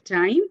majority of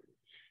time,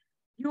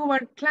 you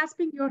were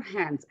clasping your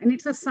hands, and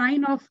it's a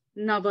sign of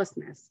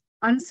nervousness,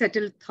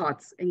 unsettled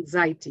thoughts,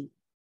 anxiety.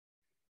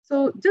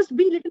 So just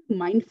be a little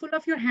mindful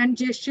of your hand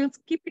gestures,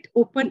 keep it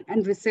open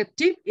and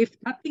receptive. If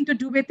nothing to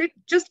do with it,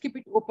 just keep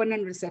it open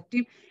and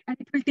receptive, and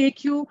it will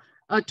take you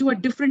to a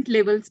different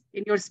levels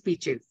in your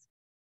speeches.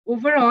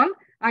 Overall,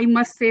 I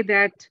must say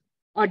that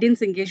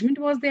audience engagement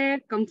was there,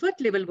 comfort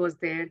level was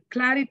there,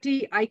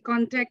 clarity, eye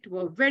contact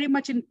were very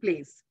much in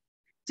place.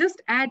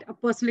 Just add a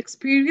personal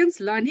experience,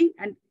 learning,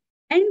 and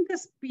end the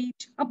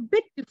speech a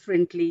bit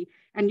differently,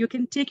 and you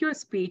can take your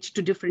speech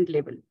to different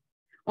level.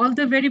 All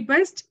the very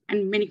best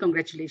and many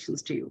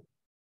congratulations to you.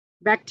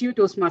 Back to you,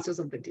 Toastmasters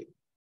of the day.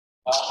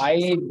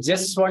 I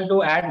just want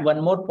to add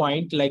one more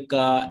point. Like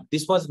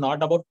this was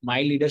not about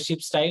my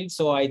leadership style.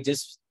 So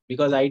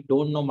because I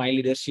don't know my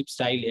leadership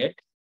style yet.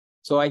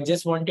 So I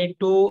just wanted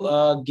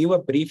to give a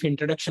brief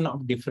introduction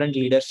of different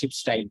leadership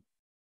style,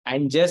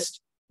 and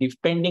just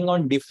depending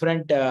on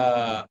different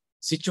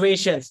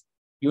situations,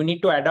 you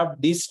need to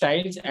adopt these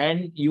styles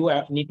and you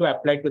need to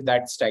apply to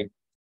that style.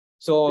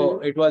 So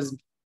it was,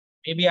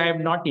 maybe I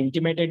have not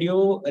intimated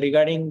you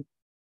regarding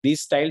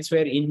these styles were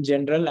in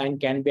general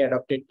and can be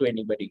adopted to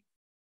anybody.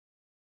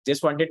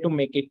 Just wanted to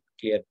make it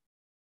clear.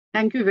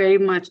 Thank you very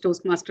much,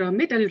 Toastmaster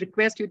Amit. I'll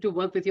request you to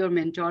work with your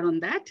mentor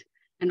on that,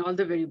 and all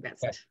the very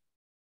best. Yes.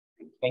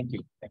 Thank you.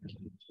 Thank you.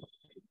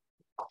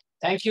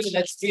 Thank you.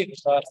 Let's give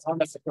a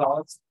round of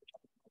applause.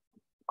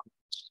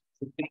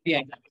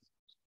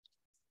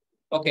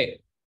 Okay.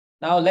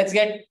 Now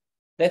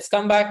let's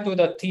come back to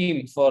the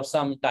theme for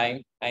some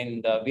time.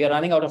 And we are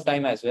running out of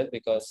time as well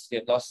because we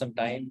have lost some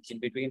time in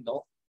between.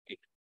 No.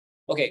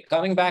 Okay.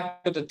 Coming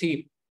back to the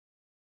theme.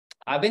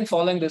 I've been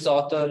following this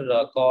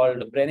author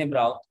called Brené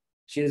Brown.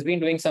 She has been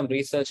doing some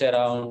research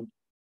around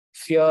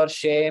fear,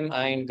 shame,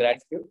 and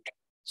gratitude.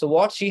 So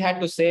what she had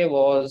to say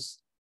was,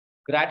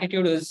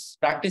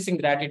 practicing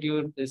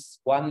gratitude is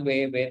one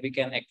way where we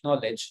can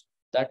acknowledge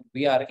that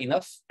we are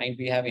enough and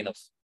we have enough.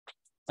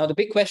 Now, the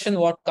big question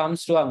what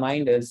comes to our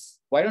mind is,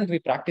 why don't we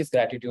practice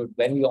gratitude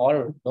when we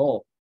all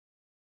know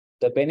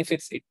the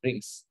benefits it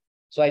brings?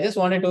 So I just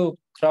wanted to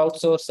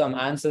crowdsource some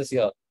answers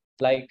here.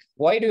 Like,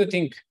 why do you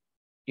think,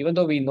 even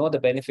though we know the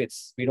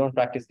benefits, we don't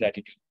practice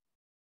gratitude?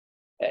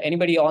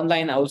 Anybody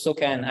online also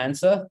can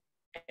answer.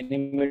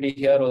 Anybody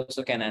here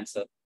also can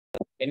answer.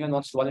 Anyone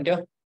wants to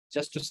volunteer?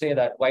 Just to say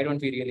that, why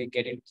don't we really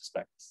get into this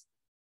practice?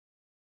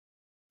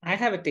 I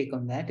have a take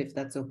on that, if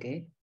that's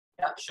okay.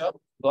 Yeah, sure.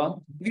 Go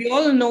on. We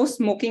all know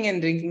smoking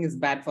and drinking is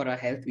bad for our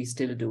health. We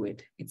still do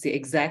it. It's the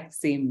exact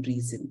same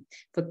reason.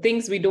 For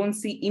things we don't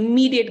see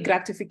immediate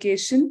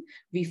gratification,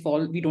 we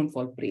don't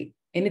fall prey.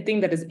 Anything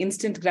that is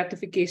instant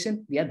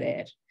gratification, we are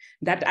there.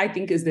 That, I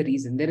think, is the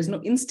reason. There is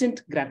no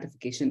instant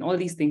gratification. All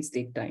these things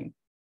take time.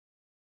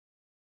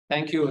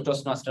 Thank you,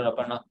 Toastmaster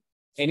Aparna.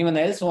 Anyone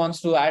else wants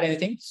to add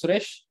anything?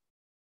 Suresh?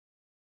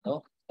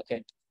 No?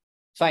 Okay.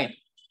 Fine.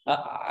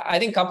 I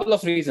think a couple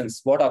of reasons.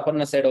 What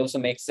Aparna said also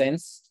makes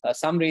sense.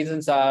 Some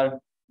reasons are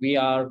we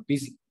are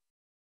busy.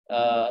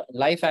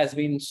 Life has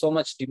been so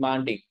much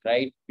demanding,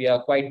 right? We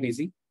are quite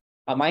busy.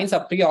 Our minds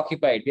are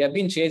preoccupied. We have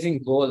been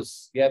chasing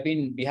goals. We have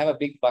a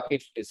big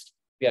bucket list.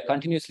 We are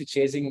continuously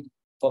chasing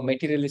for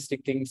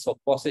materialistic things, for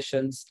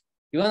possessions.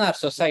 Even our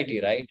society,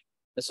 right?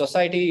 The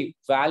society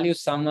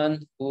values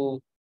someone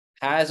who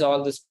has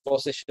all these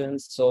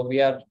possessions. So we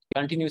are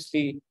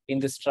continuously in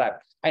this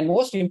trap. And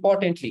most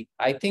importantly,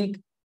 I think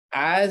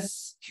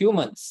as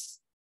humans,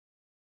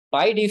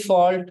 by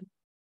default,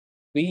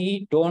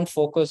 we don't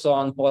focus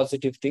on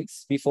positive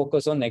things. We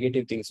focus on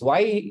negative things.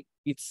 Why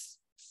it's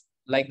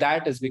like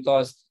that is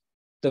because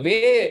the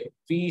way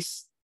we,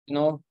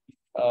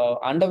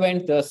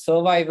 underwent the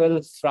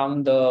survival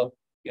from the,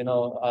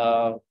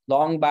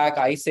 long back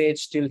ice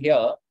age till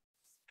here,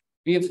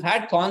 we've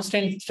had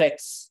constant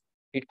threats.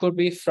 It could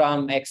be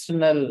from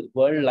external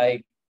world,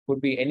 like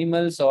could be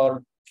animals,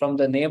 or from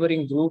the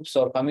neighboring groups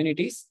or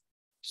communities.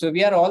 So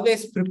we are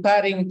always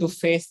preparing to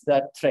face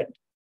that threat.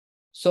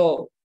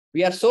 So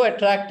we are so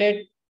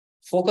attracted,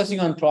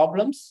 focusing on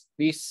problems,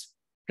 we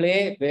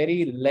play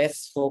very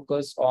less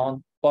focus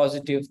on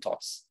positive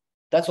thoughts.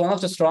 That's one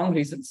of the strong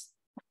reasons.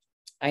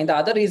 And the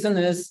other reason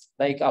is,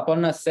 like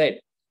Aparna said,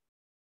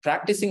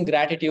 practicing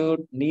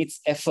gratitude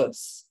needs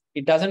efforts.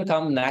 It doesn't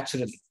come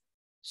naturally.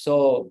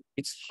 So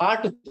it's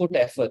hard to put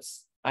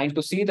efforts and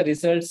to see the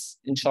results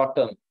in short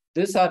term.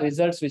 These are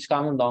results which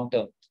come in long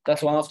term.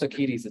 That's one of the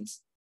key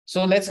reasons.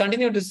 So let's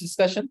continue this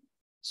discussion.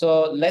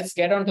 So let's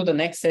get on to the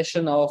next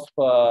session of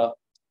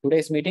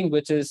today's meeting,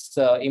 which is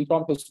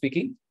impromptu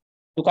speaking.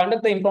 To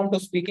conduct the impromptu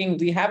speaking,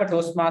 we have a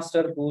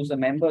Toastmaster who's a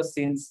member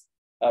since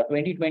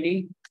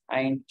 2020,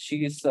 and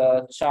she is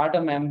a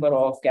charter member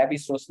of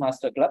Gabbys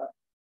Toastmaster Club.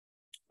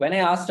 When I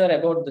asked her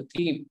about the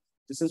theme,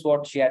 this is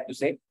what she had to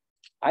say.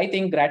 I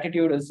think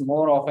gratitude is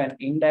more of an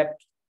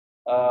in-depth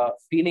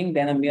feeling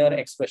than a mere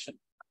expression.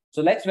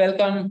 So let's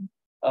welcome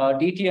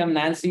DTM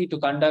Nancy to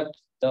conduct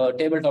the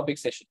table topic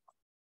session.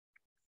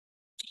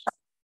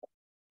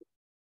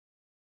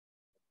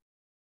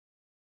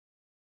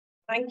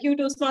 Thank you,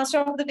 Toastmaster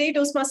of the Day,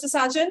 Toastmaster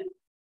Sergeant.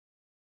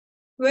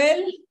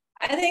 Well,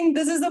 I think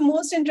this is the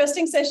most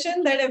interesting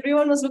session that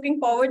everyone was looking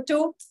forward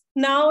to.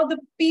 Now, the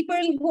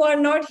people who are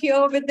not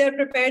here with their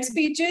prepared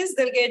speeches,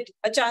 they'll get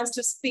a chance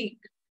to speak.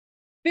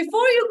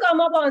 Before you come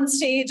up on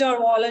stage or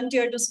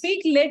volunteer to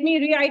speak, let me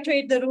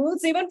reiterate the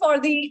rules, even for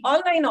the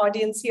online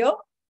audience here.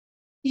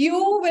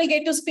 You will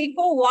get to speak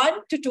for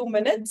 1 to 2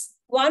 minutes.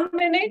 1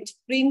 minute,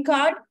 green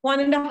card,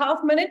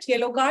 1.5 minutes,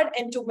 yellow card,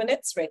 and 2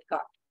 minutes, red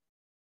card.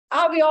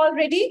 Are we all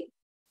ready?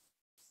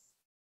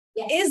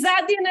 Is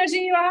that the energy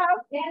you have?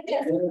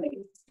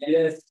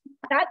 Yes.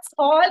 That's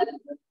all.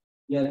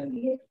 Yeah.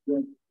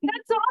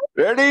 That's all.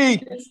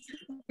 Ready?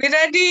 We're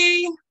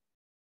ready.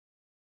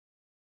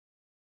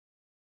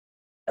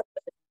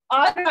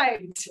 All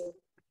right.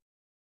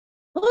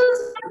 Who's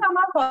going to come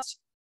up first?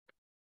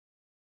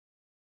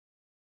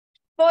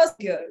 First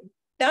here.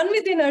 Done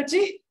with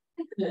energy?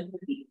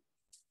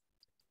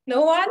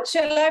 No one?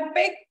 Shall I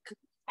pick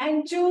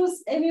and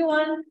choose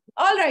anyone?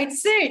 All right,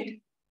 Sid.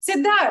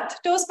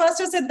 Siddharth,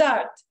 Toastmaster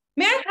Siddharth.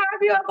 May I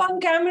have you up on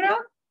camera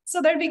so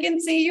that we can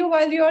see you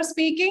while you are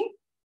speaking?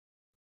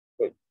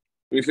 Will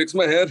you fix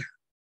my hair?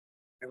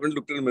 I haven't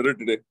looked in the mirror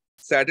today.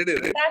 Saturday,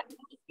 right? That's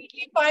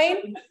completely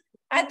fine.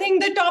 I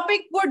think the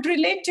topic would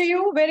relate to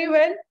you very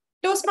well.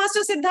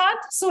 Toastmaster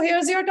Siddharth, so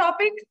here's your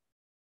topic.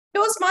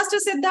 Toastmaster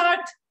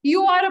Siddharth,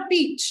 you are a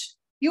peach.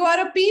 You are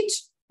a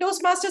peach.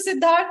 Toastmaster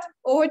Siddharth,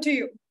 over to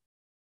you.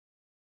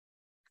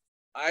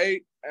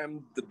 I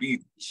am the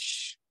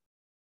beach.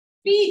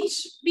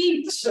 Peach,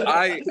 peach.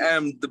 I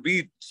am the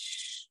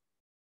beach.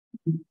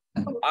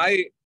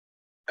 I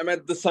am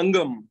at the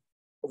sangam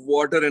of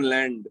water and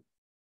land.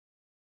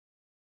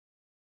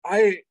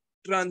 I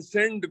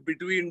transcend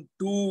between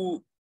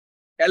two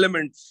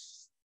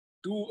elements,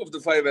 two of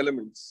the 5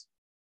 elements.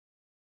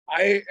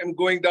 I am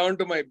going down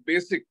to my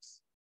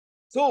basics.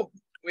 So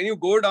when you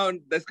go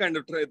down this kind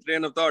of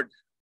train of thought,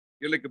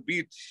 you're like a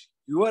beach.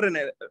 You are in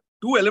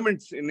 2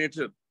 elements in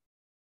nature.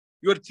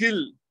 You are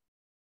chill.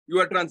 You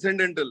are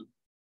transcendental.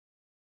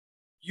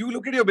 You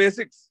look at your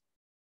basics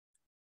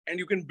and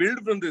you can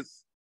build from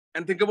this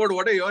and think about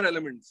what are your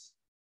elements.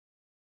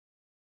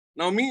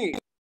 Now me,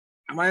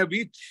 am I a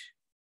beach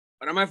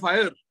or am I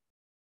fire?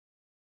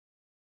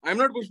 I'm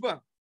not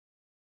Pushpa,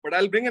 but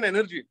I'll bring an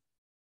energy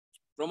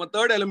from a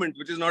 3rd element,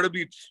 which is not a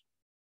beach.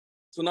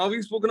 So now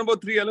we've spoken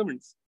about 3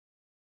 elements.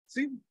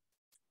 See,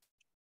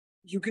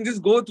 you can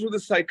just go through the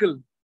cycle,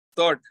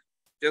 thought,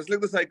 just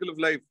like the cycle of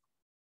life.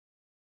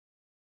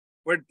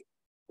 But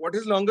what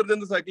is longer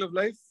than the cycle of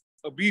life?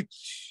 A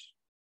beach.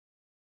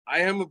 I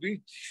am a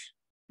beach.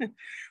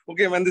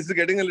 Okay, man, this is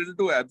getting a little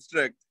too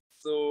abstract.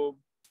 So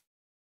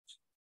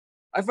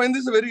I find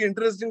this a very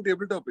interesting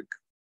table topic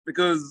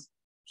because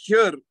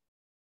here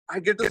I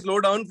get to slow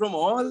down from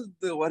all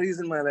the worries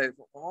in my life,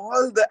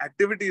 all the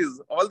activities,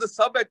 all the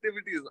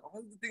sub-activities,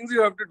 all the things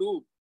you have to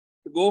do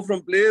to go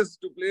from place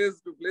to place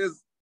to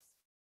place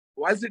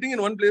while sitting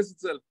in one place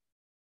itself.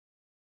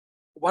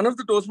 One of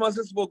the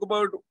Toastmasters spoke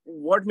about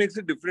what makes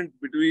it different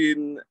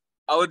between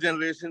our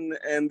generation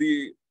and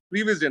the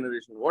previous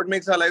generation. What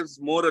makes our lives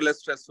more or less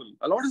stressful?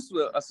 A lot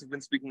of us have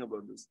been speaking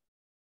about this.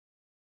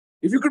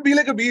 If you could be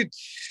like a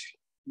beach,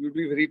 you would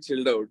be very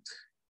chilled out.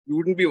 You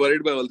wouldn't be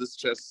worried by all this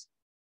stress.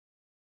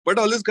 But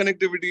all this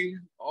connectivity,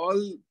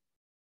 all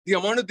the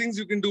amount of things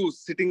you can do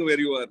sitting where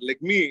you are,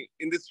 like me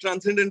in this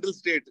transcendental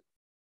state,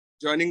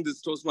 joining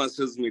this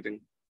Toastmasters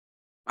meeting.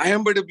 I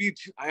am but a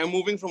beach. I am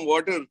moving from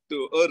water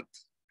to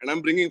earth and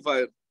I'm bringing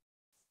fire.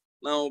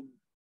 Now,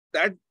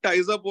 that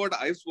ties up what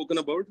I've spoken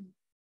about.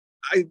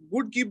 I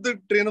would keep the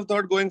train of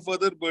thought going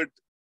further, but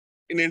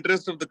in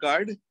interest of the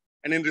card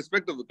and in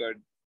respect of the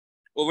card,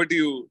 over to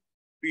you,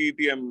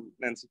 TTM,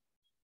 Nancy.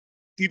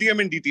 TTM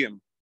and DTM.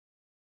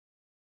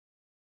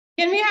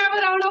 Can we have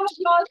a round of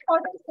applause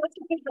for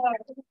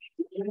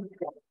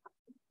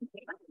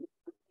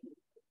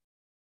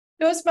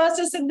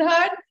Toastmaster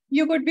Siddharth?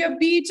 You could be a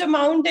beach, a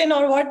mountain,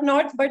 or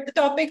whatnot, but the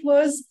topic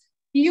was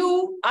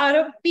you are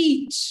a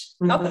peach,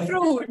 a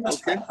fruit.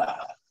 Okay.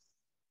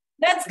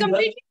 That's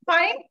completely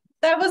fine.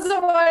 That was a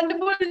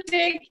wonderful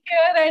take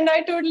here, and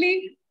I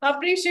totally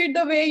appreciate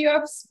the way you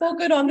have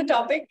spoken on the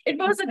topic. It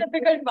was a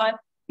difficult one.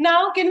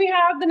 Now, can we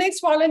have the next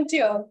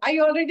volunteer? Are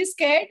you already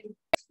scared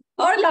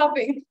or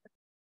laughing?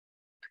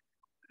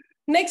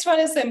 Next one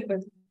is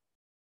simple.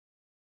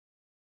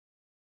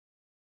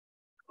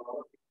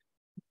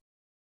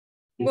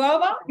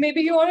 Guava,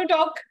 maybe you want to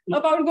talk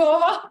about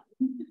guava?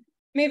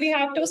 Maybe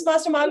have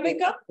Toastmaster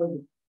Malvika?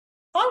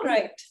 All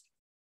right.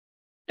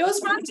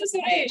 Toastmaster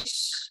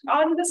Suresh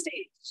on the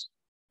stage.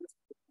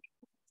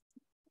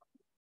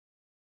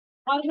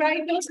 All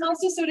right,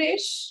 Toastmaster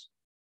Suresh,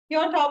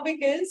 your topic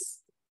is?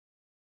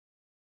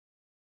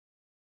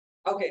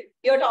 Okay,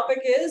 your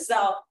topic is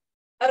a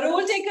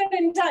role taker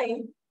in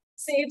time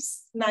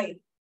saves 9.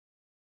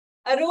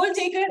 A role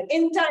taker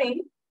in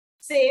time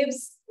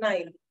saves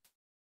 9.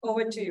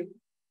 Over to you.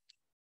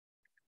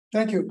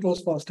 Thank you,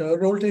 Toastmaster. A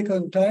role taker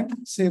in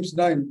time saves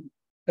 9.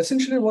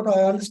 Essentially, what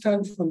I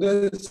understand from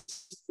this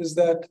is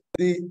that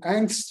the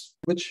angst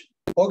which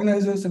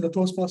organizers in the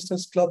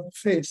Toastmasters Club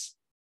face,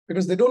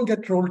 because they don't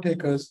get role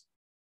takers.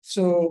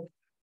 So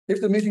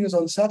if the meeting is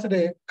on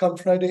Saturday, come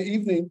Friday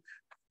evening,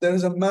 there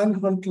is a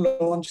manhunt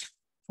launched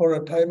for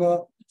a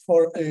timer,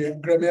 for a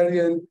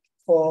grammarian,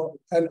 for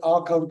an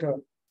R counter.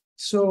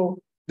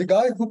 So the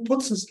guy who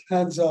puts his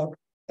hands up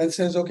and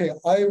says, okay,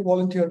 I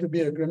volunteer to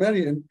be a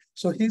grammarian.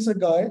 So he's a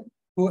guy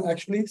who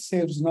actually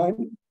saves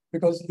 9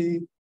 because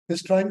he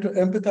is trying to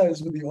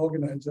empathize with the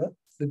organizer,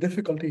 the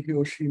difficulty he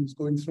or she is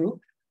going through,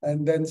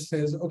 and then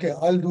says, okay,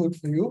 I'll do it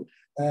for you.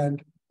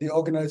 And the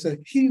organizer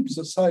heaves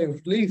a sigh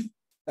of relief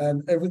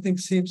and everything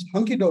seems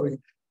hunky-dory.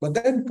 But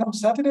then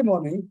comes Saturday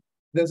morning,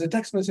 there's a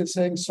text message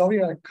saying,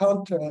 sorry, I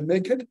can't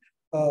make it.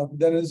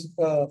 There is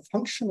a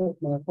function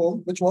at my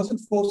home, which wasn't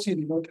foreseen.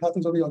 You know, it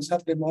happens only on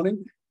Saturday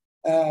morning,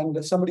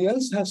 and somebody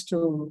else has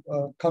to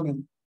come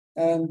in.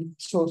 And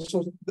so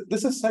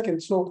this is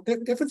second. So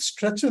if it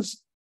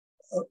stretches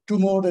to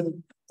more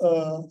than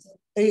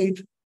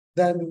 8,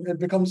 then it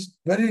becomes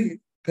very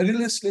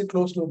perilously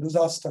close to a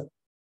disaster.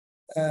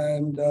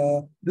 And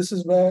this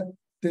is where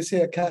they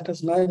say a cat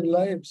has 9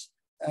 lives.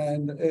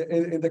 And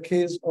in the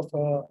case of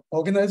an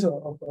organizer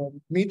of a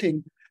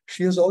meeting,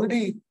 she has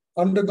already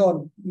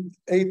undergone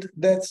 8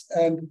 deaths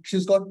and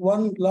she's got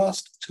one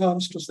last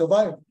chance to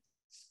survive.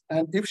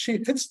 And if she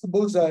hits the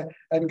bullseye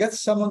and gets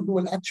someone who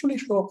will actually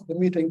show up at the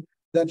meeting,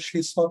 then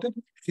she's sorted,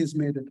 she's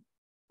made it.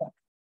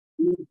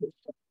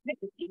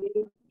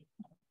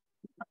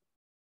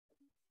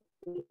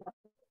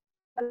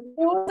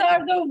 Those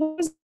are the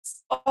words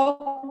of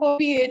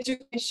hobby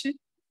education.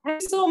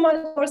 Thank you so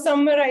much for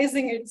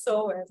summarizing it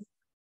so well.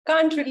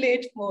 Can't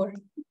relate more.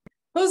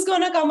 Who's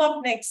going to come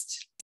up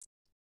next?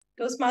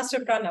 Toastmaster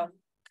Pranav.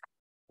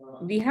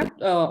 We have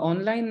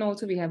online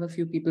also, we have a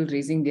few people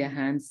raising their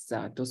hands,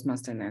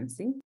 Toastmaster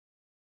Nancy.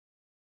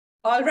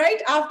 All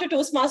right, after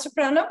Toastmaster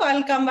Pranav,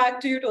 I'll come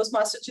back to you,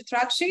 Toastmaster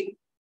Chitrakshi.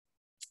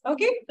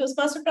 Okay,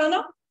 Toastmaster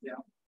Pranav?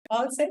 Yeah.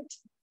 All set?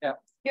 Yeah.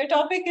 Your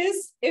topic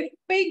is, if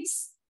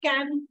pigs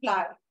can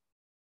fly.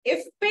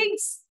 If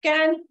pigs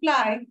can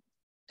fly,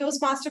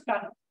 Toastmaster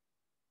Pranav.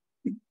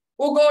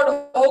 Oh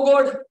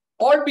God,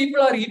 all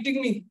people are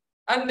eating me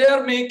and they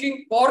are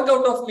making pork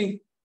out of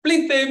me.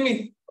 Please save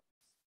me.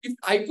 If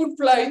I could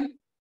fly,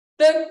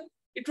 then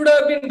it would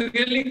have been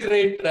really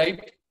great,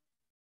 right?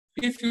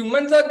 If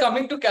humans are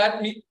coming to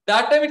catch me,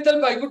 that time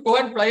itself I could go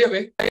and fly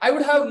away. I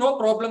would have no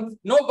problems,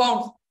 no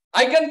bounds.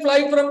 I can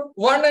fly from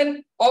one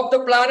end of the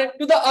planet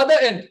to the other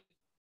end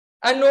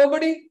and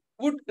nobody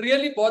would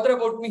really bother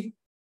about me.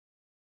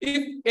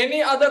 If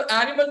any other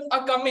animals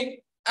are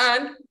coming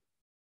and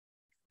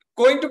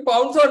going to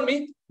pounce on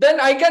me, then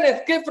I can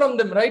escape from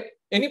them, right?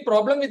 Any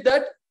problem with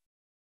that?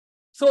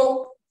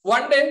 So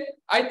one day,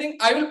 I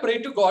think I will pray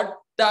to God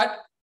that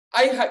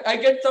I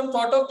get some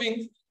sort of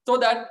wings so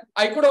that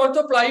I could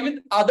also fly with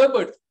other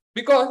birds.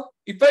 Because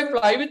if I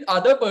fly with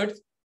other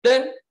birds,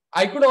 then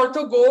I could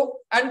also go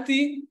and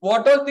see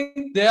what all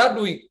things they are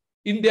doing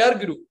in their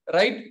group,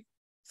 right?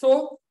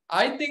 So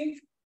I think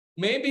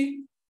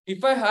maybe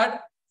if I had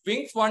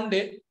wings one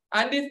day,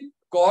 and if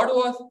God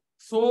was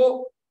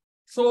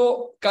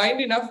so kind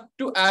enough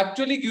to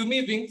actually give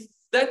me wings,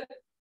 then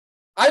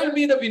I will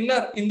be the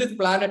winner in this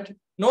planet.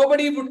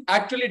 Nobody would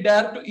actually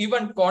dare to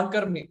even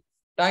conquer me.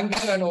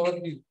 Thank you and over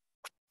to you.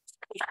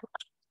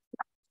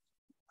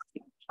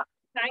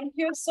 Thank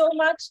you so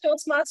much,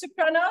 Toastmaster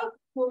Pranav.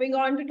 Moving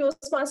on to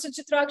Toastmaster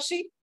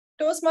Chitrakshi.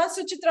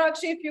 Toastmaster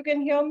Chitrakshi, if you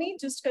can hear me,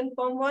 just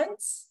confirm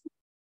once.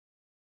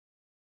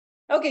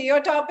 Okay,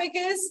 your topic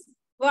is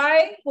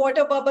why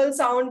water bubbles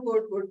sound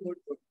good.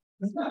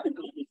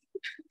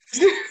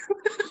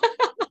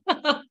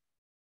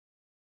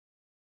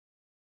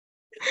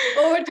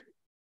 Over to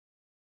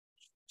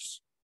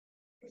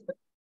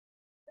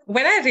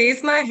When I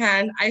raised my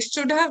hand, I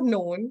should have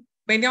known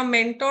when your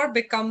mentor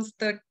becomes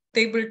the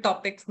table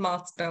topics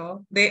master,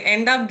 they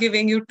end up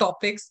giving you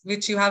topics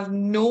which you have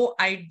no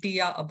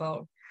idea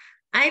about.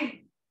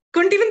 I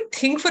couldn't even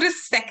think for a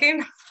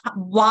second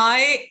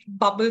why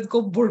bubbles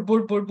go bur,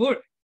 bur, bur, bur.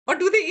 Or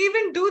do they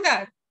even do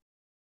that?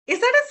 Is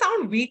that a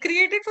sound we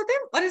created for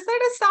them? Or is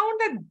that a sound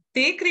that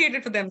they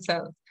created for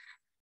themselves?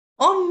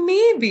 Or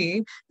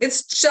maybe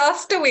it's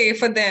just a way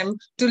for them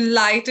to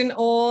lighten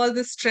all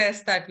the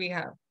stress that we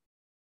have.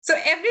 So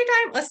every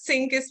time a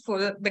sink is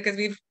full, because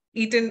we've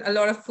eaten a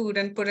lot of food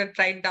and put it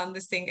right down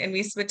the sink, and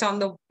we switch on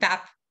the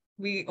tap,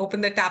 we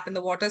open the tap and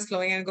the water's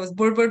flowing and it goes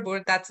bur, bur,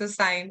 bur, that's a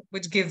sign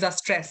which gives us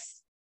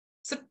stress.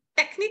 So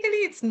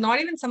technically, it's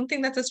not even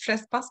something that's a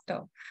stress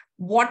buster.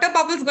 Water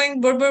bubbles going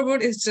bur, bur, bur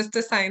is just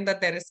a sign that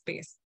there is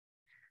space.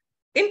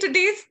 In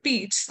today's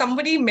speech,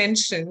 somebody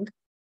mentioned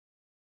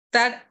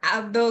that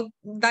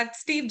that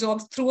Steve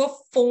Jobs threw a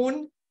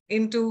phone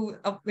into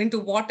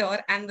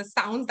water, and the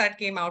sounds that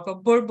came out were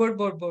bur, bur,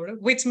 bur, bur,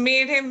 which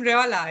made him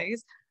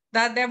realize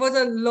that there was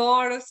a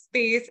lot of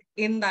space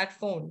in that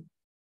phone,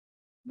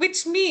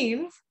 which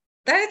means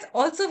that it's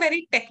also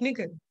very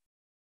technical.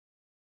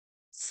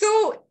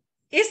 So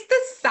is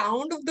the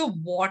sound of the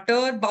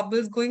water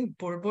bubbles going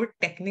bur, bur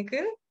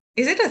technical?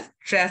 Is it a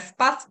stress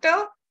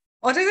buster?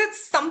 Or is it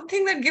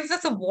something that gives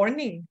us a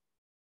warning?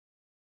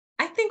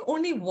 I think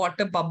only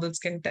water bubbles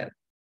can tell,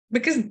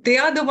 because they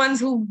are the ones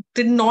who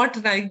did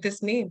not write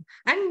this name.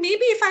 And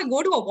maybe if I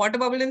go to a water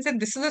bubble and say,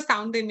 this is the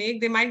sound they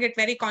make, they might get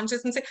very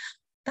conscious and say,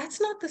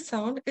 that's not the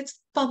sound,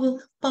 it's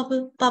bubble,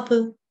 bubble,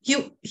 bubble.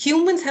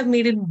 Humans have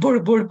made it bur,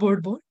 bur,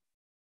 bur, bur.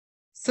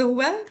 So,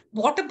 well,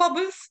 water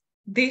bubbles,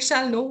 they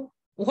shall know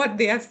what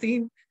they have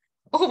seen.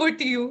 Over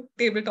to you,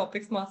 Table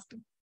Topics Master.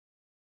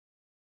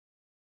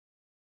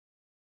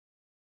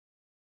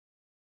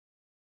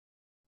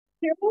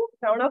 you.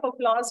 Round of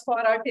applause for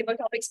our table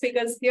topic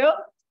speakers here.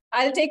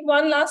 I'll take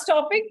one last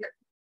topic.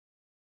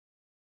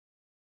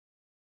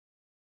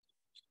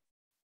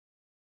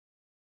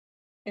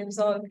 It was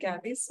all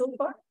Gabbys so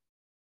far.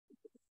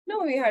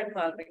 No, we had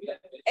Malvik.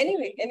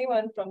 Anyway,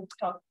 anyone from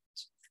top?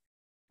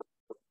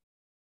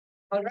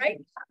 All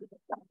right.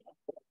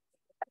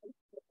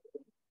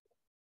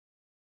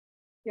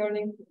 Your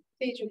name,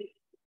 Teju.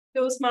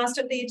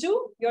 Toastmaster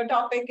Teju, your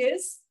topic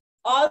is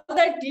all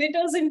that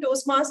glitters in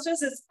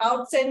Toastmasters is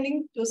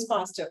outstanding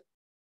Toastmaster.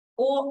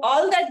 Oh,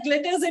 all that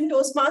glitters in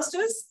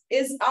Toastmasters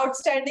is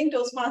outstanding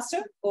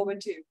Toastmaster. Over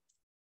to you.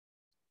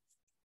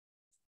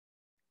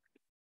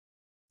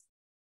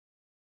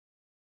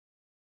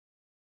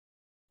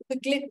 The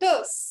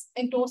glitters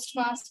in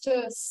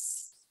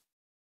Toastmasters,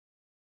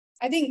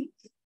 I think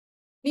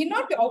we're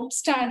not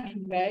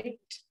outstanding, right?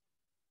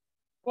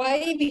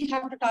 Why we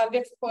have to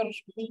target for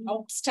being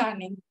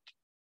outstanding?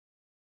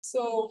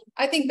 So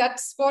I think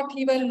that's what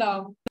even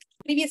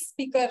previous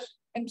speaker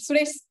and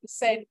Suresh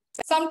said.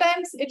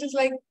 Sometimes it is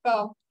like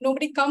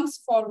nobody comes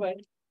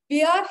forward.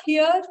 We are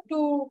here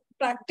to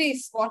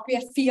practice what we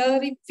are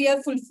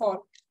fearful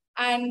for.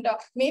 And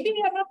maybe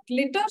we are not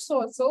glitters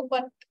also,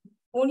 but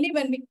only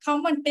when we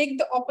come and take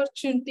the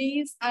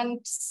opportunities and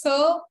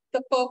serve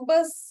the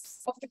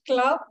purpose of the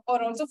club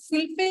or also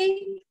fulfill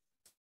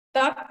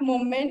that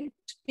moment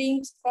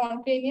being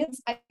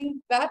spontaneous, I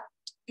think that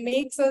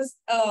makes us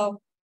a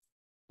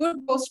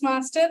good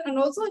Toastmaster, and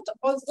also it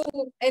also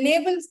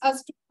enables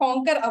us to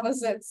conquer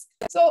ourselves.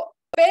 So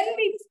when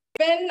we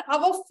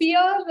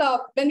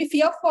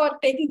fear for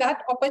taking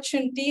that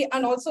opportunity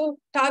and also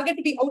target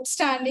to be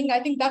outstanding, I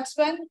think that's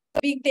when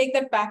we take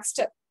that back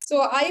step.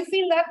 So I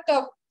feel that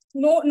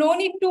no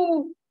need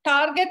to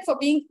target for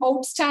being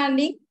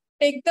outstanding.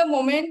 Take the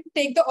moment,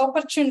 take the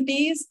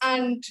opportunities,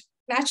 and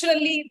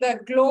naturally the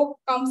glow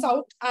comes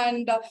out,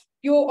 and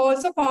you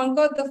also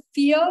conquer the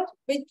fear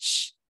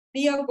which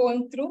we are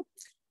going through.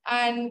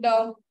 And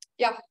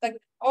yeah,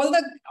 all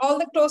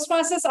the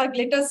Toastmasters are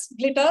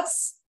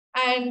glitters,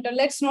 and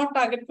let's not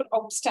target for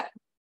outstanding.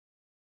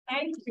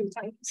 Thank you.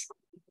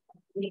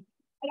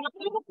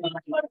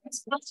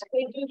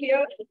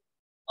 Here,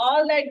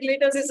 all that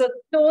glitters is a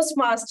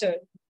Toastmaster,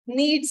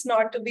 needs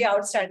not to be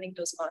outstanding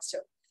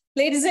Toastmaster.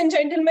 Ladies and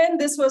gentlemen,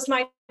 this was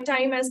my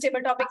time as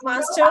table topic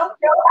master.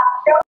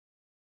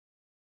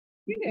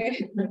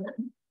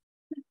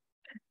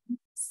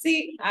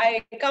 See,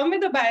 I come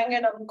with a bang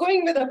and I'm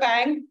going with a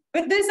bang.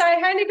 With this, I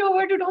hand it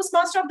over to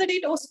Toastmaster of the Day,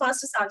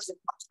 Toastmaster Sergeant.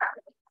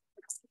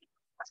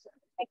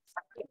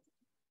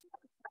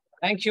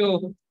 Thank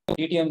you,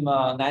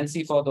 DTM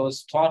Nancy, for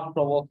those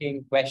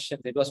thought-provoking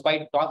questions. It was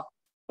quite tough,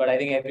 but I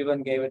think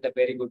everyone gave it a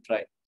very good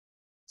try.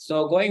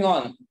 So going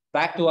on,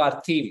 back to our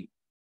theme.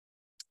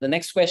 The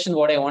next question,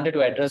 what I wanted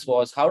to address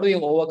was, how do you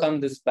overcome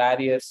these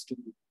barriers to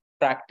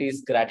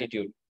practice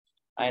gratitude?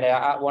 And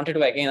I wanted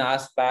to again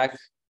ask back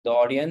the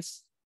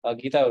audience,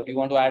 Geeta, do you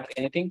want to add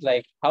anything?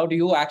 Like, how do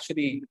you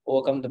actually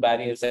overcome the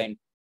barriers and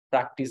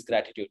practice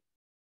gratitude?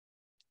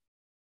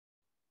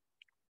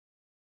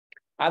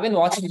 I've been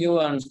watching you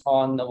on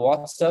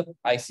WhatsApp.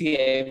 I see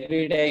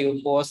every day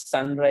you post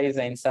sunrise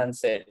and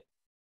sunset.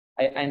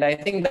 And I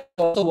think that's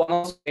also one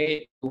of the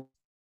ways to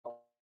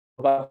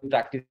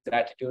practice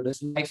gratitude,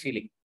 is my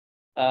feeling.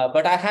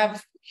 But I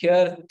have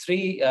here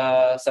 3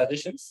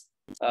 suggestions.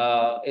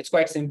 It's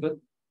quite simple,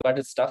 but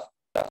it's tough.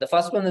 The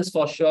first one is,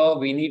 for sure,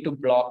 we need to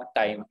block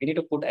time. We need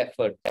to put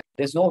effort.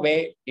 There's no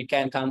way it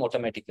can come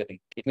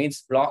automatically. It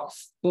means block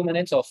 2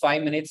 minutes or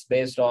 5 minutes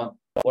based on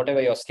whatever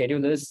your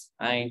schedule is,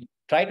 and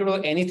try to do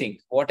anything,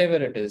 whatever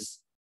it is.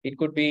 It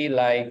could be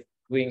like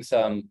doing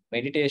some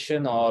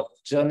meditation or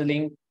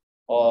journaling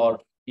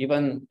or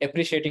even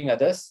appreciating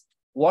others.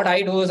 What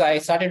I do is I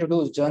started to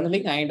do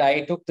journaling, and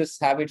I took this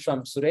habit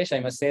from Suresh,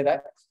 I must say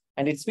that.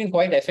 And it's been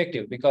quite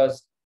effective,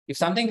 because if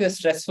something is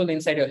stressful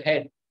inside your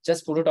head,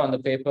 just put it on the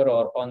paper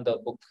or on the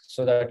book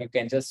so that you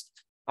can just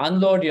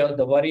unload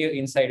the worry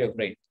inside your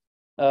brain.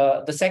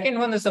 The second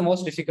one is the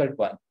most difficult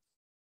one.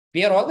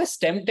 We are always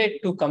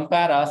tempted to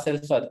compare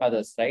ourselves with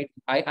others, right?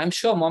 I'm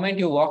sure the moment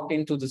you walked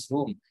into this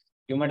room,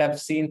 you might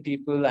have seen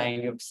people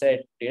and you've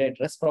said, did I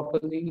dress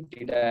properly?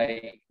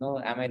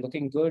 Am I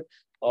looking good?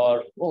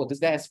 Or, oh, this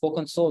guy has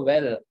spoken so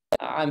well,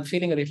 I'm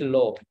feeling a little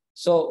low.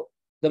 So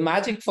the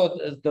magic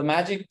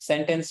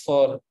sentence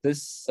for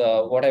this,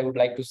 what I would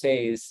like to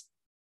say is,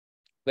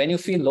 when you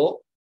feel low,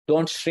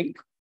 don't shrink.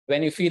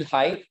 When you feel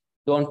high,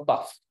 don't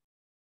puff.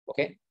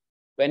 Okay?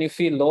 When you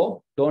feel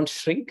low, don't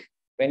shrink.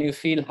 When you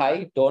feel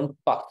high, don't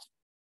puff.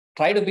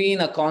 Try to be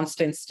in a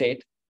constant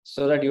state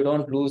so that you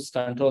don't lose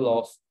control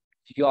of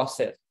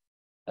yourself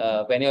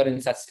when you're in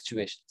such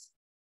situations.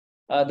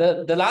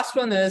 The last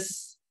one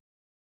is,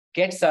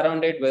 get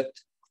surrounded with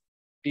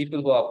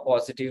people who are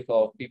positive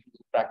or people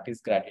who practice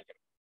gratitude.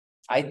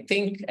 I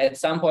think at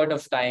some point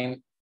of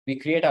time, we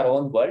create our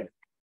own world.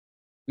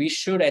 We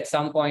should at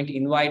some point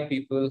invite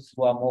people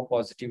who are more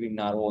positive in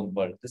our own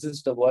world. This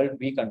is the world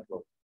we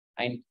control.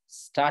 And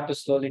start to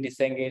slowly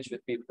disengage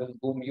with people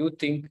whom you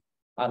think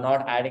are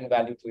not adding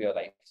value to your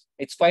life.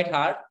 It's quite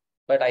hard,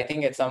 but I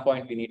think at some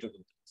point we need to do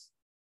this.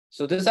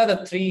 So these are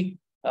the three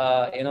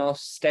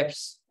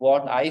steps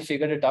what I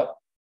figured it out,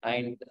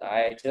 and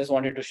I just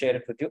wanted to share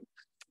it with you.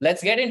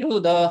 Let's get into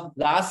the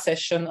last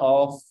session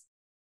of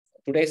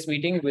today's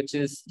meeting, which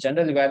is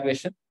general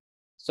evaluation.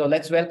 So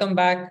let's welcome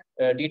back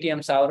DTM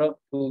Saurabh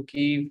to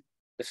give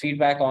the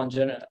feedback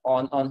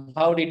on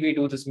how did we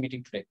do this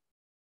meeting today.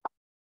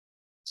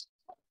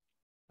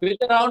 With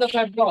a round of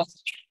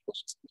applause.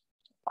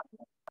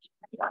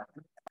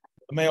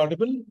 Am I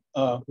audible?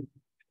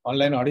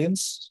 Online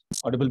audience,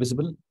 audible,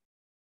 visible?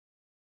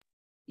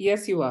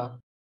 Yes, you are.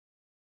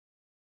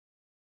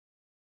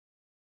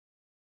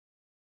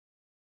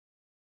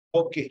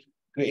 Okay,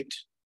 great.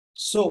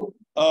 So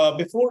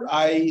before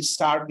I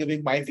start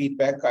giving my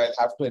feedback, I'll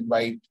have to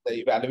invite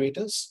the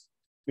evaluators.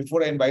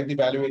 Before I invite the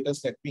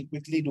evaluators, let me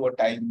quickly do a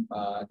time.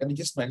 Can you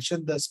just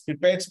mention the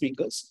prepared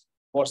speakers?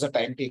 What's the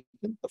time taken,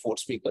 the 4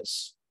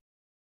 speakers?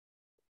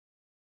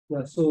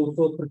 Yeah, so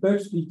for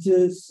prepared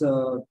speeches,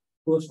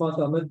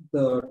 Toastmaster Amit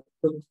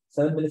took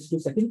 7 minutes 2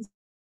 seconds.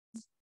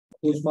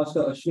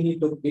 Toastmaster Ashwini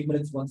took 8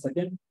 minutes 1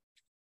 second.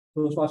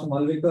 Toastmaster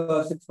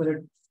Malvika 6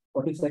 minutes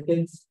 40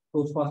 seconds.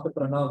 Toastmaster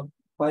Pranav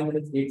 5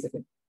 minutes 8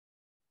 seconds.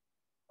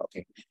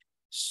 Okay,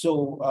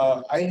 so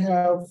I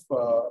have.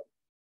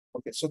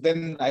 Okay, so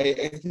then I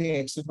think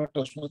except for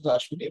Toastmaster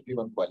Ashwini,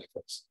 everyone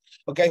qualifies.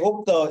 Okay, I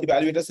hope the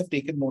evaluators have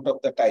taken note of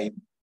the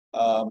time.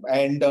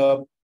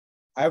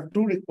 I have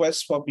 2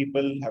 requests for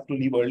people have to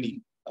leave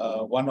early,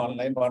 one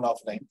online, one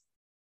offline.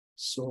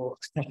 So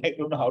I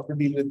don't know how to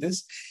deal with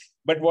this.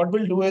 But what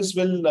we'll do is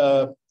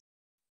we'll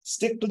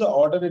stick to the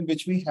order in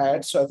which we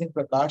had. So I think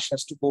Prakash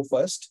has to go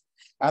first.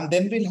 And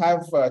then we'll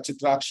have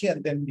Chitrakshi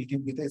and then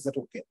Gita. Is that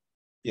okay?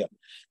 Yeah.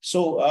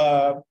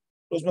 So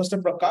Toastmaster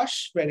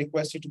Prakash, I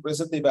request you to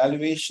present the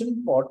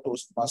evaluation for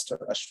Toastmaster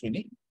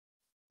Ashwini.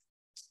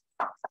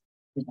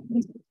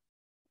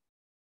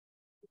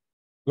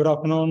 Good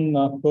afternoon,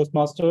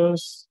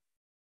 Toastmasters,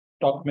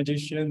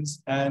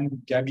 TalkMagicians, and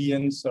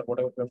Gabbians, or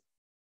whatever, I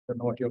don't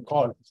know what you're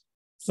called.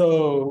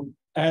 So,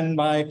 and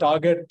my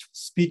target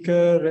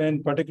speaker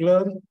in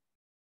particular,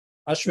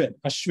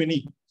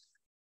 Ashwini.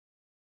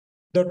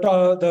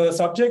 The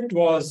subject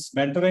was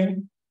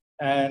mentoring,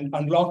 and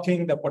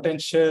unlocking the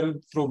potential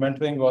through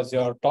mentoring was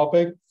your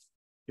topic.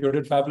 You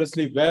did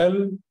fabulously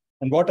well.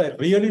 And what I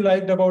really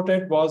liked about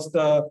it was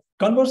the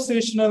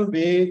conversational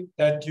way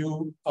that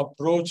you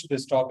approached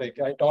this topic.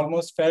 I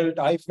felt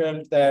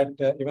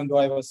that even though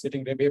I was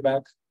sitting way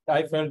back,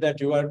 I felt that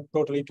you were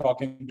totally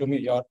talking to me.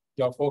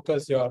 Your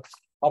focus, your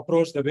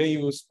approach, the way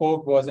you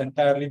spoke was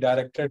entirely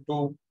directed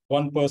to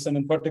one person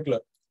in particular.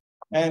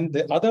 And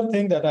the other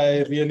thing that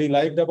I really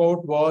liked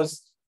about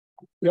was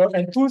your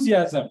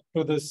enthusiasm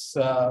to this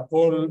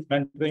whole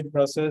mentoring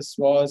process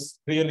was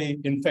really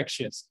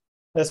infectious.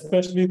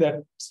 Especially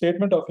that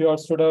statement of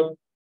yours stood up,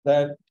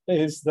 that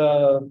is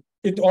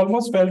it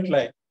almost felt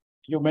like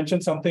you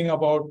mentioned something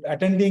about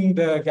attending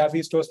the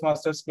Gabbys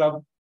Toastmasters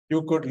Club.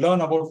 You could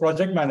learn about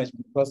project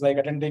management. It was like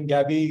attending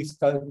Gabbys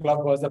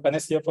Club was the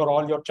panacea for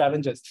all your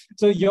challenges.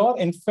 So your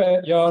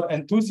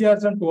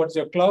enthusiasm towards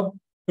your club,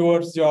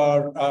 towards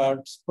your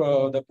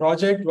the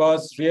project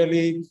was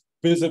really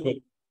visible.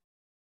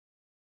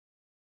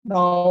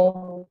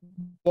 Now,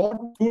 what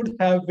could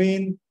have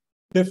been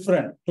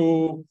different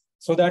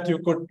so that you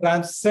could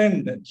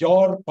transcend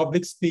your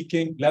public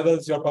speaking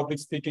levels, your public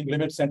speaking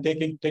limits, and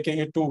taking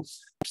it to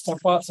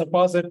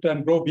surpass it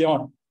and go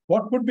beyond?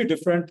 What could be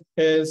different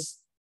is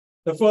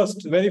the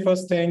very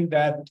first thing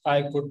that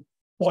I could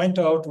point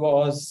out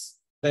was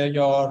that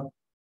you're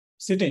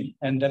sitting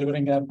and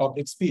delivering a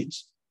public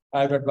speech.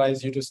 I would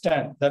advise you to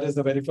stand. That is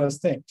the very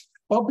first thing.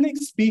 Public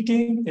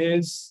speaking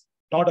is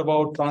not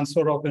about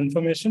transfer of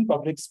information.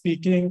 Public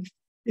speaking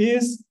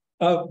is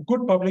a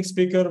good public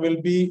speaker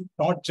will be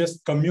not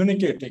just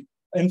communicating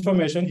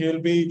information. He will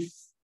be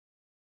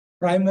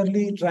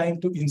primarily trying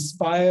to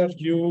inspire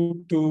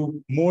you,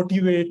 to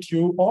motivate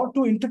you, or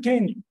to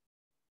entertain you.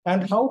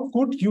 And how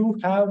could you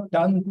have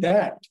done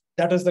that?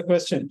 That is the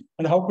question.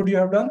 And how could you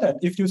have done that?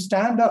 If you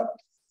stand up,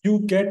 you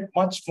get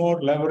much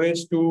more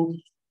leverage to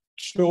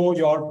show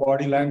your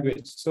body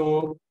language.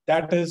 So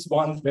that is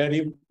one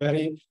very,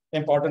 very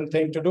important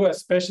thing to do,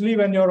 especially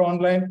when you're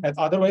online. And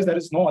otherwise, there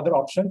is no other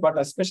option. But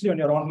especially when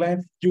you're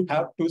online, you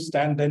have to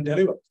stand and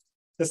deliver.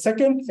 The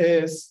second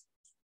is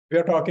we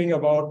are talking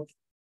about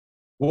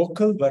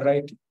vocal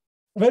variety.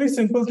 Very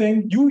simple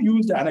thing. You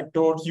used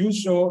anecdotes. You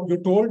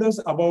told us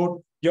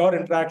about your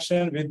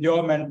interaction with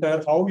your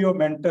mentor, how your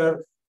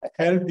mentor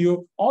helped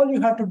you. All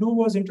you had to do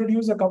was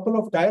introduce a couple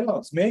of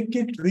dialogues, make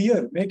it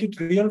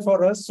real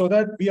for us so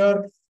that we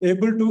are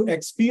able to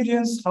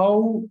experience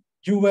how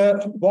you were,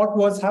 what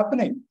was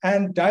happening.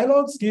 And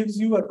dialogues gives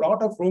you a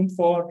lot of room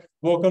for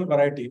vocal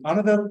variety.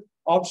 Another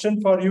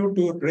option for you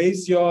to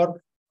raise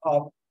your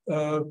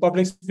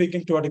public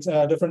speaking to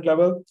a different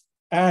level.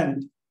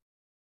 And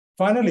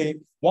finally,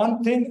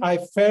 one thing I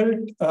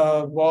felt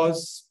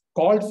was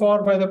called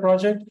for by the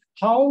project.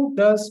 How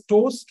does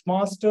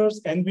Toastmasters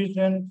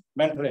envision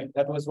mentoring?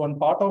 That was one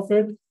part of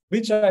it,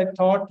 which I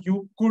thought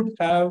you could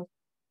have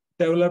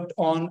developed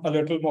on a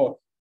little more.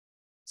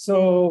 So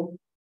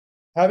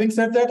having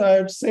said that, I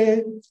would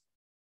say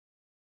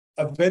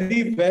a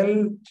very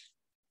well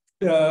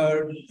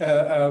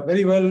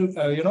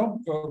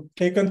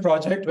taken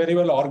project, very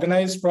well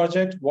organized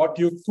project. What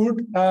you could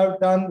have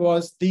done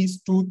was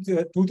these two,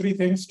 three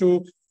things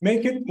to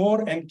make it more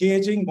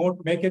engaging,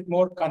 make it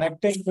more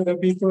connecting to the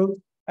people.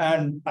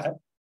 And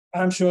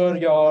I'm sure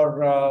your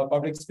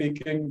public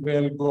speaking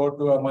will go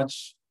to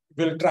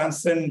will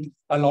transcend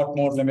a lot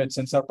more limits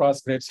and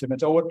surpass great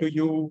limits. Over to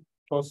you,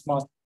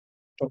 Toastmaster.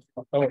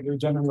 Over to you,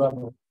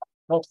 General.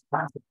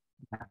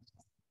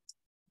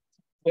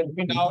 Let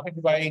me now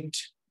invite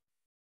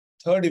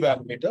third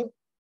evaluator,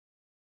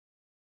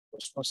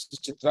 Toastmaster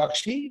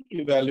Chitrakshi,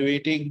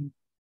 evaluating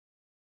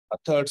a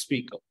third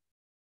speaker.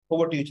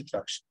 Over to you,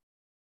 Chitrakshi.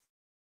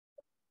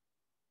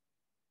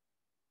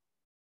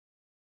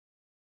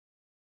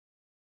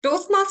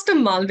 Toastmaster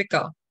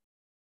Malvika,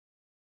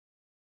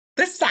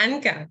 the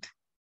Sandcat.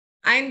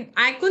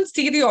 I couldn't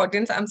see the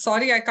audience. I'm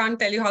sorry, I can't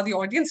tell you how the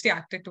audience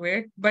reacted to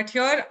it. But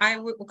here I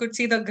could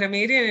see the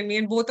grammarian in me,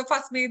 and both of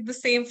us made the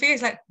same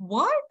face. Like,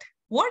 what?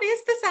 What is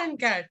the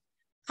Sandcat?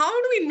 How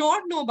do we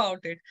not know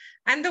about it?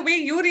 And the way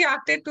you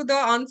reacted to the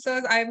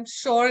answers, I'm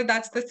sure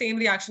that's the same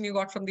reaction you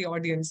got from the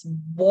audience.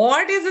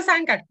 What is the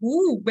Sandcat?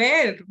 Who?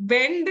 Where?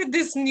 When did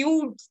this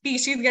new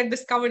species get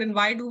discovered, and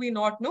why do we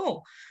not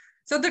know?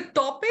 So the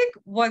topic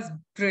was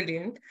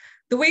brilliant.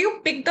 The way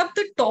you picked up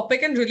the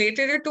topic and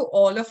related it to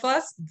all of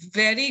us,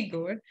 very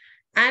good.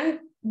 And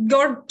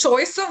your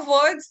choice of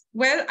words,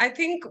 well, I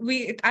think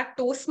we at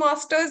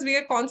Toastmasters, we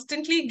are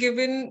constantly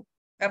given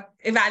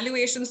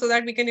evaluation so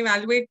that we can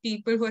evaluate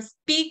people who are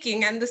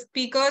speaking, and the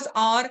speakers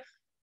are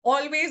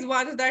always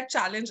ones that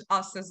challenge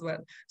us as well.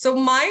 So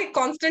my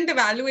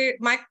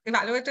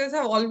evaluators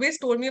have always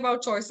told me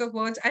about choice of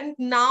words, and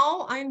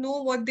now I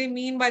know what they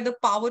mean by the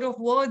power of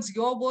words.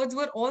 Your words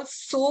were all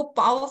so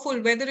powerful,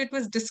 whether it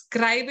was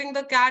describing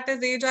the cat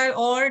as agile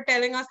or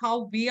telling us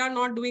how we are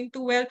not doing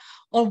too well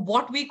or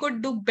what we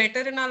could do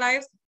better in our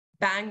lives.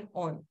 Bang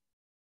on.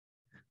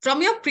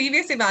 From your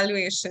previous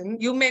evaluation,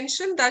 you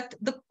mentioned that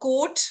the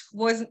quote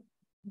was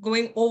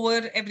going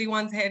over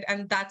everyone's head,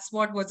 and that's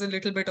what was a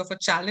little bit of a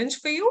challenge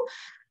for you.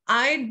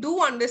 I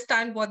do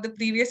understand what the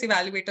previous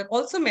evaluator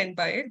also meant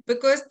by it,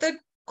 because the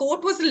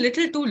quote was a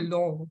little too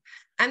long,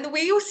 and the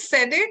way you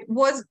said it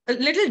was a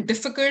little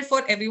difficult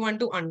for everyone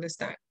to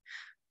understand.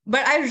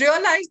 But I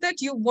realized that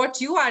what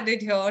you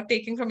added here,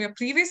 taking from your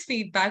previous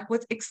feedback,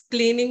 was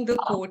explaining the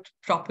quote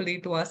properly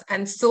to us.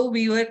 And so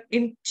we were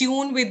in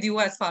tune with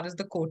you as far as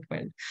the quote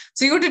went.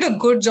 So you did a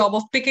good job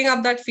of picking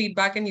up that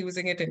feedback and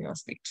using it in your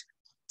speech.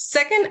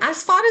 Second,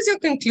 as far as your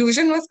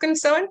conclusion was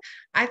concerned,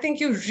 I think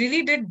you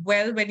really did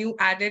well when you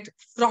added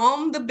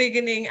from the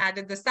beginning,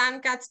 added the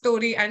Sandcat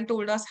story and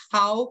told us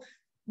how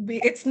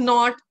it's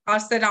not our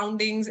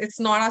surroundings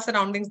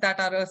that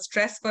are a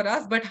stress for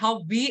us, but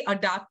how we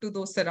adapt to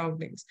those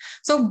surroundings.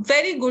 So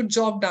very good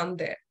job done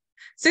there.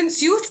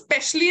 Since you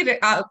especially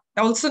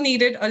also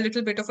needed a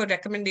little bit of a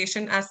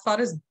recommendation as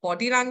far as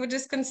body language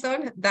is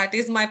concerned, that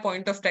is my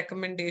point of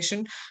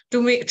recommendation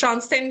to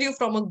transcend you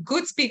from a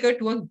good speaker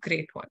to a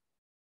great one.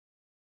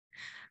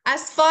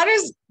 As far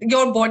as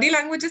your body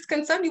language is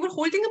concerned, you were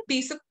holding a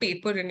piece of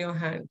paper in your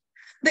hand.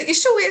 The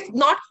issue is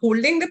not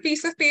holding the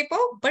piece of paper,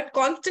 but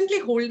constantly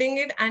holding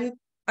it and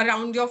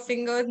around your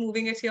fingers,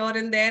 moving it here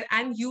and there,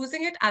 and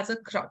using it as a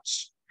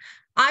crutch.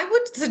 I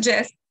would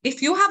suggest,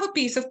 if you have a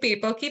piece of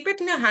paper, keep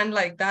it in your hand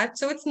like that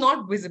so it's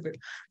not visible.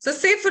 So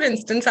say, for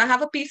instance, I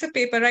have a piece of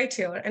paper right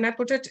here and I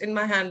put it in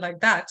my hand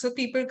like that so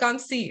people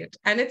can't see it,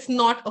 and it's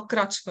not a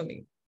crutch for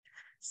me.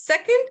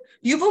 Second,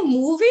 you were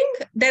moving.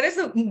 There is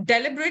a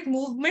deliberate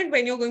movement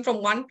when you're going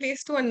from one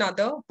place to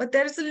another, but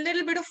there is a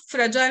little bit of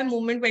fragile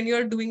movement when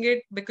you're doing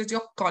it because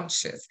you're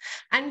conscious.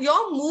 And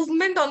your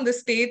movement on the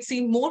stage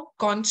seemed more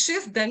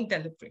conscious than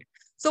deliberate.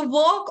 So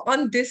work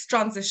on this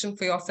transition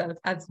for yourself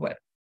as well.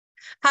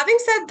 Having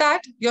said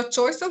that, your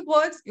choice of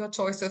words, your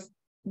choice of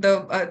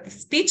the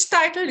speech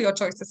title, your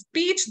choice of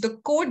speech, the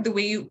code, the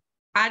way you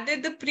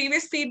added the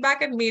previous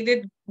feedback and made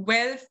it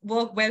work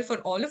well for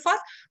all of us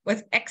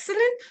was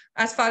excellent.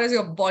 As far as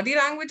your body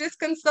language is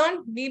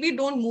concerned, maybe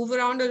don't move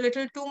around a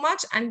little too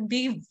much and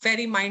be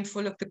very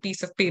mindful of the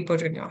piece of paper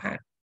in your hand.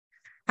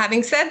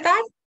 Having said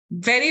that,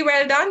 very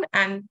well done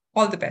and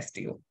all the best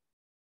to you.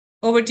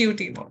 Over to you,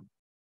 Timo,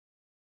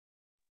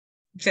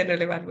 General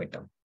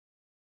Evaluator.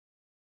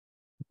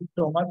 Thank you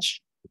so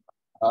much.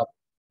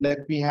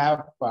 Let me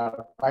have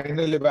our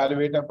final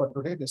evaluator for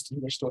today,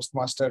 distinguished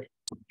Toastmaster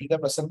Ida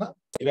Prasanna,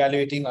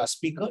 evaluating our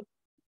speaker,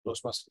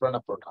 Toastmaster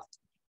Pranav Pradhan.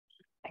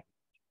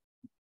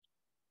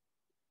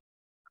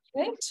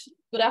 Right.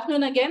 Good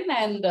afternoon again,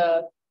 and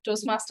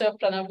Toastmaster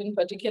Pranav in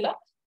particular.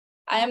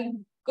 I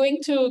am going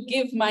to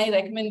give my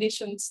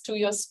recommendations to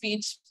your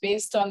speech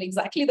based on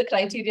exactly the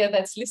criteria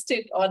that's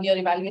listed on your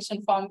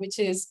evaluation form, which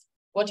is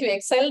what you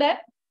excelled at,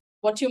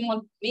 what you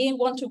may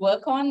want to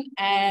work on,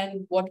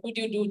 and what would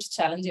you do to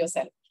challenge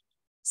yourself.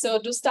 So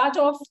to start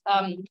off,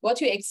 what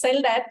you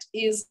excelled at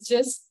is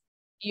just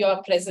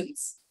your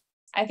presence.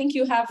 I think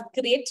you have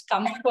great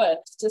comfort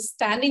just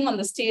standing on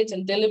the stage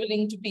and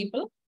delivering to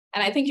people.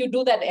 And I think you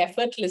do that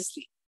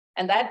effortlessly.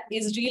 And that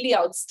is really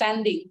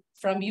outstanding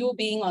from you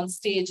being on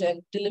stage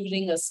and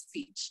delivering a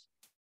speech.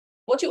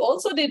 What you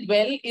also did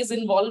well is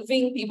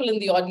involving people in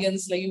the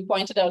audience, like you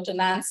pointed out to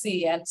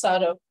Nancy and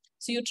Saurav.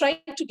 So you tried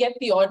to get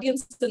the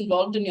audience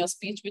involved in your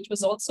speech, which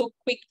was also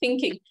quick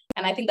thinking.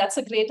 And I think that's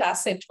a great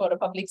asset for a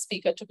public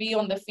speaker, to be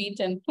on the feet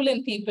and pull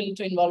in people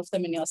to involve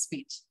them in your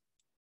speech.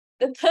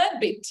 The third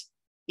bit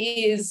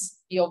is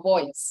your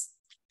voice.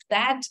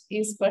 That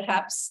is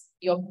perhaps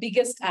your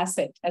biggest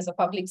asset as a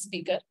public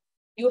speaker.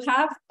 You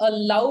have a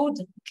loud,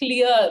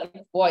 clear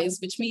voice,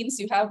 which means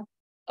you have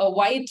a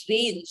wide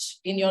range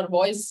in your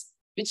voice,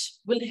 which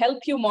will help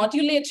you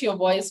modulate your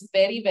voice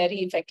very,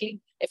 very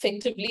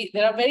effectively.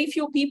 There are very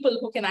few people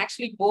who can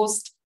actually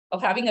boast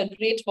of having a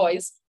great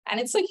voice, and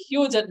it's a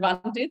huge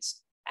advantage,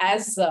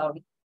 as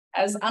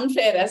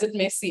unfair as it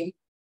may seem.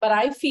 But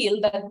I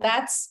feel that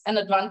that's an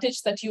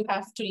advantage that you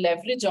have to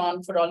leverage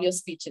on for all your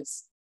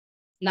speeches.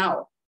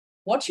 Now,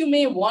 what you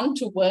may want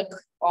to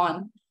work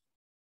on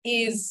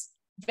is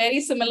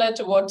very similar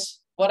to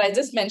what I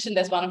just mentioned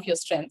as one of your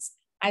strengths.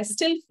 I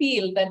still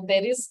feel that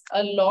there is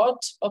a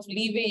lot of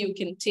leeway you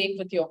can take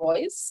with your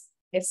voice,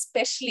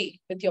 especially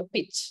with your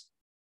pitch.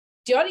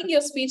 During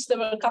your speech, there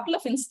were a couple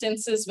of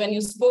instances when you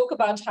spoke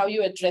about how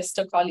you addressed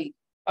a colleague,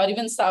 or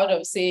even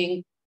Saurav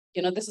saying,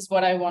 you know, this is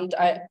what I want.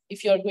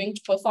 If you're going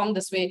to perform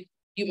this way,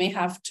 we may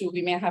have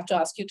to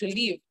ask you to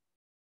leave.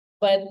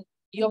 But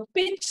your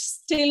pitch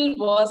still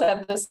was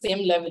at the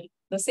same level,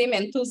 the same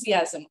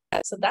enthusiasm.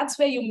 So that's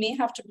where you may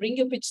have to bring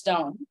your pitch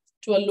down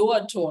to a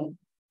lower tone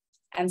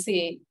and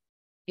say,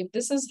 if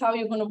this is how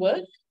you're going to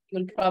work,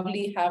 you'll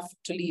probably have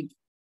to leave,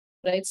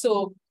 right?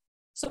 So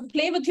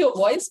play with your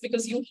voice,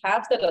 because you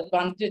have that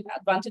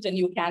advantage and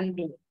you can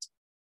do it.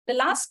 The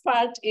last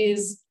part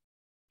is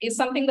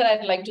something that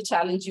I'd like to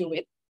challenge you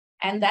with.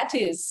 And that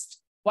is,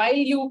 while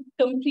you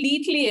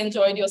completely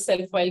enjoyed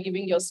yourself while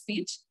giving your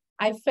speech,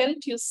 I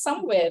felt you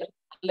somewhere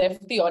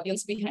left the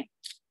audience behind.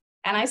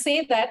 And I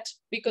say that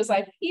because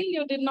I feel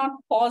you did not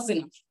pause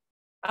enough.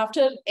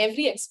 After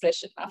every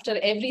expression, after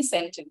every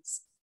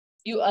sentence,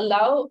 you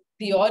allow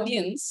the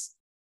audience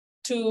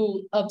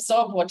to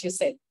absorb what you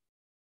said.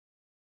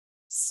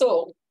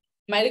 So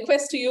my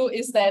request to you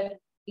is that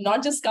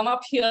not just come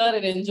up here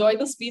and enjoy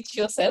the speech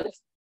yourself,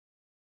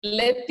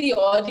 let the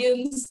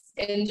audience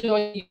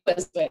enjoy you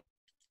as well.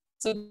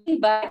 So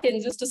back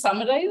and just to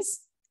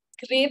summarize,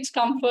 great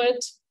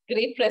comfort,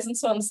 great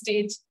presence on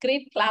stage,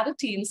 great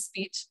clarity in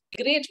speech,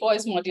 great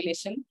voice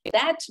modulation.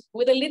 That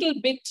with a little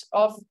bit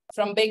of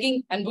from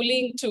begging and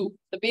bullying to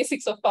the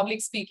basics of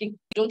public speaking,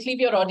 don't leave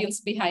your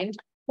audience behind.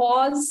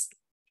 Pause,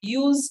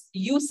 use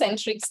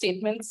you-centric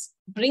statements,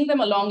 bring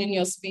them along in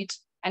your speech,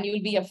 and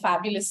you'll be a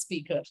fabulous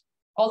speaker.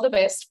 All the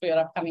best for your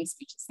upcoming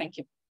speeches. Thank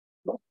you.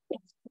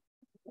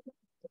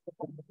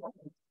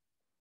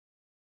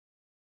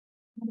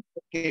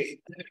 Okay,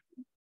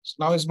 so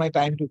now is my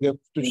time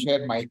to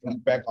share my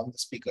feedback on the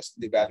speakers,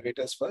 the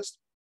evaluators first,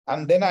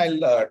 and then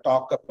I'll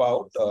talk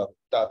about the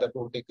other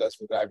role takers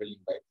who I will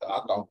invite, the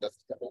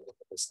accountants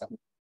this time.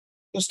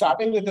 So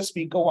starting with the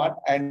speaker one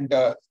and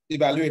the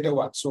evaluator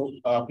one. So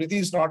Preeti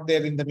is not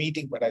there in the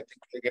meeting, but I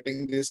think we're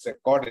getting this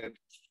recorded.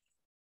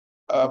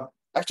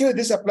 Actually,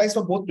 this applies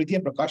for both Preeti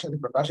and Prakash. I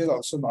think Prakash is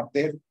also not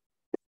there.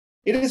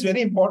 It is very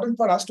important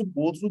for us to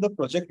go through the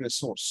project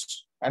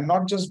resource and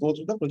not just go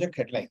through the project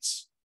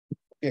headlines.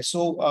 Okay,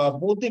 so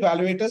both the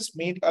evaluators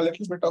made a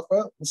little bit of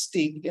a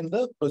mistake in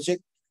the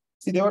project.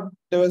 See, there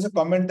was a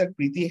comment that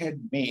Preeti had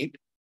made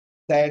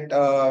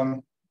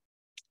that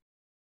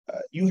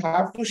you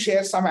have to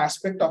share some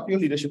aspect of your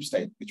leadership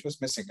style, which was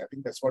missing. I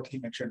think that's what he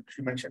mentioned.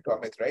 She mentioned to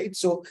Amit, right?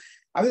 So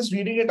I was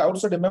reading it out.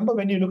 So remember,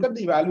 when you look at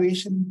the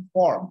evaluation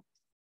form,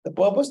 the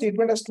purpose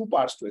statement has two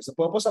parts to it. It's the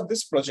purpose of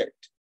this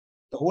project,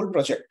 the whole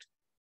project,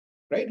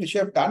 right? Which you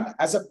have done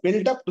as a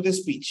build-up to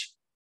this speech.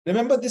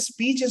 Remember, this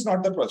speech is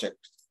not the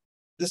project.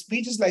 The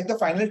speech is like the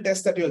final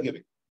test that you're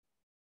giving.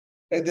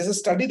 Right? There's a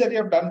study that you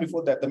have done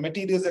before that, the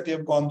materials that you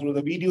have gone through,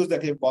 the videos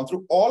that you have gone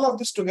through, all of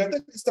this together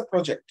is the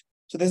project.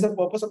 So there's the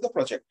purpose of the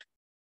project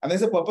and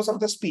there's the purpose of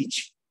the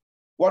speech.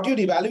 What you're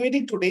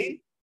evaluating today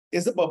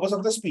is the purpose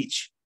of the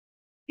speech.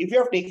 If you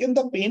have taken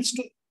the pains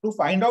to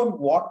find out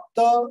what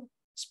the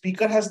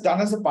speaker has done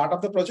as a part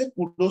of the project,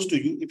 kudos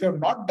to you. If you have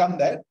not done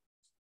that,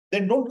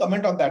 then don't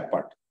comment on that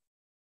part,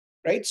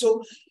 right?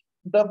 So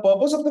the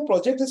purpose of the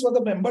project is for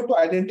the member to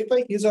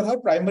identify his or her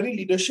primary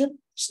leadership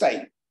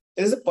style.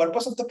 It is the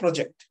purpose of the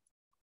project.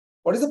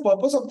 What is the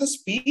purpose of the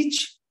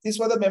speech? Is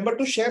for the member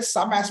to share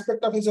some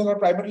aspect of his or her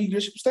primary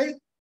leadership style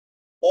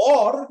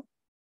or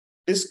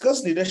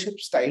discuss leadership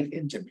style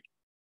in general.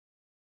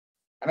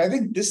 And I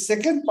think this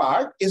second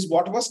part is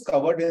what was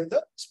covered in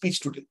the speech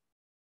today,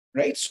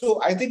 right?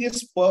 So I think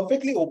it's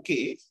perfectly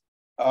okay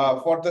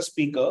for the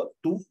speaker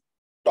to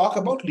talk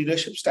about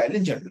leadership style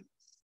in general,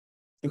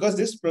 because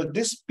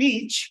this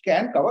speech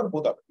can cover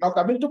both of it. Now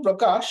coming to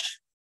Prakash,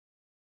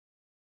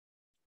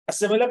 a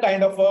similar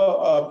kind of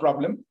a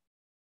problem.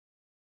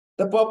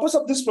 The purpose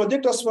of this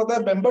project was for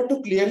the member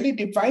to clearly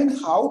define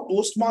how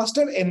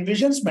Toastmaster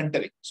envisions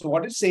mentoring. So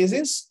what it says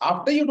is,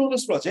 after you do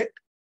this project,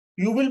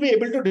 you will be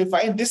able to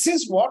define this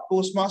is what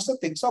Toastmaster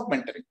thinks of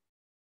mentoring.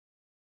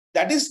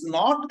 That is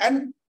not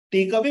an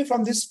takeaway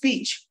from this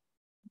speech.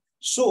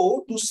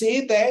 So to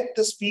say that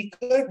the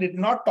speaker did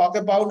not talk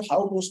about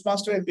how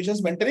Toastmaster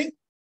envisions mentoring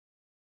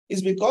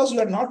is because you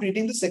are not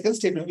reading the second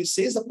statement, which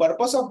says the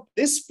purpose of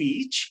this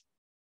speech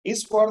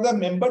is for the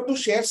member to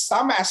share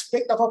some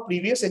aspect of a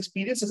previous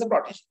experience as a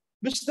protege,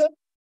 which the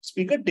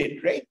speaker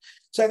did, right?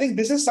 So I think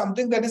this is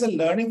something that is a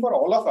learning for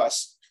all of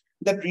us,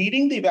 that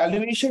reading the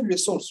evaluation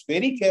resource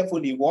very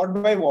carefully, word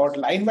by word,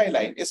 line by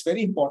line, is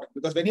very important,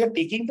 because when you're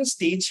taking the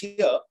stage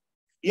here,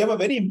 you have a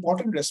very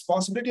important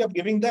responsibility of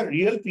giving the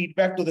real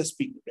feedback to the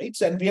speaker, right?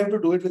 So, and we have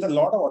to do it with a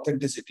lot of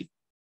authenticity.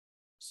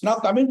 Now,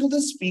 coming to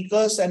the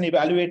speakers and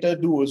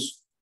evaluator duos,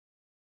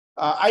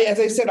 as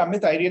I said,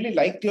 Amit, I really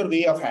liked your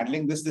way of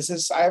handling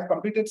this. I have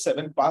completed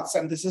 7 parts,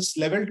 and this is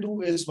level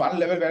 2 is one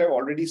level where I've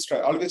always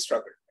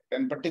struggled,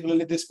 and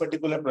particularly this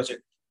particular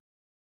project,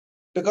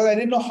 because I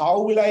didn't know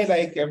how will I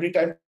every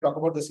time talk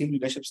about the same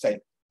leadership style.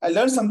 I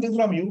learned something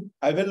from you.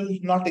 I will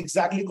not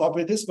exactly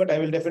copy this, but I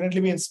will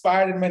definitely be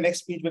inspired in my next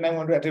speech when I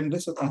want to attempt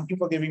this. So thank you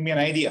for giving me an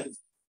idea.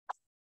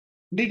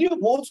 Did you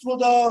go through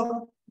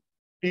the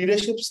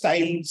leadership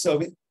style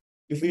survey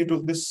before you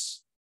took this?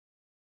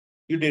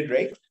 You did,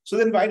 right? So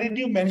then why did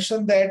you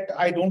mention that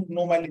I don't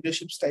know my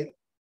leadership style?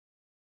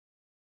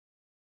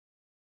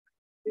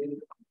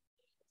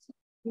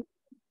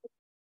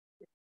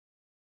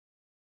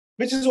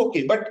 Which is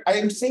okay, but I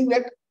am saying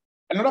that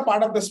another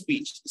part of the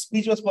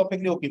speech was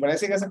perfectly okay, but I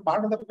say as a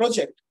part of the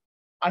project,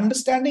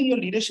 understanding your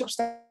leadership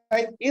style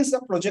is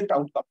a project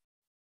outcome,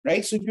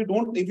 right? So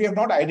if you have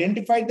not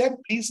identified that,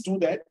 please do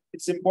that.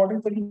 It's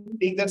important for you to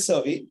take that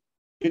survey,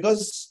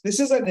 because this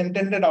is an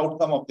intended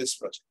outcome of this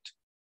project.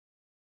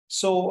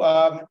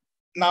 So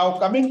now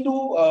coming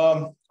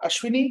to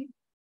Ashwini,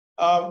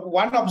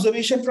 one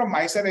observation from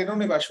my side, I don't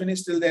know if Ashwini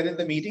is still there in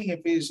the meeting.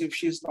 If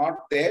she's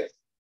not there,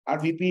 our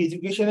VP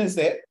Education is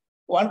there.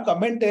 One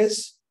comment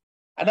is,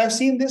 and I've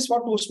seen this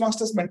for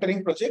Toastmasters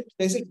mentoring project,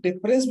 there's a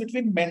difference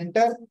between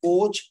mentor,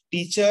 coach,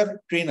 teacher,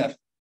 trainer.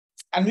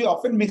 And we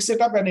often mix it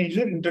up and use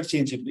it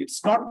interchangeably.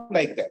 It's not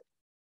like that,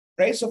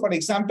 right? So for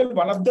example,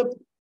 one of the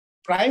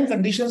prime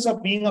conditions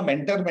of being a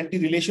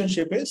mentor-mentee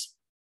relationship is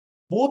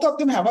both of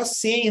them have a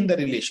say in the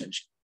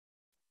relationship,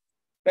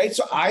 right?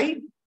 So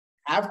I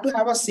have to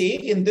have a say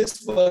in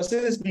this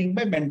person as being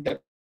my mentor.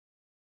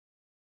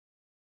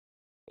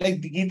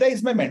 Like Geeta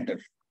is my mentor.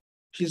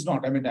 She's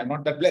not, I'm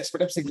not that blessed,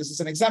 but I'm saying this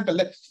is an example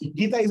that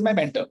Geeta is my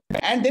mentor.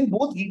 And then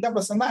both Geeta,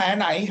 Prasanna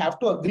and I have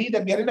to agree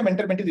that we are in a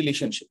mentor-mentee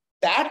relationship.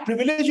 That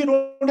privilege you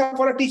don't have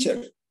for a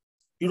teacher.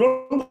 You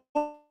don't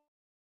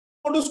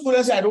go to school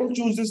and say, I don't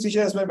choose this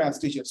teacher as my maths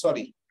teacher,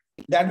 sorry.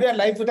 That way our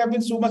life would have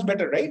been so much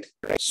better, right?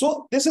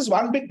 So this is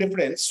one big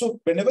difference. So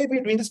whenever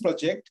we're doing this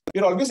project,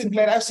 we're always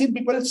inclined. I've seen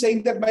people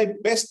saying that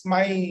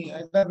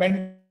the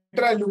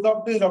mentor I look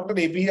up to is Dr.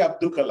 APJ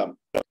Abdul Kalam.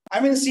 I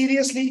mean,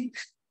 seriously,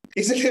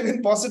 is it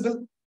even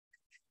possible?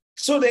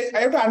 So I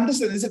have to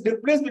understand there's a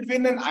difference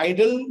between an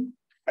idol,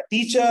 a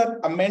teacher,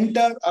 a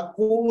mentor, a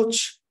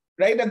coach,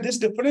 right? And this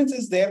difference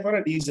is there for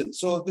a reason.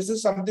 So this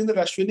is something that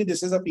Ashwini,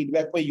 this is a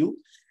feedback for you.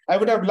 I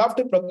would have loved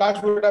if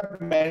Prakash would have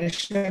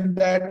mentioned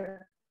that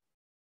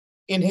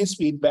in his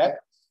feedback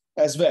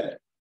as well.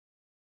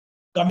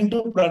 Coming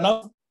to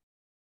Pranav,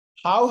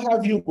 how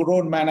have you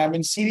grown, man? I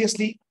mean,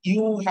 seriously,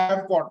 you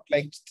have what,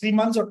 like 3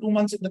 months or 2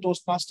 months in the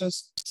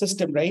Toastmasters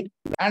system, right?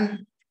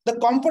 And the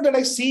comfort that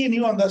I see in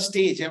you on the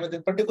stage, I mean,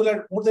 in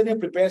particular, more than your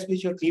prepared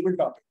speech, your table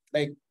topic,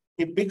 like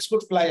if pigs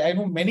could fly. I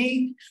know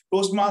many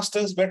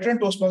Toastmasters, veteran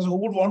Toastmasters, who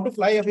would want to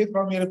fly away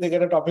from here if they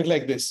get a topic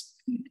like this.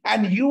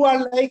 And you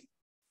are like,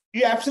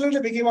 you absolutely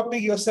became a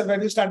pig yourself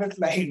when you started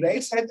flying,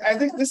 right? So I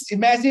think this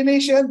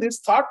imagination, this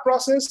thought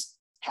process,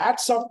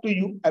 hats off to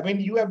you. I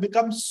mean, you have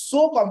become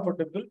so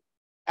comfortable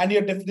and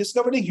you're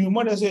discovering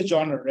humor as a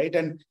genre, right?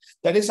 And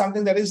that is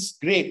something that is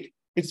great.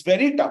 It's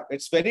very tough.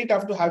 It's very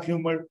tough to have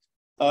humor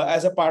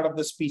as a part of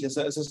the speech, as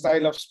a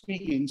style of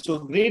speaking. So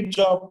great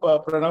job,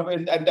 Pranav,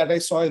 and that I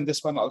saw in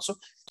this one also.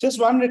 Just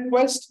one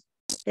request,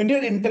 when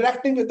you're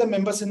interacting with the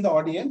members in the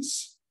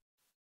audience,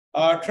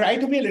 try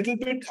to be a little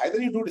bit, either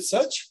you do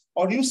research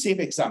or you save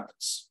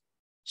examples.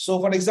 So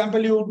for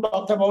example, you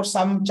talked about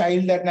some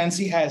child that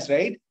Nancy has,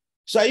 right?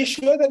 So are you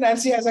sure that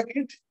Nancy has a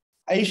kid?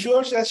 Are you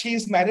sure that she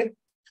is married?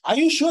 Are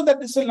you sure that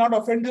this will not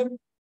offend her?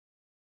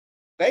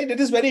 Right? It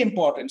is very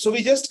important. So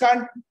we just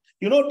can't,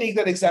 take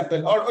that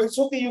example. Or it's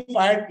okay, you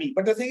fired me.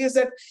 But the thing is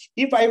that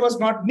if I was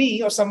not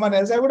me or someone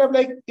else, I would have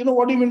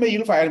what do you mean by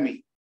you'll fire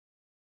me?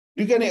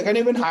 You can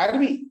even hire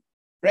me.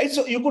 Right?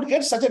 So you could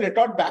get such a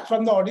retort back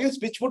from the audience,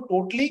 which would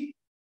totally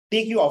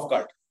take you off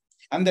guard.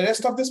 And the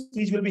rest of the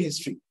speech will be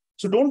history.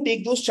 So don't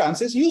take those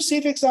chances. Use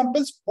safe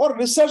examples or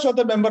research on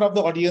the member of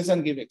the audience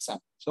and give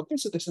examples. Okay,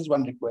 so this is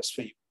one request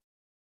for you.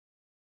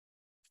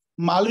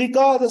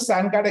 Malvika, the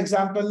sandcat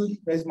example.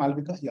 Where's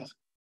Malvika? Yeah.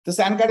 The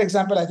SandCat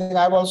example, I think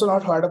I've also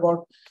not heard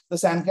about the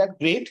SandCat.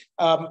 Great.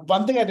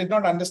 One thing I did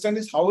not understand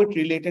is how it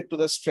related to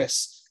the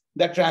stress.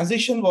 That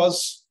transition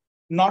was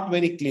not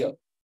very clear.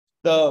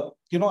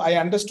 I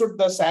understood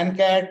the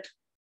SandCat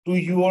to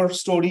your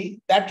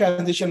story. That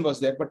transition was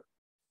there. But,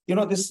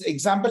 this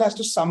example has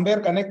to somewhere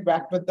connect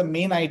back with the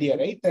main idea,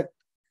 right? That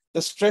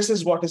the stress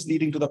is what is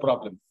leading to the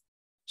problem.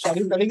 So are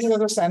you telling me that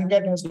the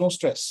SandCat has no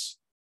stress?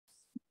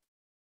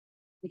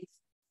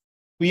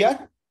 We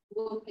are?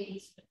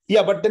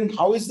 Yeah, but then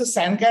how is the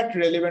SandCat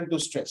relevant to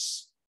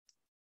stress?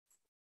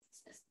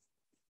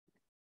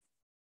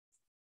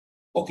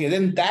 Okay,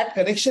 then that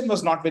connection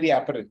was not very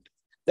apparent.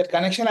 That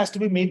connection has to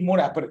be made more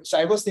apparent. So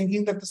I was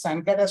thinking that the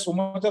SandCat has so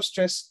much of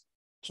stress.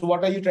 So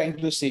what are you trying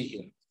to say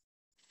here?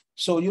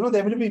 So,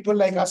 there will be people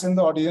like us in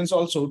the audience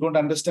also who don't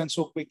understand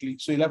so quickly.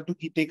 So you'll have to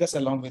take us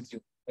along with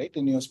you, right,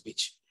 in your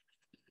speech.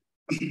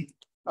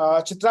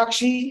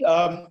 Chitrakshi,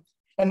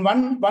 and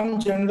one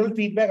general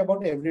feedback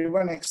about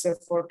everyone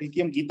except for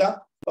TTM Geeta,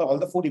 all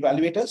the 4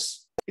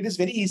 evaluators, it is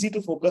very easy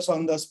to focus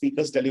on the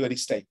speaker's delivery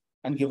style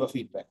and give a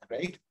feedback,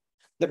 right?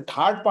 The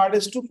hard part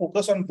is to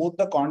focus on both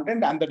the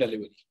content and the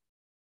delivery.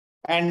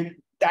 And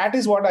that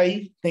is what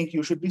I think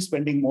you should be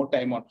spending more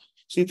time on.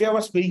 So if you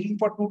were speaking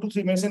for 2 to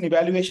 3 minutes in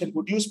evaluation,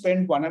 would you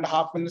spend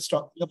 1.5 minutes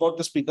talking about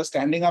the speaker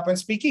standing up and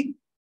speaking?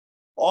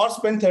 Or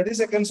spend 30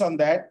 seconds on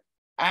that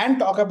and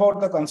talk about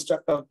the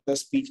construct of the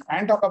speech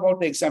and talk about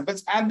the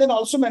examples and then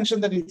also mention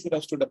that you should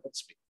have stood up and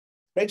speak,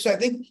 right? So I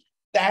think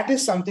that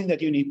is something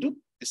that you need to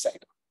decide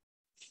on.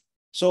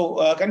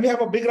 So can we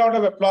have a big round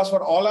of applause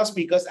for all our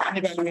speakers and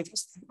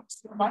evaluators?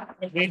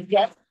 Great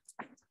job.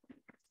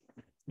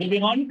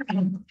 Moving on,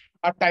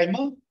 our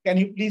timer. Can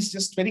you please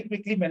just very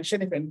quickly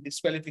mention if any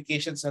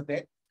disqualifications are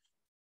there?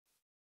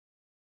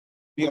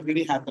 We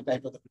already have the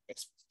type of the prepared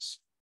speeches.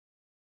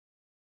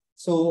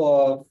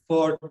 So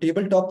for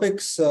table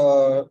topics,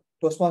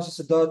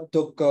 Toastmaster Siddharth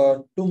took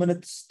 2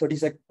 minutes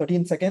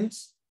 13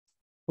 seconds.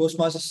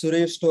 Toastmaster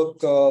Suresh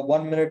took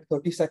 1 minute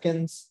 30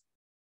 seconds.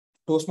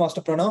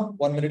 Toastmaster Pranav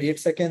 1 minute 8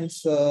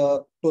 seconds.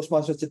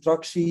 Toastmaster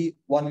Chitrakshi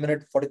 1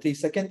 minute 43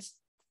 seconds.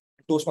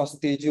 Toastmaster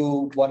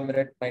Teju 1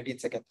 minute 19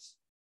 seconds.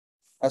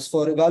 As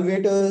for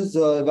evaluators,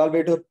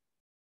 evaluator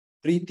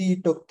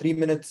Preeti took 3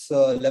 minutes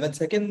 11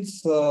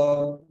 seconds.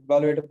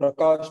 Evaluator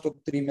Prakash took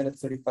 3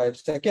 minutes 35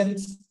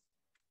 seconds.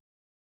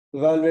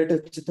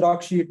 Evaluator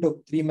Chitrakshi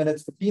took 3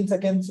 minutes 15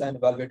 seconds, and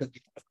evaluator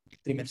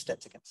 3 minutes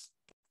 10 seconds.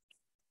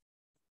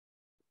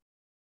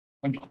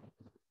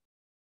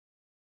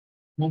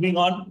 Moving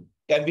on,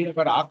 can we have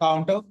an R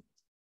counter?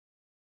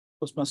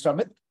 Toastmaster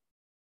Amit.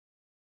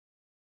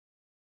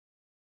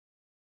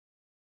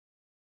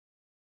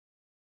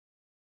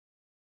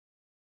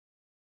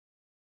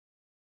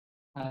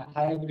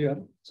 Hi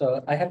everyone.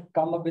 So I have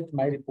come up with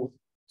my report.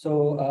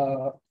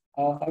 So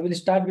I will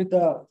start with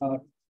the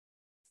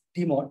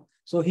Timor.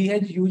 So he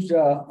has used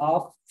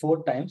R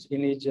 4 times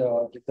in his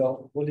with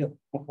the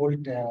whole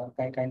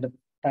kind of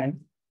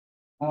time.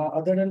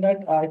 Other than that,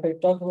 if I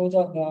talk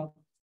about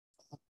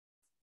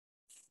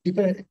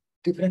the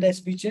different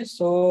speeches,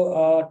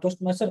 so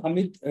Toastmaster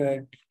Amit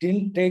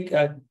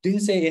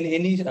didn't say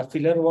any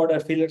filler word or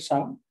filler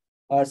sound.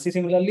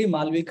 Similarly,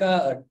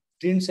 Malvika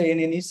didn't say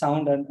any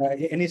sound and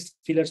any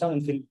filler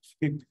sound and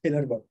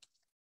filler word.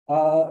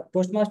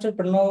 Toastmaster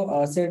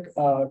Pranav said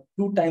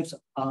 2 times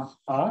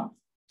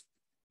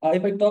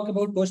if I talk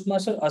about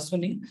Toastmaster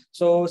Aswini,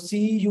 so she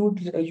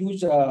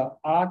used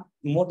R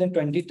more than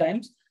 20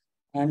 times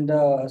and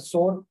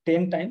so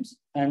 10 times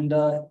and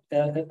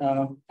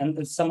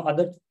some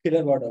other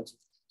filler word also.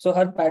 So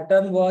her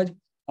pattern was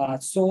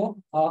so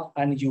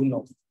and you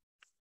know.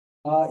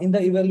 In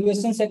the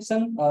evaluation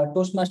section,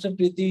 Toastmaster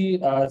Preeti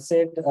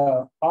said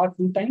R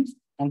 2 times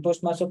and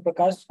Toastmaster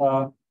Prakash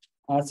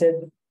said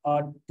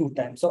 2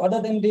 times. So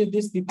other than this,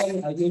 these people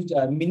used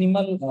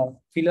minimal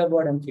filler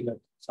word and filler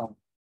sound.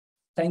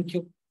 Thank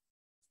you.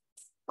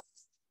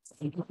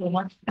 Thank you so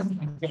much.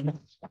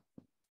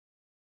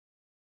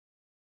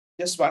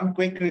 Just one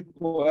quick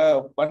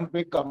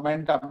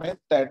comment, Amit,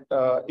 that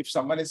if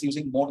someone is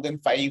using more than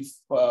 5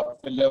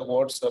 filler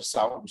words or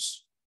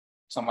sounds,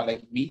 someone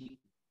like me,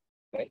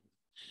 right?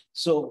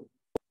 So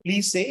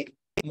please say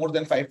more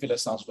than 5 filler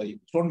sounds for you.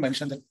 Don't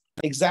mention the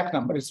exact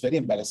number. It's very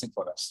embarrassing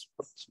for us.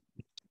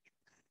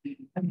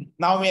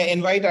 Now we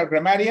invite our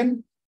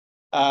grammarian,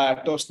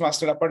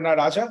 Toastmaster Aparna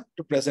Raja,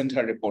 to present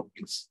her report,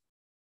 please.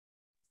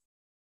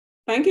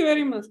 Thank you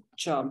very much,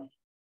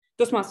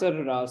 Toastmaster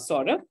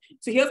Saurabh.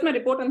 So here's my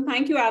report, and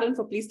thank you, Aaron,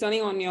 for please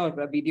turning on your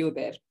video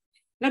there.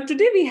 Now,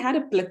 today we had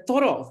a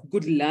plethora of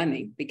good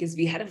learning because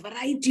we had a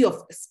variety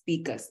of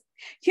speakers.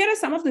 Here are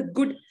some of the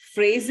good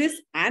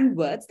phrases and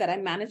words that I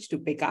managed to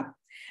pick up.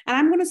 And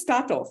I'm going to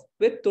start off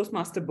with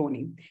Toastmaster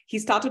Boni. He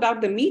started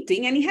out the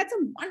meeting and he had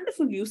some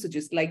wonderful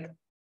usages like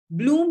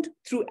bloomed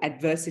through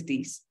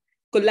adversities,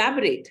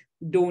 collaborate,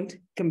 don't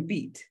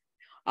compete.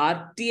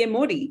 Our TM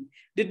Modi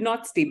did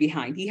not stay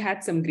behind. He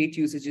had some great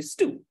usages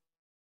too.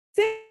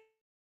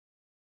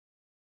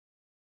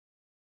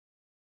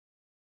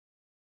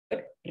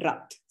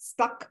 Rut,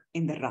 stuck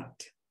in the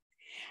rut.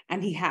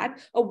 And he had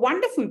a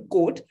wonderful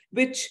quote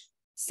which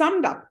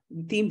summed up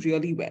the theme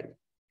really well.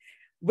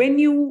 When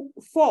you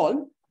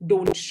fall,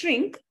 don't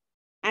shrink.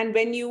 And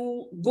when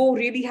you go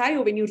really high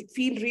or when you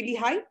feel really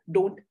high,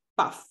 don't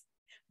puff.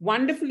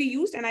 Wonderfully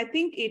used. And I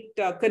think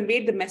it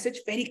conveyed the message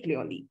very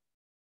clearly.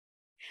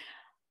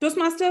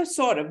 Toastmaster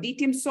Saurav,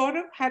 DTM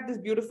Saurav, had this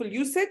beautiful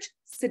usage,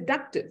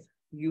 seductive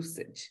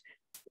usage.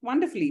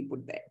 Wonderfully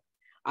put there.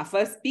 Our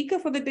first speaker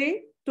for the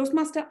day,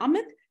 Toastmaster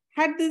Amit,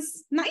 had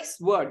this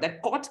nice word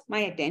that caught my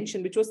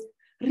attention, which was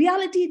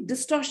reality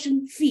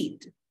distortion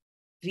field.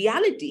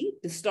 Reality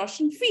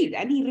distortion field.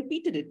 And he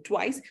repeated it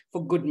twice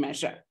for good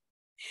measure.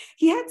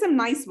 He had some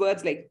nice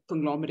words like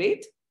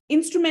conglomerate,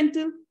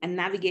 instrumental, and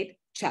navigate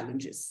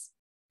challenges.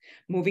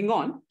 Moving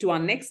on to our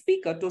next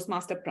speaker,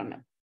 Toastmaster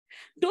Pranav.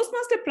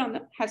 Toastmaster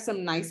Pranav has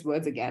some nice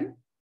words again.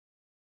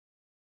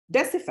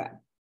 Decipher,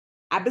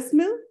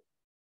 abysmal,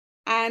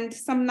 and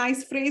some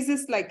nice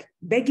phrases like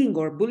begging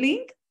or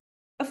bullying,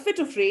 a fit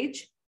of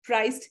rage,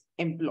 prized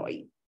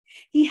employee.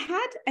 He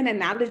had an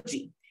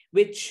analogy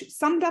which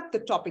summed up the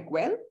topic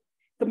well.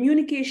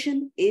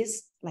 Communication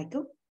is like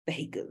a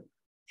vehicle.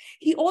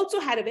 He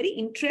also had a very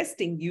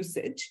interesting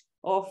usage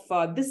of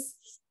this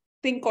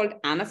thing called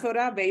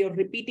anaphora, where you're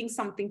repeating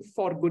something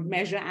for good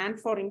measure and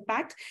for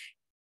impact.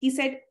 He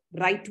said,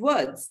 right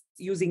words,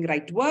 using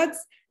right words,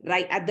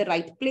 right at the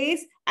right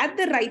place, at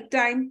the right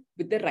time,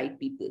 with the right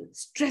people.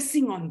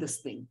 Stressing on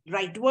this thing.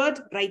 Right word,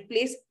 right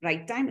place,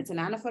 right time. It's an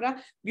anaphora.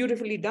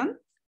 Beautifully done.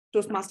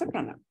 Toastmaster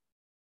Pranav.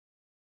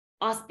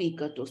 Our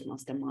speaker,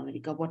 Toastmaster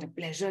Malavika, what a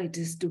pleasure it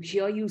is to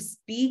hear you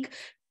speak.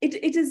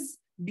 It is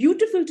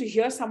beautiful to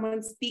hear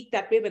someone speak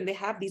that way when they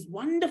have these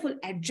wonderful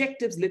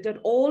adjectives littered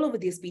all over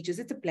their speeches.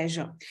 It's a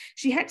pleasure.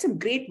 She had some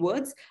great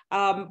words,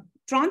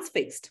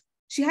 transfixed.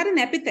 She had an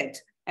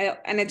epithet,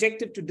 an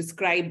adjective to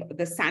describe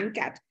the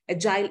sandcat,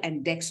 agile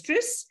and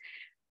dexterous.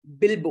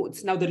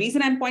 Billboards. Now, the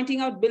reason I'm pointing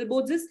out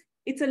billboards is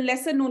it's a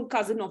lesser known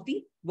cousin of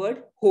the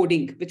word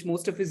hoarding, which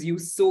most of us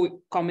use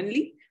so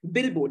commonly.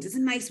 Billboards is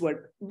a nice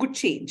word, good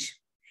change.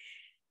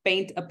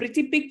 Paint a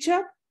pretty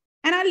picture,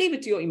 and I'll leave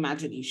it to your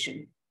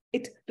imagination.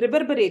 It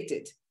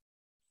reverberated.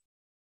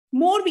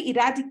 More we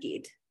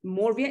eradicate,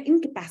 more we are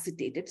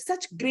incapacitated.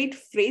 Such great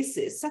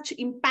phrases, such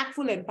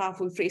impactful and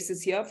powerful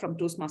phrases here from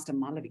Toastmaster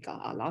Malavika,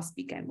 our last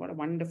speaker, and what a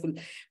wonderful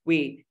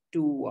way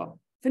to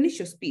finish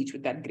your speech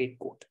with that great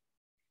quote.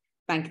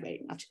 Thank you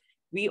very much.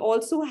 We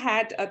also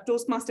had a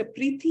Toastmaster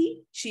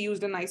Preeti. She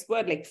used a nice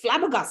word like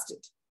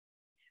flabbergasted.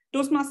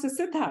 Toastmaster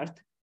Siddharth,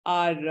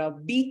 our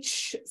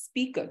beach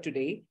speaker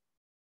today,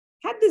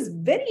 had this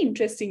very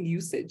interesting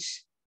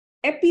usage.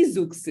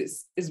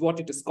 Epizeuxis is what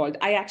it is called.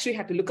 I actually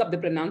had to look up the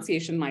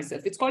pronunciation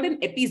myself. It's called an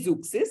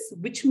epizeuxis,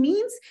 which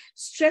means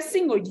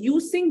stressing or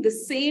using the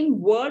same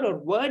word or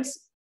words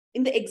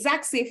in the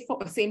exact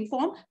same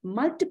form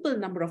multiple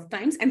number of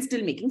times and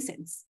still making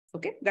sense.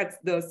 Okay, that's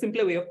the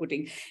simpler way of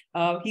putting.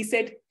 He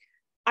said,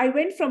 I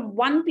went from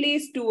one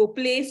place to a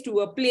place to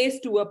a place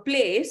to a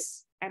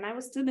place, and I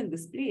was still in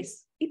this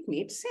place. It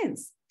made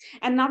sense.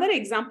 Another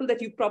example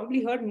that you've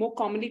probably heard more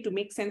commonly to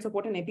make sense of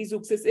what an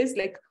epizeuxis is,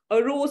 like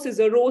a rose is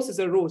a rose is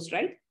a rose,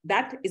 right?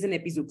 That is an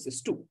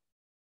epizeuxis too.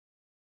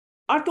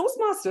 Our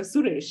Toastmaster,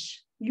 Suresh,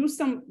 used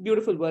some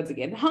beautiful words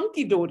again,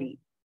 hunky-dory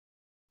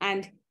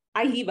and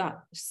I heave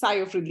a sigh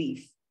of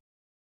relief.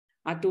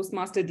 Our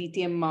Toastmaster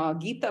DTM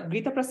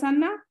Geeta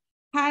Prasanna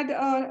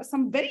had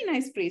some very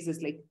nice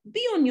phrases like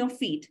be on your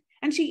feet.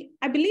 And she,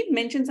 I believe,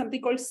 mentioned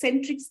something called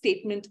centric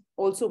statement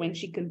also when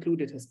she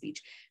concluded her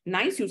speech.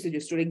 Nice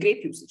usages today,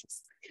 great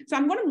usages. So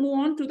I'm going to move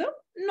on to the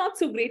not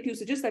so great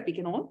usages that we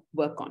can all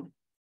work on.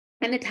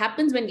 And it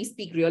happens when we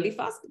speak really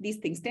fast. These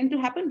things tend to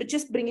happen, but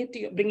just bringing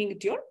it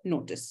to your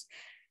notice.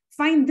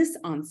 Find these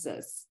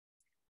answers.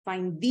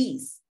 Find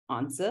these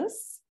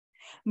answers.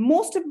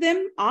 Most of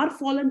them are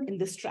fallen in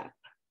this trap.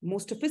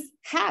 Most of us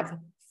have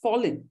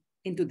fallen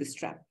into this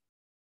trap.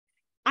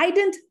 I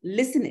didn't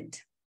listen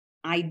it.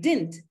 I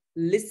didn't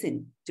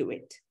listen to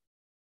it.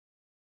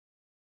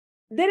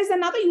 There is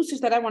another usage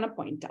that I want to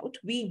point out.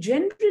 We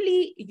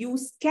generally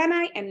use can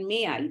I and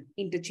may I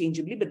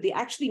interchangeably, but they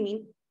actually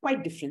mean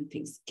quite different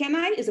things. Can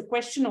I is a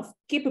question of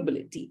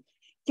capability.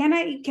 Can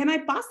I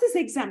pass this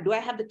exam? Do I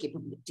have the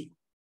capability?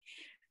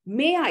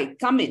 May I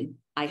come in?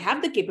 I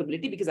have the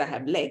capability because I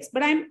have legs,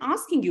 but I'm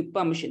asking you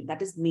permission.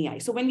 That is may I.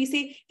 So when we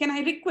say, can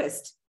I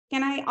request?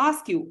 Can I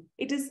ask you?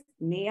 It is,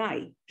 may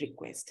I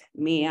request?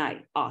 May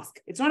I ask?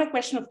 It's not a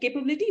question of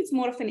capability. It's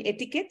more of an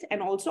etiquette and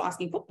also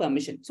asking for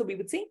permission. So we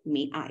would say,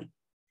 may I.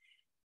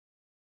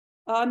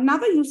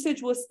 Another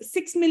usage was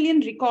 6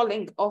 million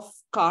recalling of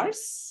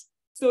cars.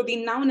 So the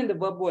noun and the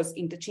verb was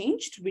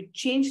interchanged, which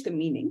changed the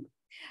meaning.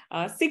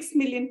 6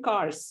 million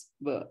cars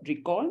were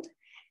recalled.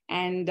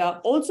 And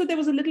also there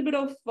was a little bit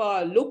of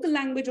local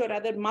language or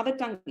rather mother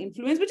tongue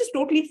influence, which is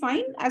totally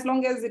fine as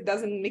long as it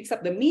doesn't mix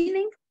up the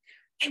meaning.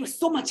 I was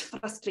so much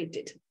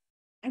frustrated.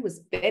 I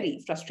was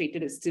very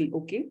frustrated is still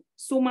okay.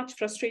 So much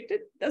frustrated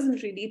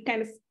doesn't really, it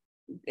kind of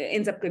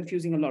ends up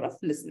confusing a lot of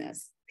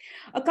listeners.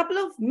 A couple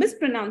of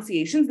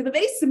mispronunciations. They were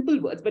very simple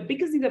words, but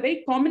because these are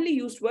very commonly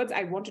used words,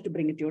 I wanted to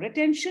bring it to your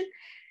attention.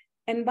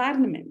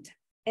 Environment,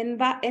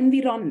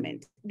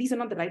 environment. These are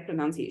not the right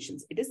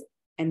pronunciations. It is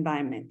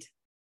environment.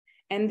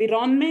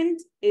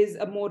 Environment is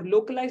a more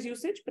localized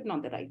usage, but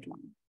not the right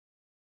one.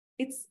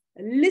 It's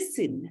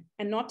listen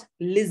and not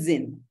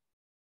listen.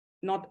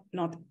 Not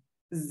the,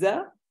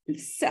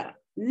 sa.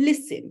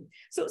 Listen.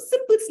 So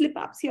simple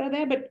slip-ups here or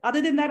there, but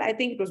other than that, I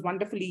think it was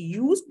wonderfully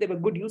used. There were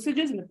good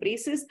usages in the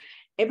phrases.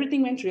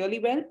 Everything went really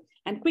well.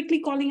 And quickly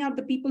calling out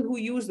the people who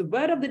used the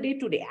word of the day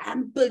today,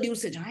 ample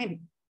usage. I am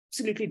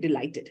absolutely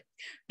delighted.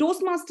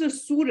 Toastmaster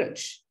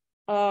Suraj,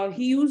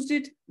 he used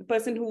it, the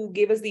person who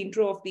gave us the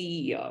intro of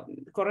the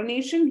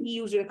coronation, he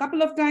used it a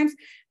couple of times.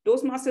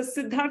 Toastmaster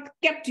Siddharth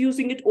kept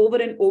using it over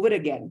and over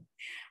again.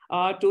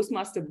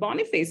 Toastmaster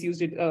Boniface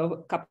used it a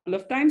couple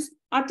of times.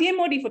 RTM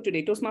Modi for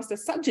today, Toastmaster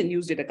Sajjan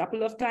used it a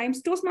couple of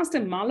times. Toastmaster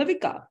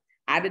Malavika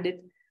added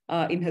it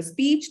in her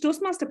speech.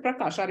 Toastmaster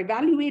Prakash, our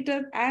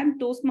evaluator, and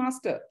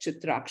Toastmaster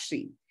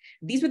Chitrakshi.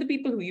 These were the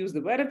people who used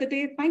the word of the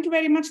day. Thank you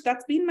very much.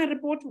 That's been my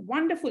report.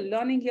 Wonderful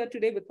learning here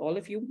today with all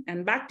of you.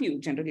 And back to you,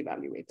 General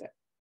Evaluator.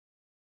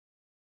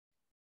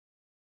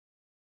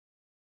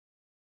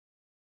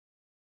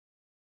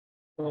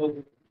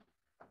 So,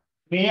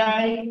 may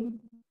I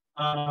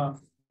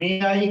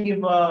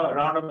give a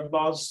round of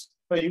applause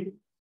for you?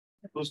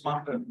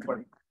 Toastmaster.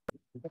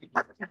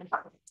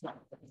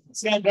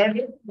 See, I got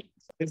it.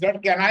 It's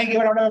not, can I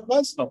give a round of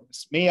applause? No,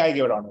 may I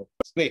give a round of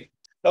applause? Great.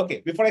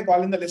 Okay, before I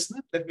call in the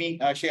listener, let me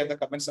share the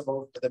comments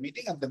about the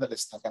meeting, and then the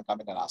listener can come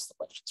in and ask the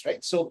questions,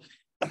 right? So,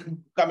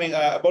 coming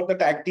about the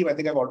tag team, I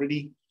think I've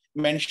already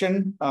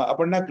mentioned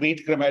Aparna,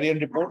 great grammarian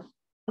report.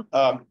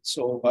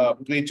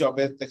 Great job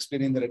with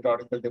explaining the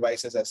rhetorical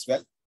devices as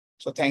well.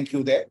 So thank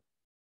you there.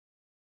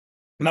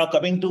 Now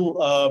coming to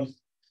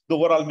the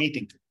overall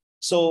meeting.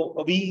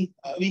 So we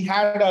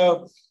had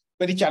a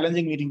very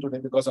challenging meeting today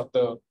because of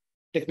the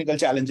technical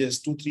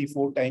challenges. 2, 3,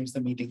 4 times the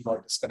meeting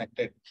got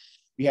disconnected.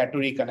 We had to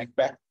reconnect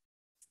back.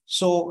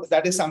 So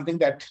that is something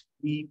that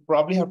we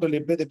probably have to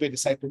live with if we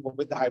decide to go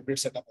with the hybrid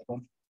setup. I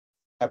don't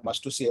have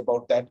much to say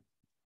about that.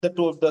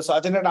 The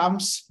Sergeant at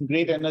Arms,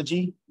 great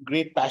energy,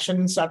 great passion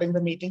in starting the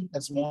meeting.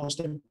 That's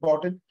most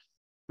important.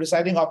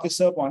 Presiding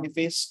officer,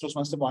 Boniface,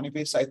 Toastmaster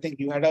Boniface, I think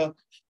you had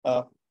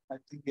I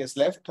think he has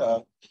left.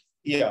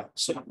 Yeah,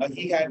 so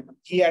he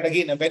had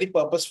again a very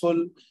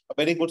purposeful, a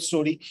very good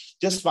story.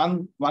 Just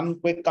one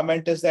quick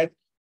comment is that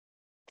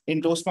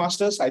in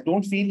Toastmasters, I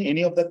don't feel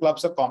any of the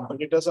clubs are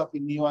competitors of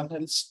anyone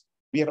else.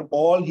 We are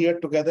all here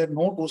together.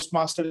 No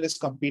Toastmaster is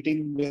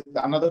competing with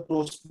another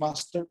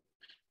Toastmaster.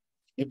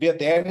 If we are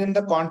there in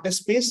the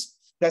contest space,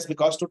 that's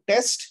because to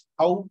test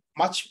how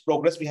much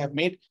progress we have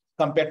made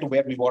compared to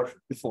where we were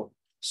before.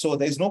 So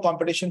there is no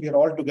competition. We are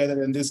all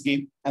together in this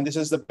game. And this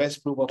is the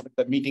best proof of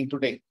the meeting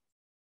today.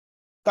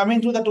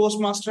 Coming to the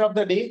Toastmaster of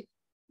the day,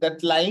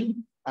 that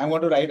line, I'm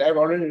going to write, I've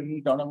already written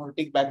it down. I'm going to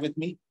take back with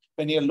me.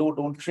 When you're low,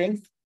 don't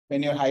shrink.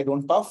 When you're high,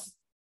 don't puff.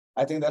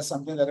 I think that's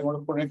something that I'm going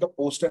to put in a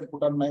poster and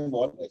put on my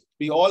wall.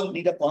 We all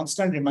need a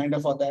constant reminder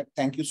for that.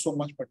 Thank you so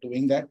much for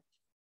doing that.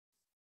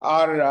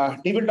 Our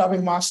table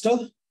topic master,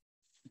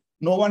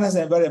 no one has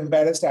ever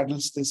embarrassed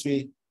adults this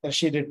way that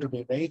she did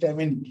today, right? I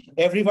mean,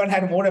 everyone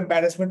had more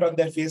embarrassment on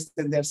their face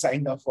than they're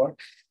signed up for.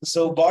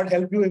 So God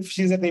help you if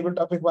she's a table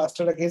topic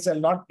master against. I'll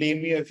not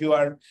blame you if you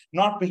are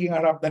not picking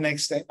her up the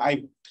next time. I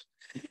won't.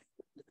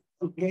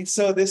 Okay,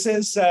 so this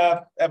is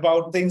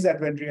about things that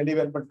went really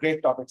well, but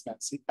great topics,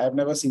 Nancy. I've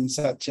never seen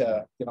such,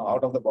 out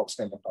of the box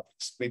kind of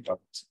topics. Great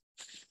topics.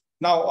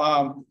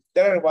 Now,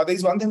 there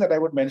is one thing that I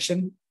would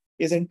mention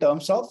is in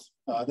terms of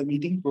the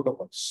meeting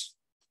protocols.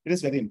 It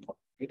is very important.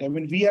 Right? I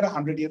mean, we are a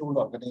 100-year-old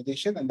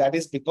organization, and that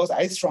is because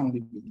I strongly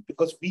believe,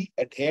 because we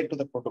adhere to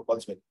the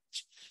protocols very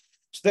much.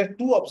 So there are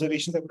 2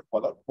 observations I would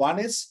follow. One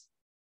is,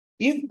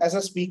 if as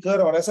a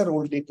speaker or as a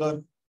role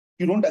taker,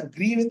 you don't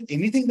agree with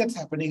anything that's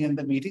happening in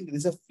the meeting, there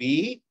is a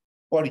way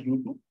for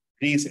you to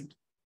raise it.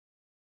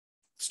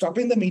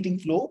 Stopping the meeting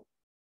flow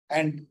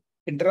and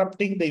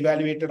interrupting the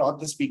evaluator or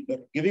the speaker,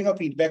 giving a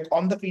feedback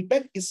on the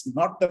feedback is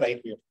not the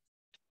right way.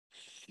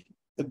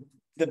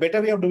 The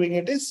better way of doing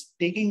it is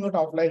taking it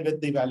offline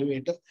with the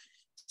evaluator,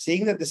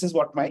 saying that this is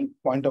what my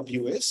point of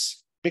view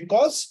is,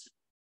 because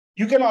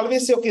you can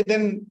always say, okay,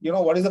 then,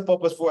 what is the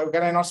purpose for,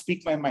 can I not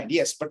speak my mind?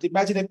 Yes, but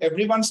imagine if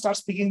everyone starts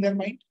speaking their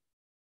mind.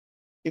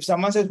 If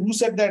someone says, who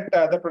said that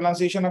the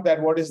pronunciation of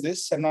that word is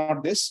this and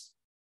not this,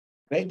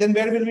 right? Then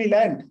where will we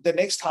land? The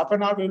next half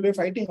an hour we'll be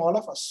fighting, all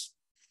of us,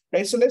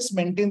 right? So let's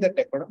maintain that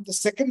decorum. The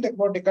second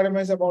decorum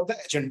is about the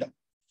agenda.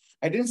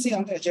 I didn't see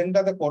on the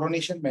agenda the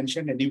coronation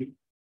mentioned anyway.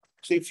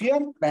 So if you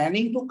are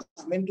planning to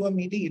come into a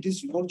meeting, it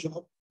is your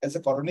job as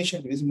a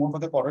coronation. It is more for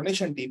the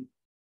coronation team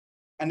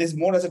and is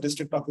more as a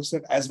district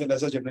officer as well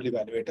as a general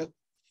evaluator.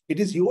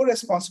 It is your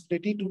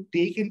responsibility to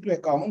take into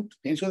account,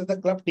 ensure that the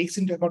club takes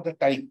into account the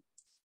time.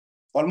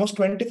 Almost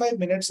 25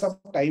 minutes of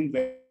time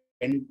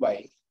went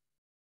by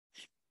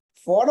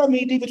for a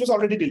meeting which was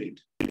already delayed,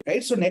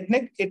 right? So net,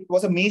 it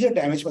was a major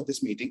damage for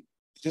this meeting,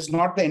 which is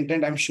not the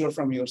intent, I'm sure,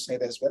 from your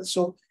side as well.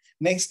 So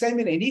Next time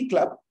in any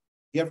club,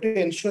 you have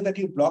to ensure that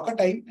you block a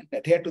time and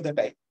adhere to the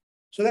time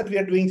so that we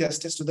are doing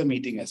justice to the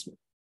meeting as well.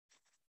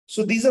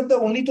 So these are the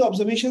only two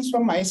observations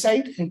from my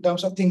side in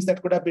terms of things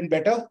that could have been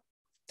better.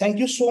 Thank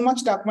you so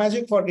much,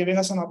 TalkMagic, for giving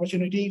us an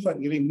opportunity, for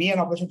giving me an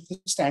opportunity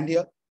to stand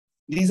here.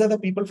 These are the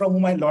people from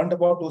whom I learned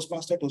about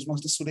Toastmaster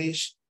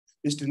Suresh,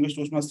 distinguished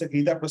Toastmaster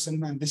Geeta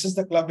Prasanna. And this is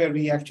the club where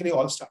we actually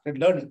all started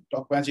learning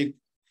TalkMagic.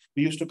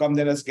 We used to come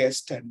there as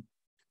guests, and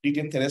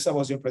DTM Teresa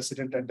was your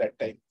president at that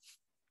time.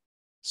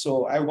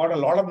 So I've got a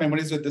lot of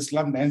memories with this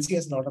club. Nancy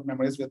has a lot of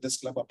memories with this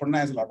club. Aparna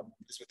has a lot of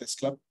memories with this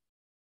club.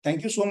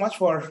 Thank you so much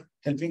for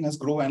helping us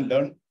grow and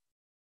learn.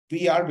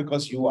 We are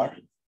because you are.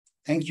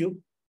 Thank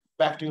you.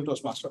 Back to you,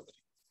 Toastmaster.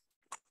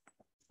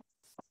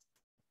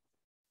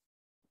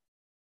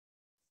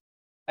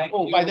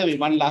 Oh, by the way,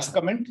 one last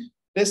comment.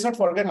 Let's not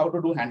forget how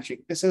to do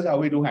handshake. This is how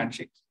we do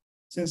handshake.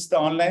 Since the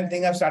online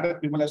thing I've started,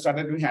 people have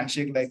started doing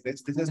handshake like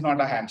this. This is not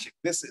a handshake.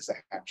 This is a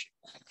handshake.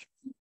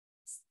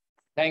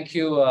 Thank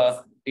you,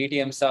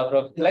 DTM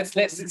Saurav. Let's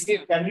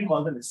give. Can we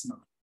call the listener?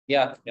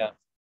 Yeah,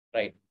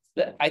 right.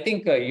 I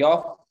think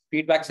your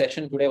feedback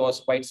session today was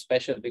quite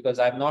special because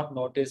I've not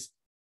noticed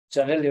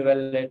general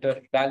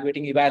evaluator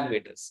evaluating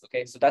evaluators.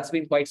 Okay, so that's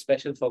been quite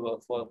special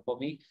for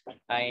me.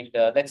 And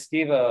let's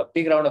give a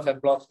big round of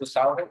applause to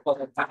Saurav for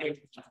the.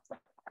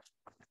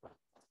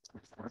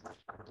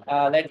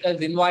 Let us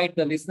invite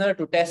the listener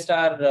to test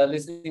our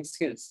listening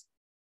skills.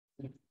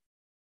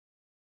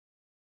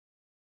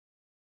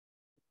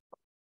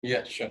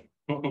 Yeah, sure.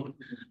 I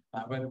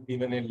haven't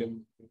given a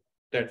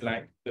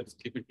deadline. Let's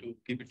keep it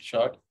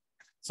short.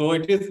 So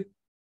it is,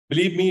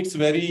 believe me, it's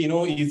very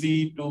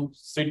easy to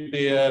sit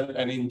there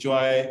and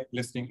enjoy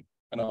listening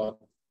and all.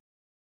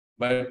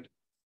 But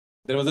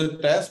there was a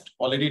test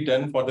already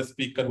done for the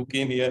speaker who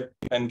came here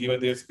and gave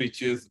their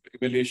speeches,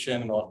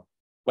 evaluation and all.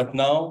 But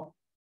now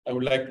I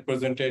would like to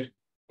present it,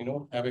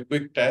 have a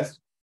quick test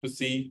to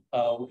see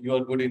how you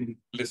are good in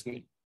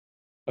listening.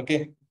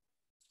 Okay.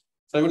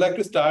 So I would like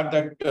to start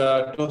that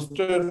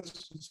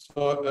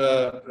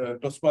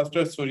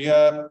Toastmaster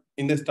Surya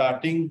in the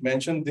starting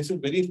mentioned this is a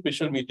very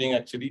special meeting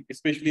actually,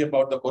 especially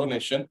about the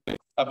coronation,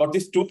 about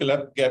these two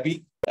clubs,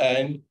 Gabbys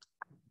and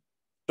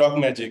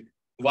TalkMagic.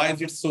 Why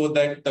is it so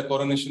that the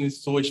coronation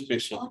is so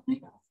special?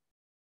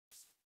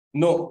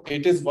 No,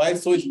 it is why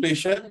so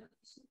special?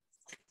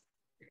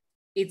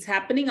 It's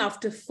happening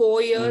after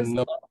 4 years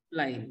No.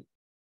 offline.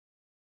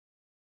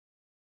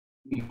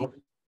 No.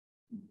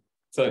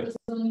 Sorry.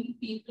 Only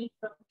people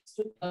from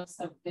clubs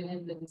have been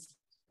in the list.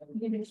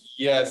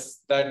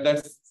 Yes,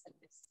 that's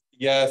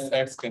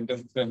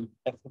content.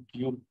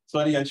 You.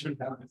 Sorry, I should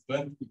have this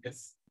one.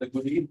 Yes, the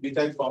goodie which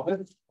I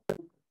promised.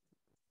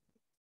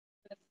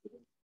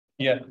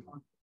 Yeah.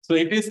 So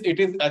it is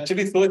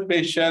actually so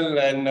special,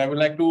 and I would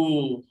like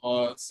to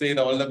say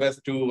all the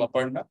best to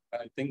Aparna.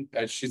 I think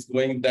she's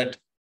going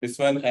this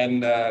one,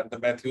 and the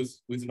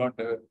Matthews who is not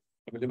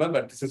available,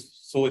 but this is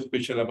so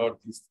special about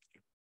this.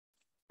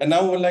 And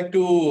now I would like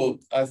to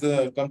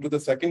come to the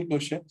second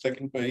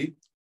query.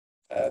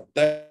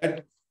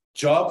 That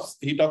jobs,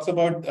 he talks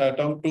about,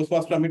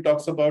 Toastmaster Ami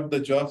talks about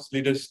the jobs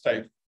leadership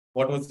style.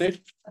 What was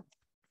it?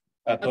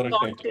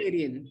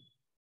 Authoritarian.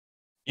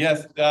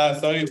 Yes,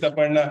 sorry,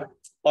 Aparna.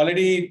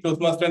 Already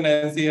Toastmaster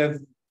Nancy has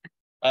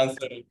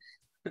answered.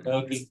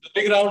 Okay,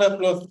 big round of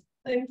applause.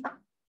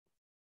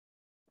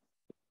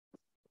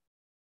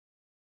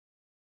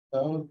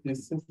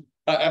 This is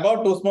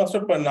about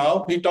Toastmaster for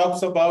now. He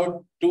talks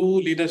about two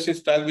leadership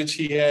style which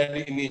he had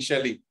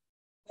initially.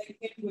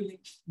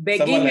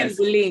 Begging and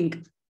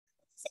bullying.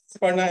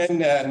 Aparna and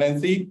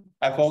Nancy,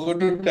 I forgot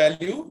to tell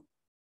you,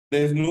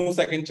 there is no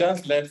second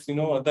chance. Let's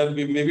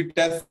we maybe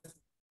test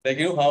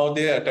how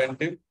they are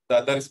attentive. The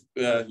other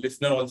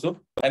listener also.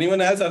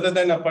 Anyone else other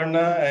than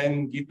Aparna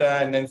and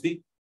Geeta and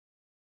Nancy?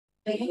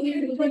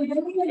 Very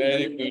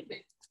good.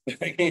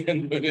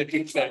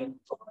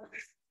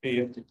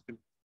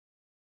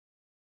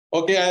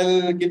 Okay,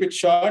 I'll keep it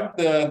short,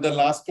 the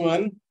last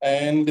one.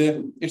 And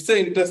it's an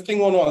interesting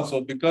one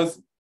also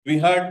because we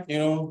heard,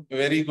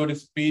 very good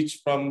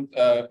speech from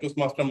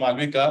Toastmaster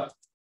Malvika,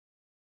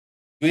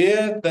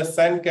 where the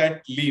sun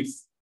cat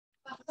lives.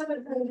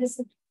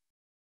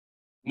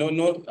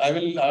 No, I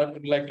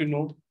would like to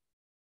know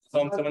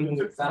from someone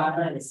who...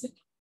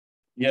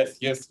 Yes,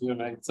 you're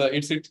right. So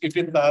it is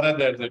Sahara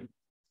Desert.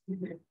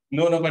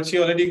 No, but she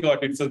already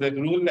got it. So the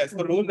rule, as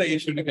per rule, you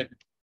should get it.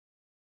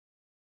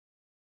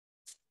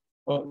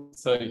 Oh,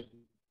 sorry.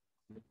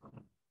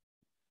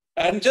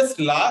 And just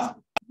last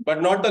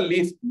but not the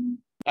least,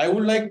 I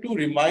would like to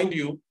remind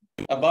you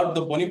about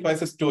the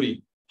Boniface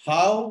story.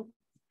 How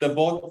the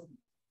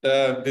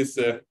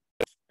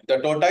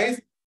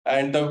tortoise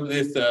and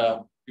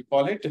you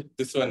call it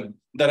this one,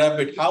 the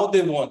rabbit, how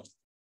they won.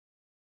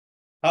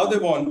 How they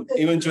won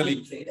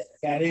eventually.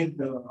 Carried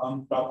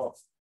on top of.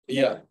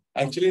 Yeah.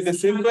 Actually, the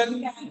simple,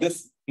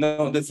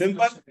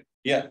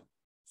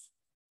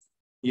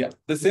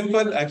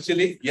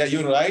 actually, yeah,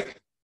 you're right.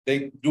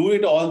 They do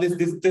it all this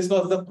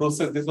was the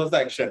process, this was the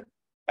action.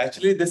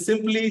 Actually, they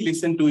simply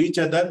listen to each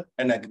other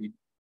and agree.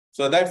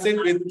 So that's it.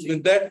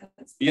 With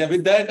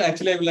that,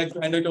 actually, I would like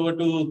to hand it over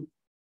to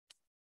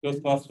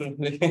Toastmaster.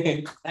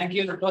 Thank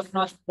you,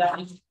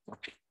 Toastmaster.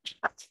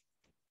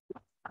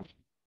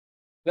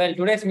 Well,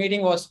 today's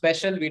meeting was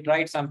special. We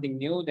tried something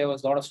new. There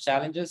was a lot of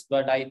challenges,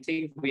 but I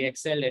think we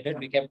excelled at it.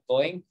 We kept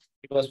going.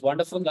 It was a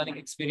wonderful learning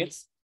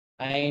experience.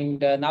 And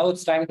now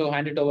it's time to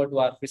hand it over to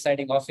our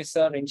presiding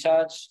officer in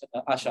charge,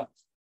 Asha.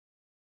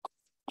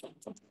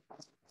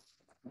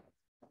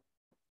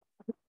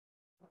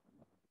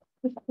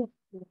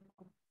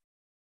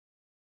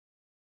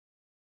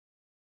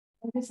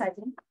 Thank you,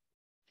 Sajin.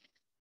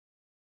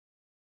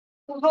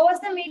 So how was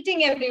the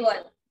meeting,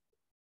 everyone?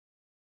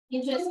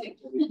 Interesting.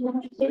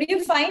 Do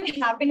you find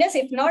happiness?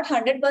 If not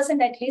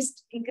 100%, at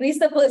least increase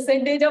the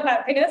percentage of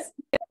happiness.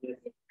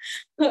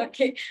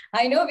 Okay.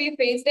 I know we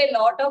faced a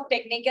lot of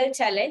technical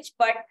challenge,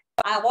 but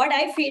what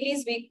I feel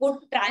is we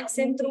could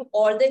transcend through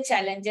all the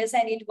challenges,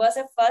 and it was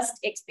a first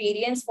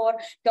experience for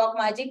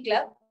TalkMagic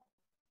Club.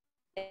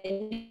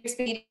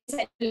 Experience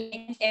and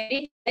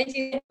every challenge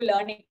is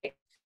learning.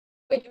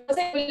 It was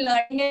a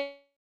learning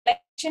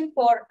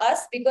for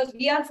us because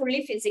we are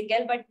fully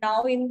physical, but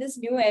now in this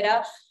new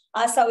era,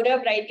 as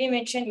Saurabh rightly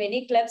mentioned,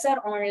 many clubs are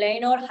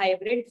online or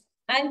hybrid.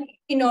 And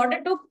in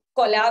order to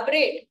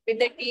collaborate with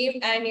the team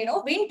and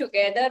win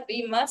together,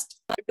 we must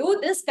do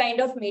this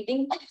kind of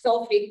meeting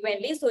so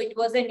frequently. So it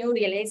was a new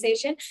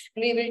realization.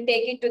 We will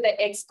take it to the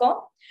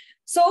XCOM.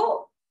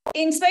 So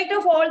in spite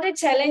of all the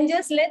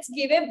challenges, let's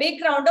give a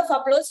big round of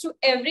applause to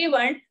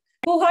everyone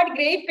who had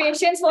great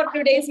patience for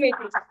today's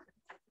meeting.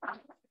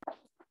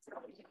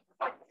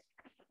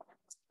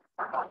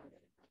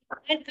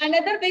 And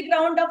another big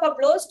round of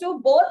applause to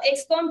both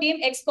XCOM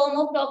team, XCOM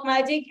of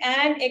TalkMagic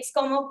and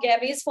XCOM of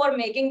Gabbys for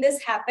making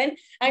this happen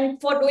and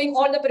for doing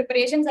all the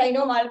preparations. I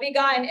know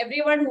Malvika and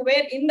everyone who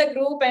were in the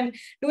group and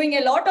doing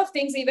a lot of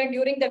things even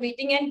during the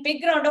meeting, and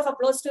big round of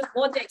applause to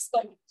both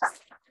XCOM.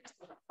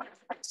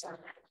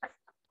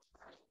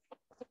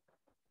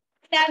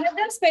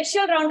 Another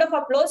special round of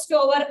applause to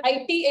our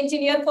IT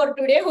engineer for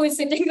today, who is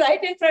sitting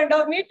right in front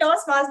of me,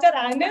 Toastmaster,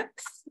 and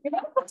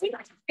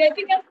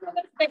getting us through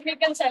the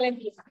technical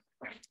challenges.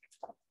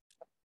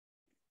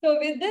 So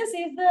with this,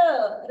 is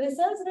the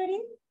results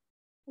ready?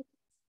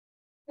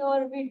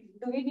 Or do we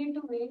need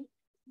to wait?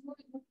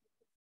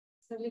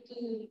 It's a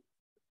little...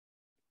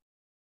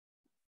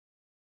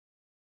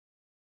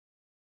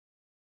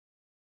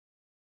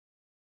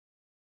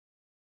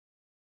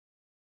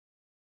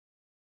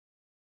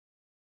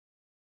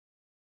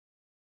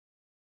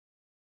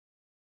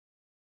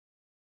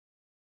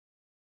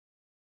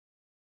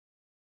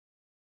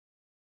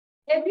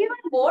 Everyone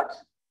vote.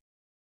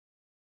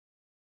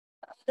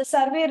 The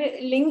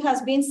survey link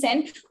has been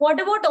sent. What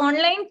about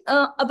online?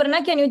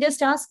 Aparna, can you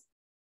just ask?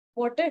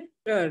 Voted?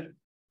 Sure.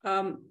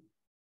 Siddharth,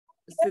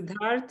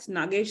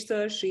 Nagesh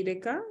sir,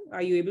 Srireka,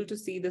 are you able to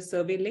see the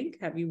survey link?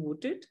 Have you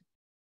voted?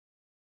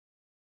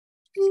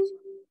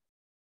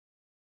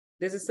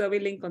 There's a survey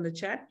link on the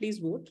chat. Please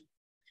vote.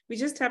 We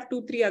just have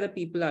 2-3 other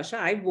people, Asha.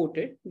 I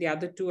voted. The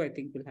other 2, I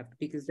think, will have to,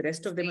 because the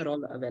rest of them are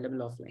all available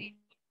offline.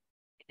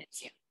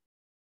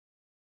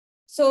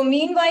 So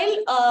meanwhile,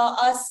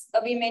 as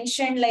we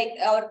mentioned, like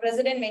our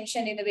president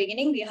mentioned in the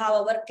beginning, we have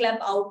our club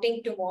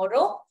outing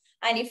tomorrow.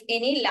 And if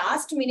any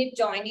last minute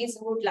joinees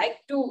would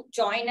like to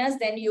join us,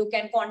 then you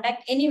can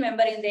contact any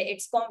member in the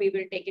XCOM. We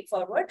will take it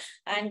forward.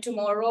 And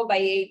tomorrow by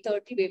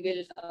 8:30, we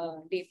will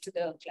leave to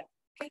the club.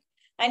 Okay.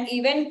 And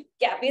even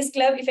Gabbys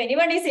Club, if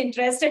anyone is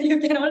interested, you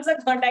can also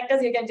contact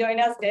us. You can join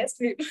us next.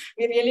 We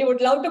really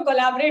would love to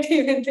collaborate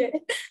even there.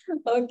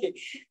 Okay.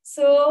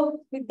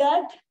 So with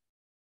that,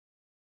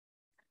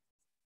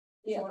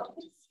 yeah,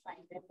 it's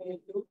fine. Then we'll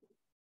do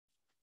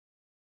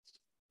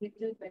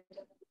little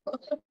better.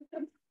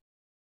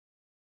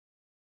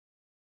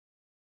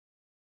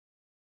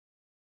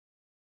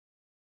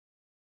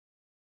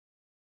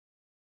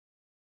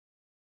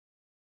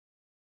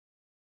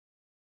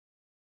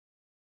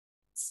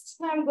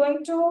 I'm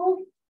going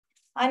to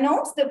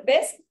announce the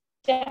best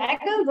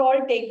tackle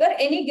role taker.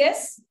 Any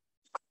guess?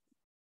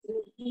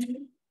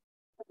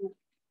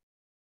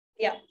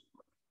 Yeah,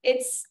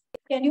 it's,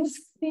 can you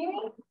see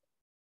me?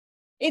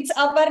 It's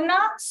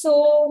Aparna.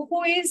 So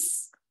who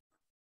is,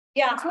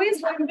 yeah, who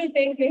is going to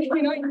take it?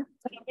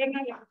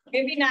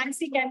 Maybe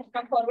Nancy can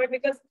come forward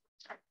because.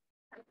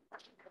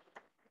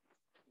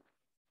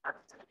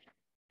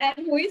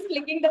 And who is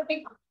clicking the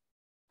pic?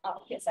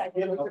 Oh, yes, I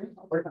will.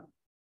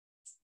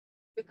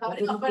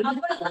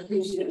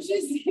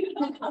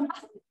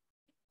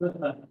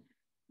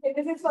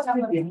 This is for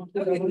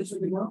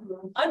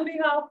on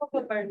behalf of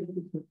the party.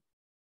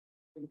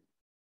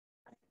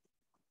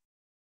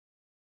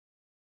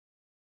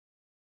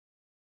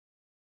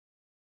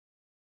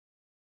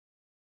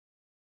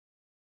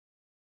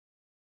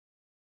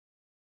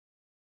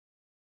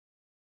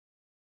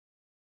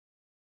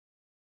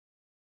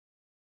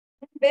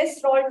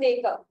 Best role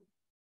taker.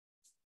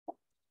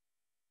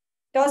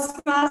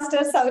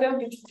 Toastmaster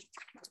Saurabh.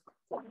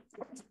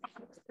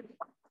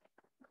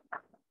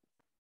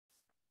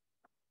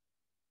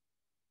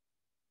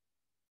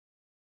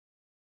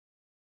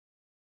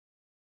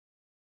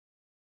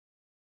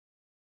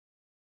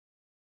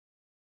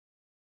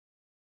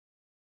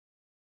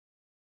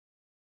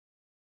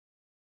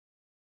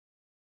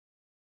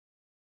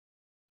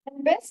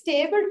 And best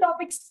table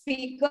topic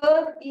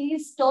speaker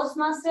is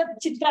Toastmaster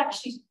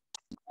Chitrakshi.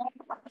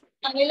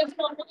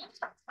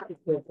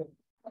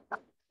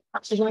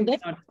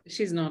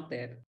 She's not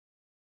there.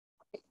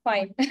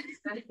 Fine.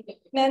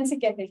 Nancy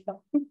can take them.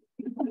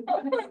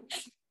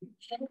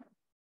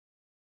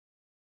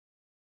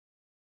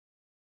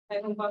 I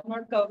hope I'm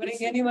not covering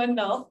anyone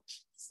now.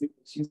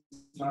 She's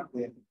not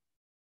there.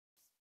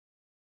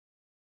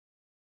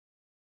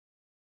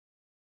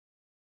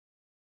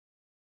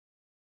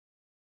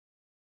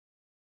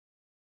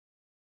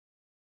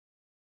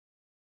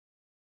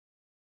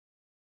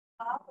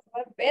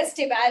 Our best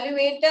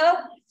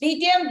evaluator,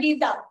 DTM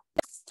Geeta.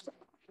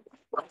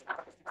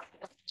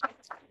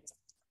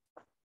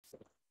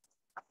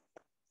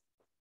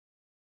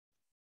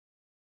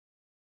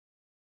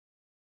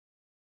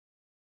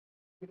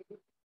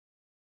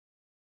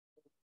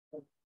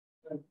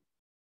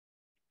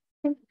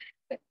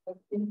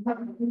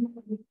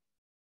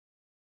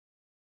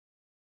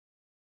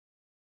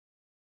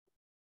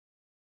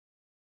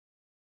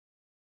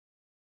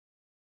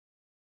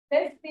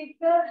 Best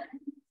speaker.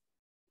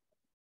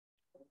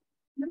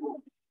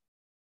 No.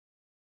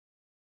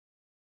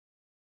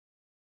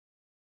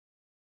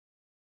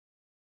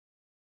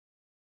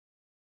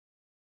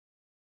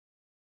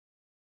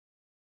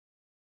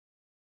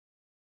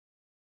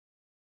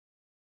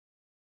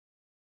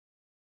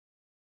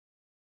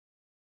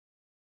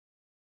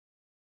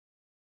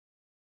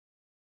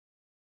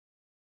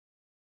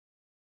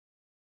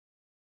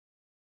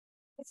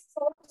 This is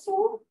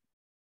also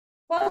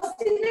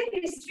first in the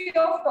history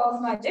of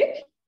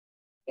TalkMagic.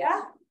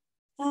 Yeah.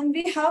 And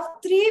we have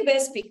 3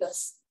 best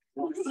speakers.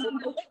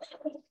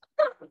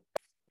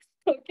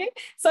 Okay.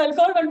 So I'll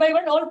call one by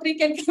one. All 3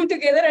 can come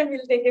together and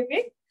we'll take a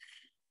pick.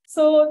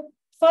 So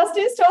first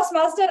is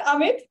Toastmaster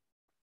Amit.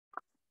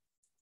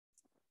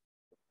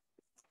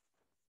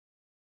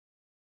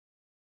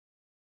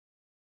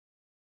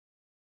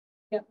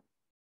 Yeah.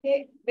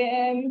 Okay.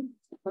 Then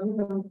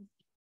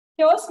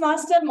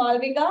Toastmaster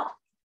Malvika.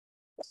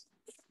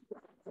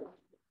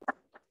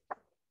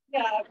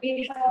 Yeah,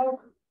 we have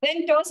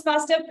then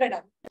Toastmaster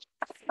Pranav.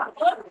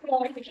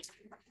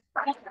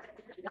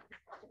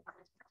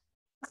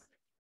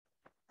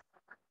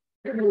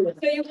 So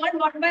you want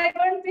one by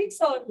one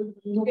picks or?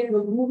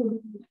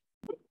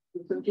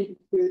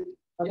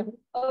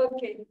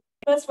 Okay.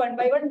 First one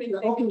by one.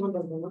 We'll take.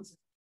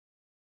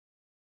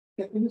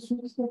 Can you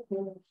switch the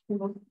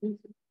please?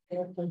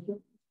 Thank you.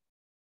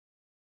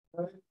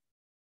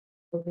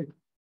 Okay.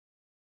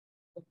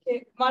 Okay,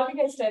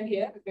 Malvika is stand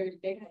here. Okay, we'll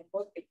take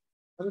both.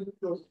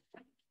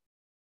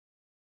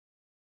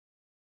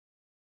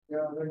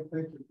 Yeah, right.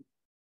 Thank you.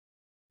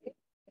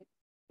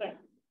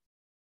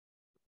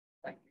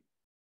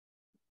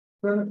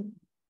 Right.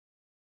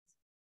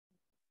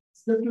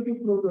 Step little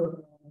closer.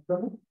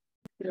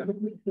 Yeah,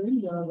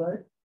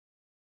 right.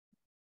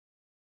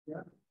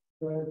 Yeah.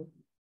 Right.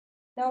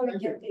 Now we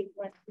can take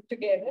one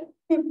together.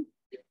 You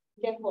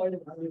can hold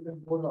it. You can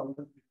hold on.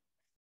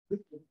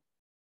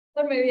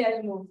 Or maybe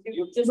I'll move.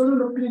 Just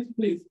no,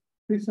 please.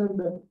 Please stand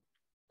there.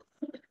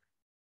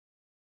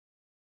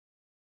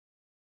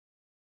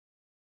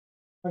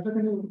 After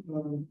can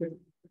you take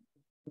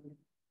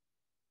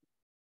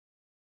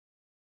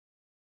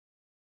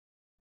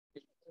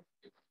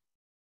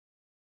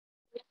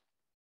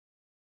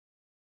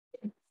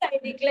I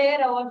declare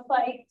our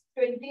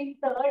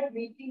 23rd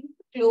meeting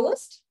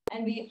closed,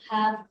 and we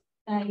have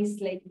nice,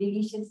 like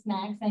delicious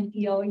snacks and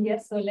tea over here.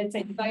 So let's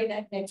enjoy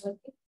that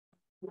networking.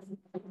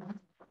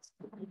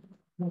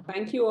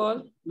 Thank you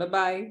all.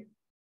 Bye-bye.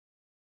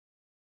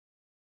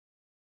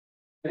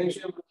 Thank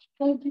you.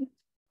 Thank you.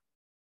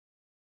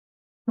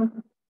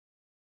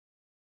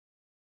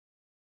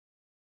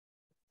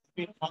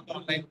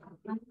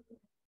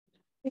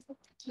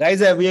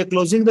 Guys, we are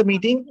closing the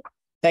meeting.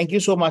 Thank you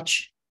so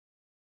much.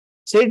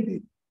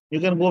 Sid, you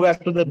can go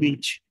back to the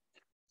beach.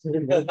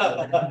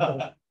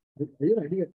 Are you ready?